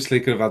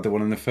the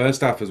one in the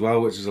first half as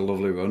well, which is a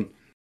lovely run.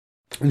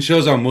 And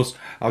shows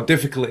how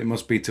difficult it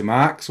must be to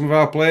mark some of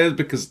our players,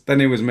 because then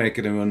he was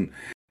making a run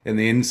in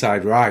the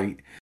inside right,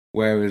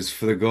 whereas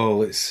for the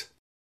goal, it's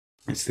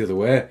the other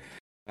way.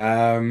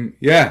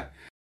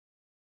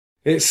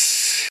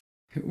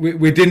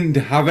 We didn't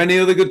have any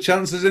other good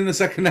chances in the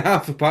second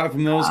half apart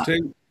from those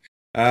 2.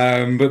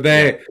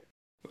 But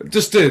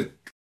just to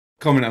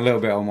comment a little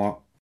bit on what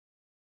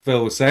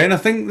Phil was saying, I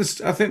think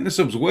the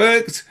subs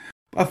worked.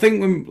 I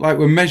think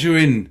we're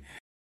measuring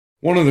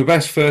one of the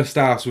best first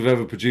halves we've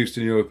ever produced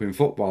in European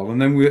football, and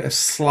then a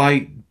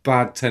slight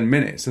bad 10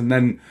 minutes, and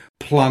then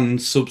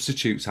planned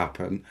substitutes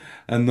happen,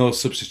 and those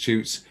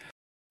substitutes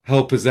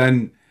help us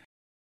then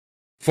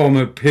form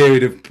a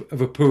period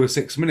of a poor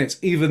 6 minutes,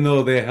 even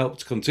though they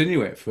helped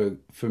continue it for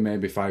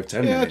maybe 5-10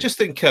 minutes. Yeah, I just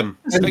think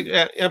personally,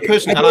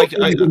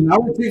 the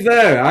narrative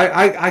there.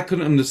 I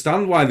couldn't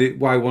understand why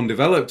one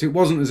developed. It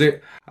wasn't as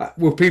if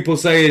were people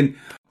saying,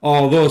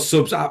 "Oh, those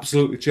subs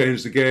absolutely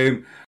changed the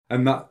game,"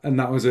 and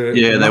that was a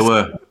they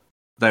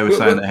were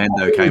saying that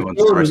Hendo came on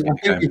to the rest of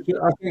the game.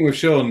 I think we've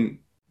shown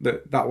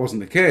that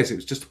wasn't the case. It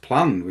was just a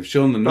plan. We've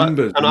shown the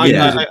numbers.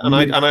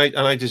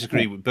 I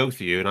disagree with both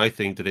of you, and I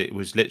think that it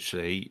was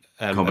literally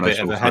a bit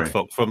of a head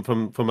fuck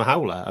from a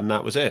howler, and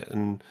that was it.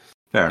 And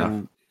fair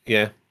enough.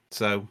 Yeah.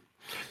 So,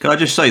 can I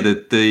just say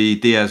that the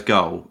Diaz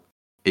goal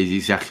is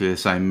exactly the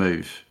same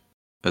move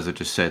as I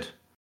just said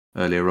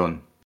earlier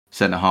on.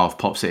 Centre half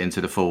pops it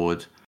into the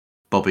forward.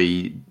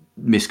 Bobby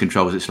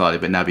miscontrols it slightly,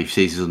 but Naby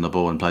seizes on the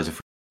ball and plays a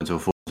free into a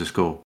forward to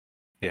score.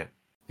 Yeah.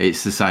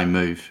 It's the same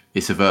move.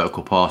 It's a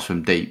vertical pass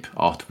from deep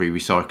after we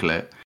recycle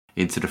it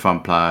into the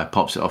front player,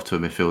 pops it off to a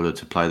midfielder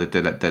to play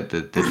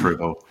the through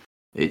ball.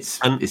 It's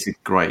a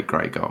great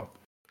goal.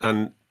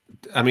 And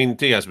I mean,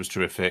 Diaz was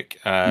terrific.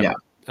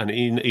 And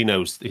he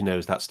knows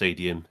that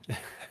stadium.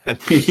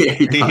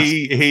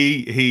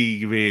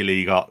 he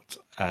really got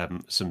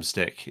some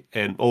stick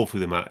in all through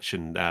the match.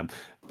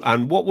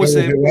 And what was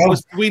it?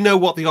 Do we know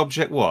what the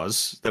object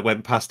was that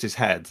went past his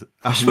head?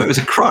 I swear it was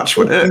a crutch,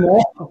 wasn't it?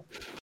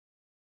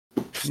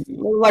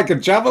 Like a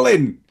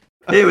javelin.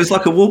 It was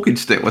like a walking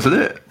stick, wasn't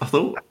it? I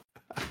thought.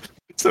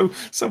 So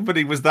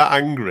somebody was that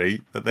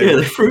angry that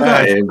they threw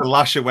that in to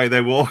lash away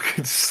their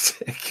walking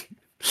stick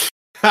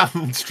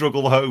and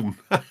struggle home.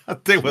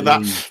 They were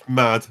that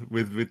mad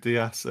with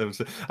Diaz.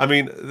 I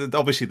mean,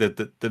 obviously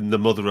the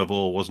mother of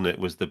all, wasn't it?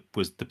 Was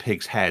the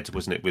pig's head,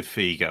 wasn't it? With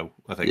Figo,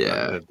 I think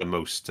the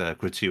most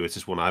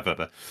gratuitous one I've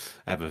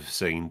ever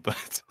seen.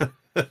 But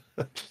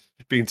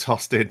being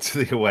tossed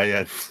into the away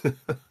end.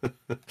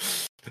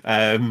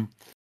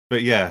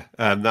 But yeah,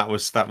 that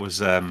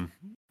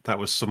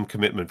was some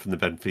commitment from the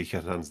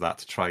Benfica fans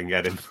to try and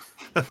get him.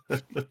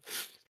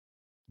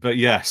 But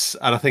yes,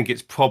 and I think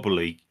it's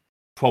probably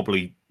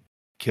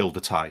killed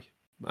the tie.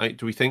 Right?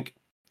 Do we think?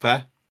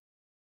 Fair?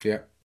 Yeah.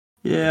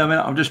 Yeah, I mean,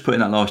 I'm just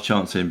putting that last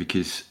chance in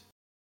because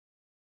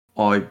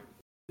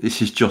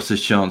this is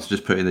Jota's chance to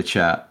just put in the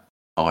chat.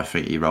 I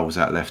think he rolls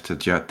out left to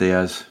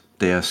Diaz.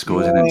 Diaz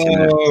scores an empty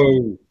net.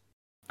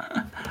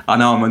 I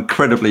know I'm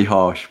incredibly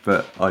harsh,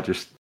 but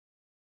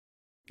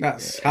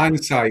that's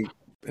hindsight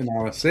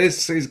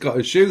analysis. He's got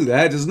to shoot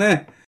there, doesn't he?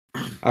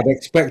 I'd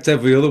expect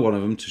every other one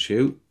of them to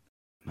shoot.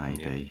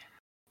 Maybe.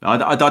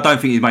 I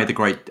don't think he's made the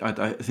great.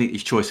 I think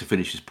his choice of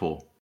finish is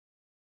poor.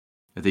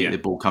 I think the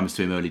ball comes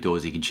to him early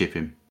doors, he can chip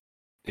him.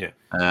 Yeah.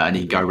 And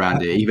he can go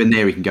around it. Even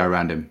there, he can go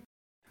around him.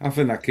 I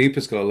think that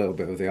keeper's got a little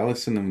bit of the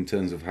Alisson in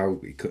terms of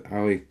how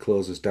he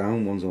closes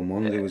down ones on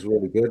one. He was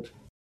really good.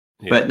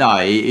 Yeah. But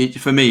no,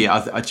 for me,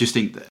 I just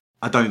think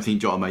I don't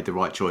think Jota made the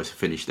right choice to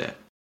finish there.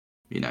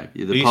 You know,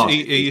 are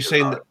you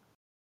saying that?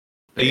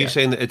 Are you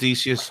saying that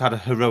Odysseus had a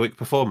heroic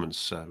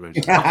performance, Rosie?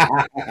 That's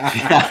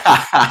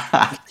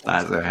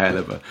a hell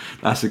of a.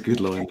 That's a good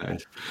line, though.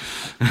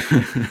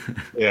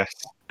 Yes.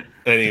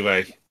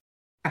 Anyway.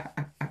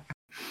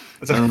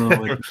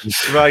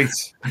 Right.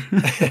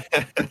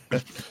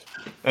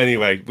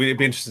 Anyway, it'd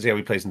be interesting to see how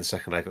he plays in the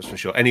second leg, that's for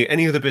sure.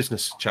 Any other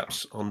business,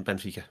 chaps, on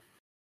Benfica?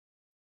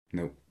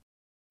 No.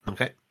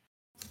 Okay.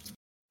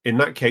 In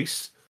that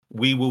case,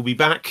 we will be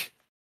back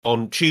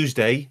on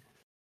Tuesday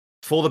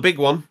for the big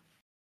one,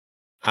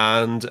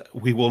 and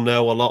we will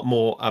know a lot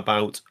more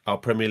about our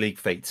Premier League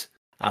fate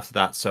after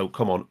that. So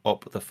come on,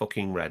 up the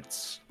fucking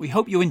Reds. We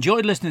hope you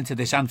enjoyed listening to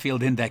this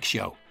Anfield Index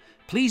show.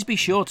 Please be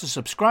sure to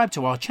subscribe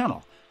to our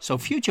channel so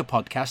future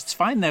podcasts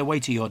find their way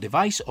to your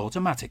device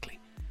automatically.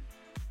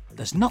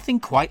 There's nothing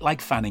quite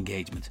like fan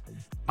engagement,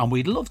 and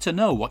we'd love to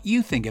know what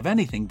you think of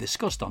anything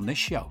discussed on this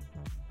show.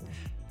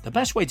 The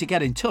best way to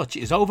get in touch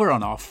is over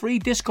on our free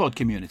Discord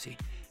community,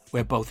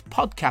 where both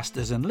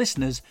podcasters and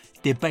listeners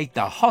debate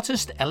the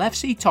hottest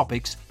LFC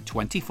topics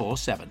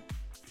 24/7.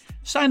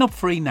 Sign up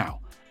free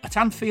now at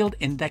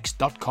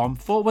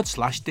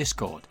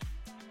AnfieldIndex.com/Discord.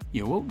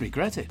 You won't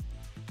regret it.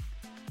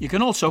 You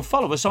can also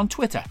follow us on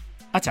Twitter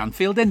at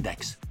Anfield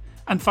Index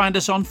and find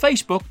us on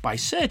Facebook by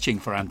searching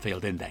for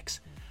Anfield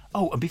Index.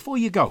 Oh, and before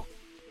you go,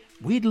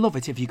 we'd love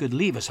it if you could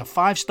leave us a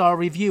 5-star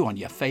review on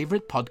your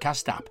favourite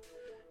podcast app.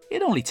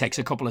 It only takes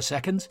a couple of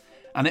seconds,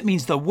 and it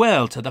means the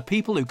world to the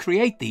people who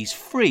create these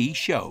free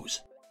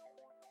shows.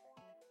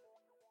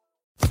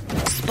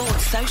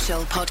 Sports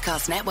Social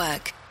Podcast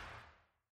Network.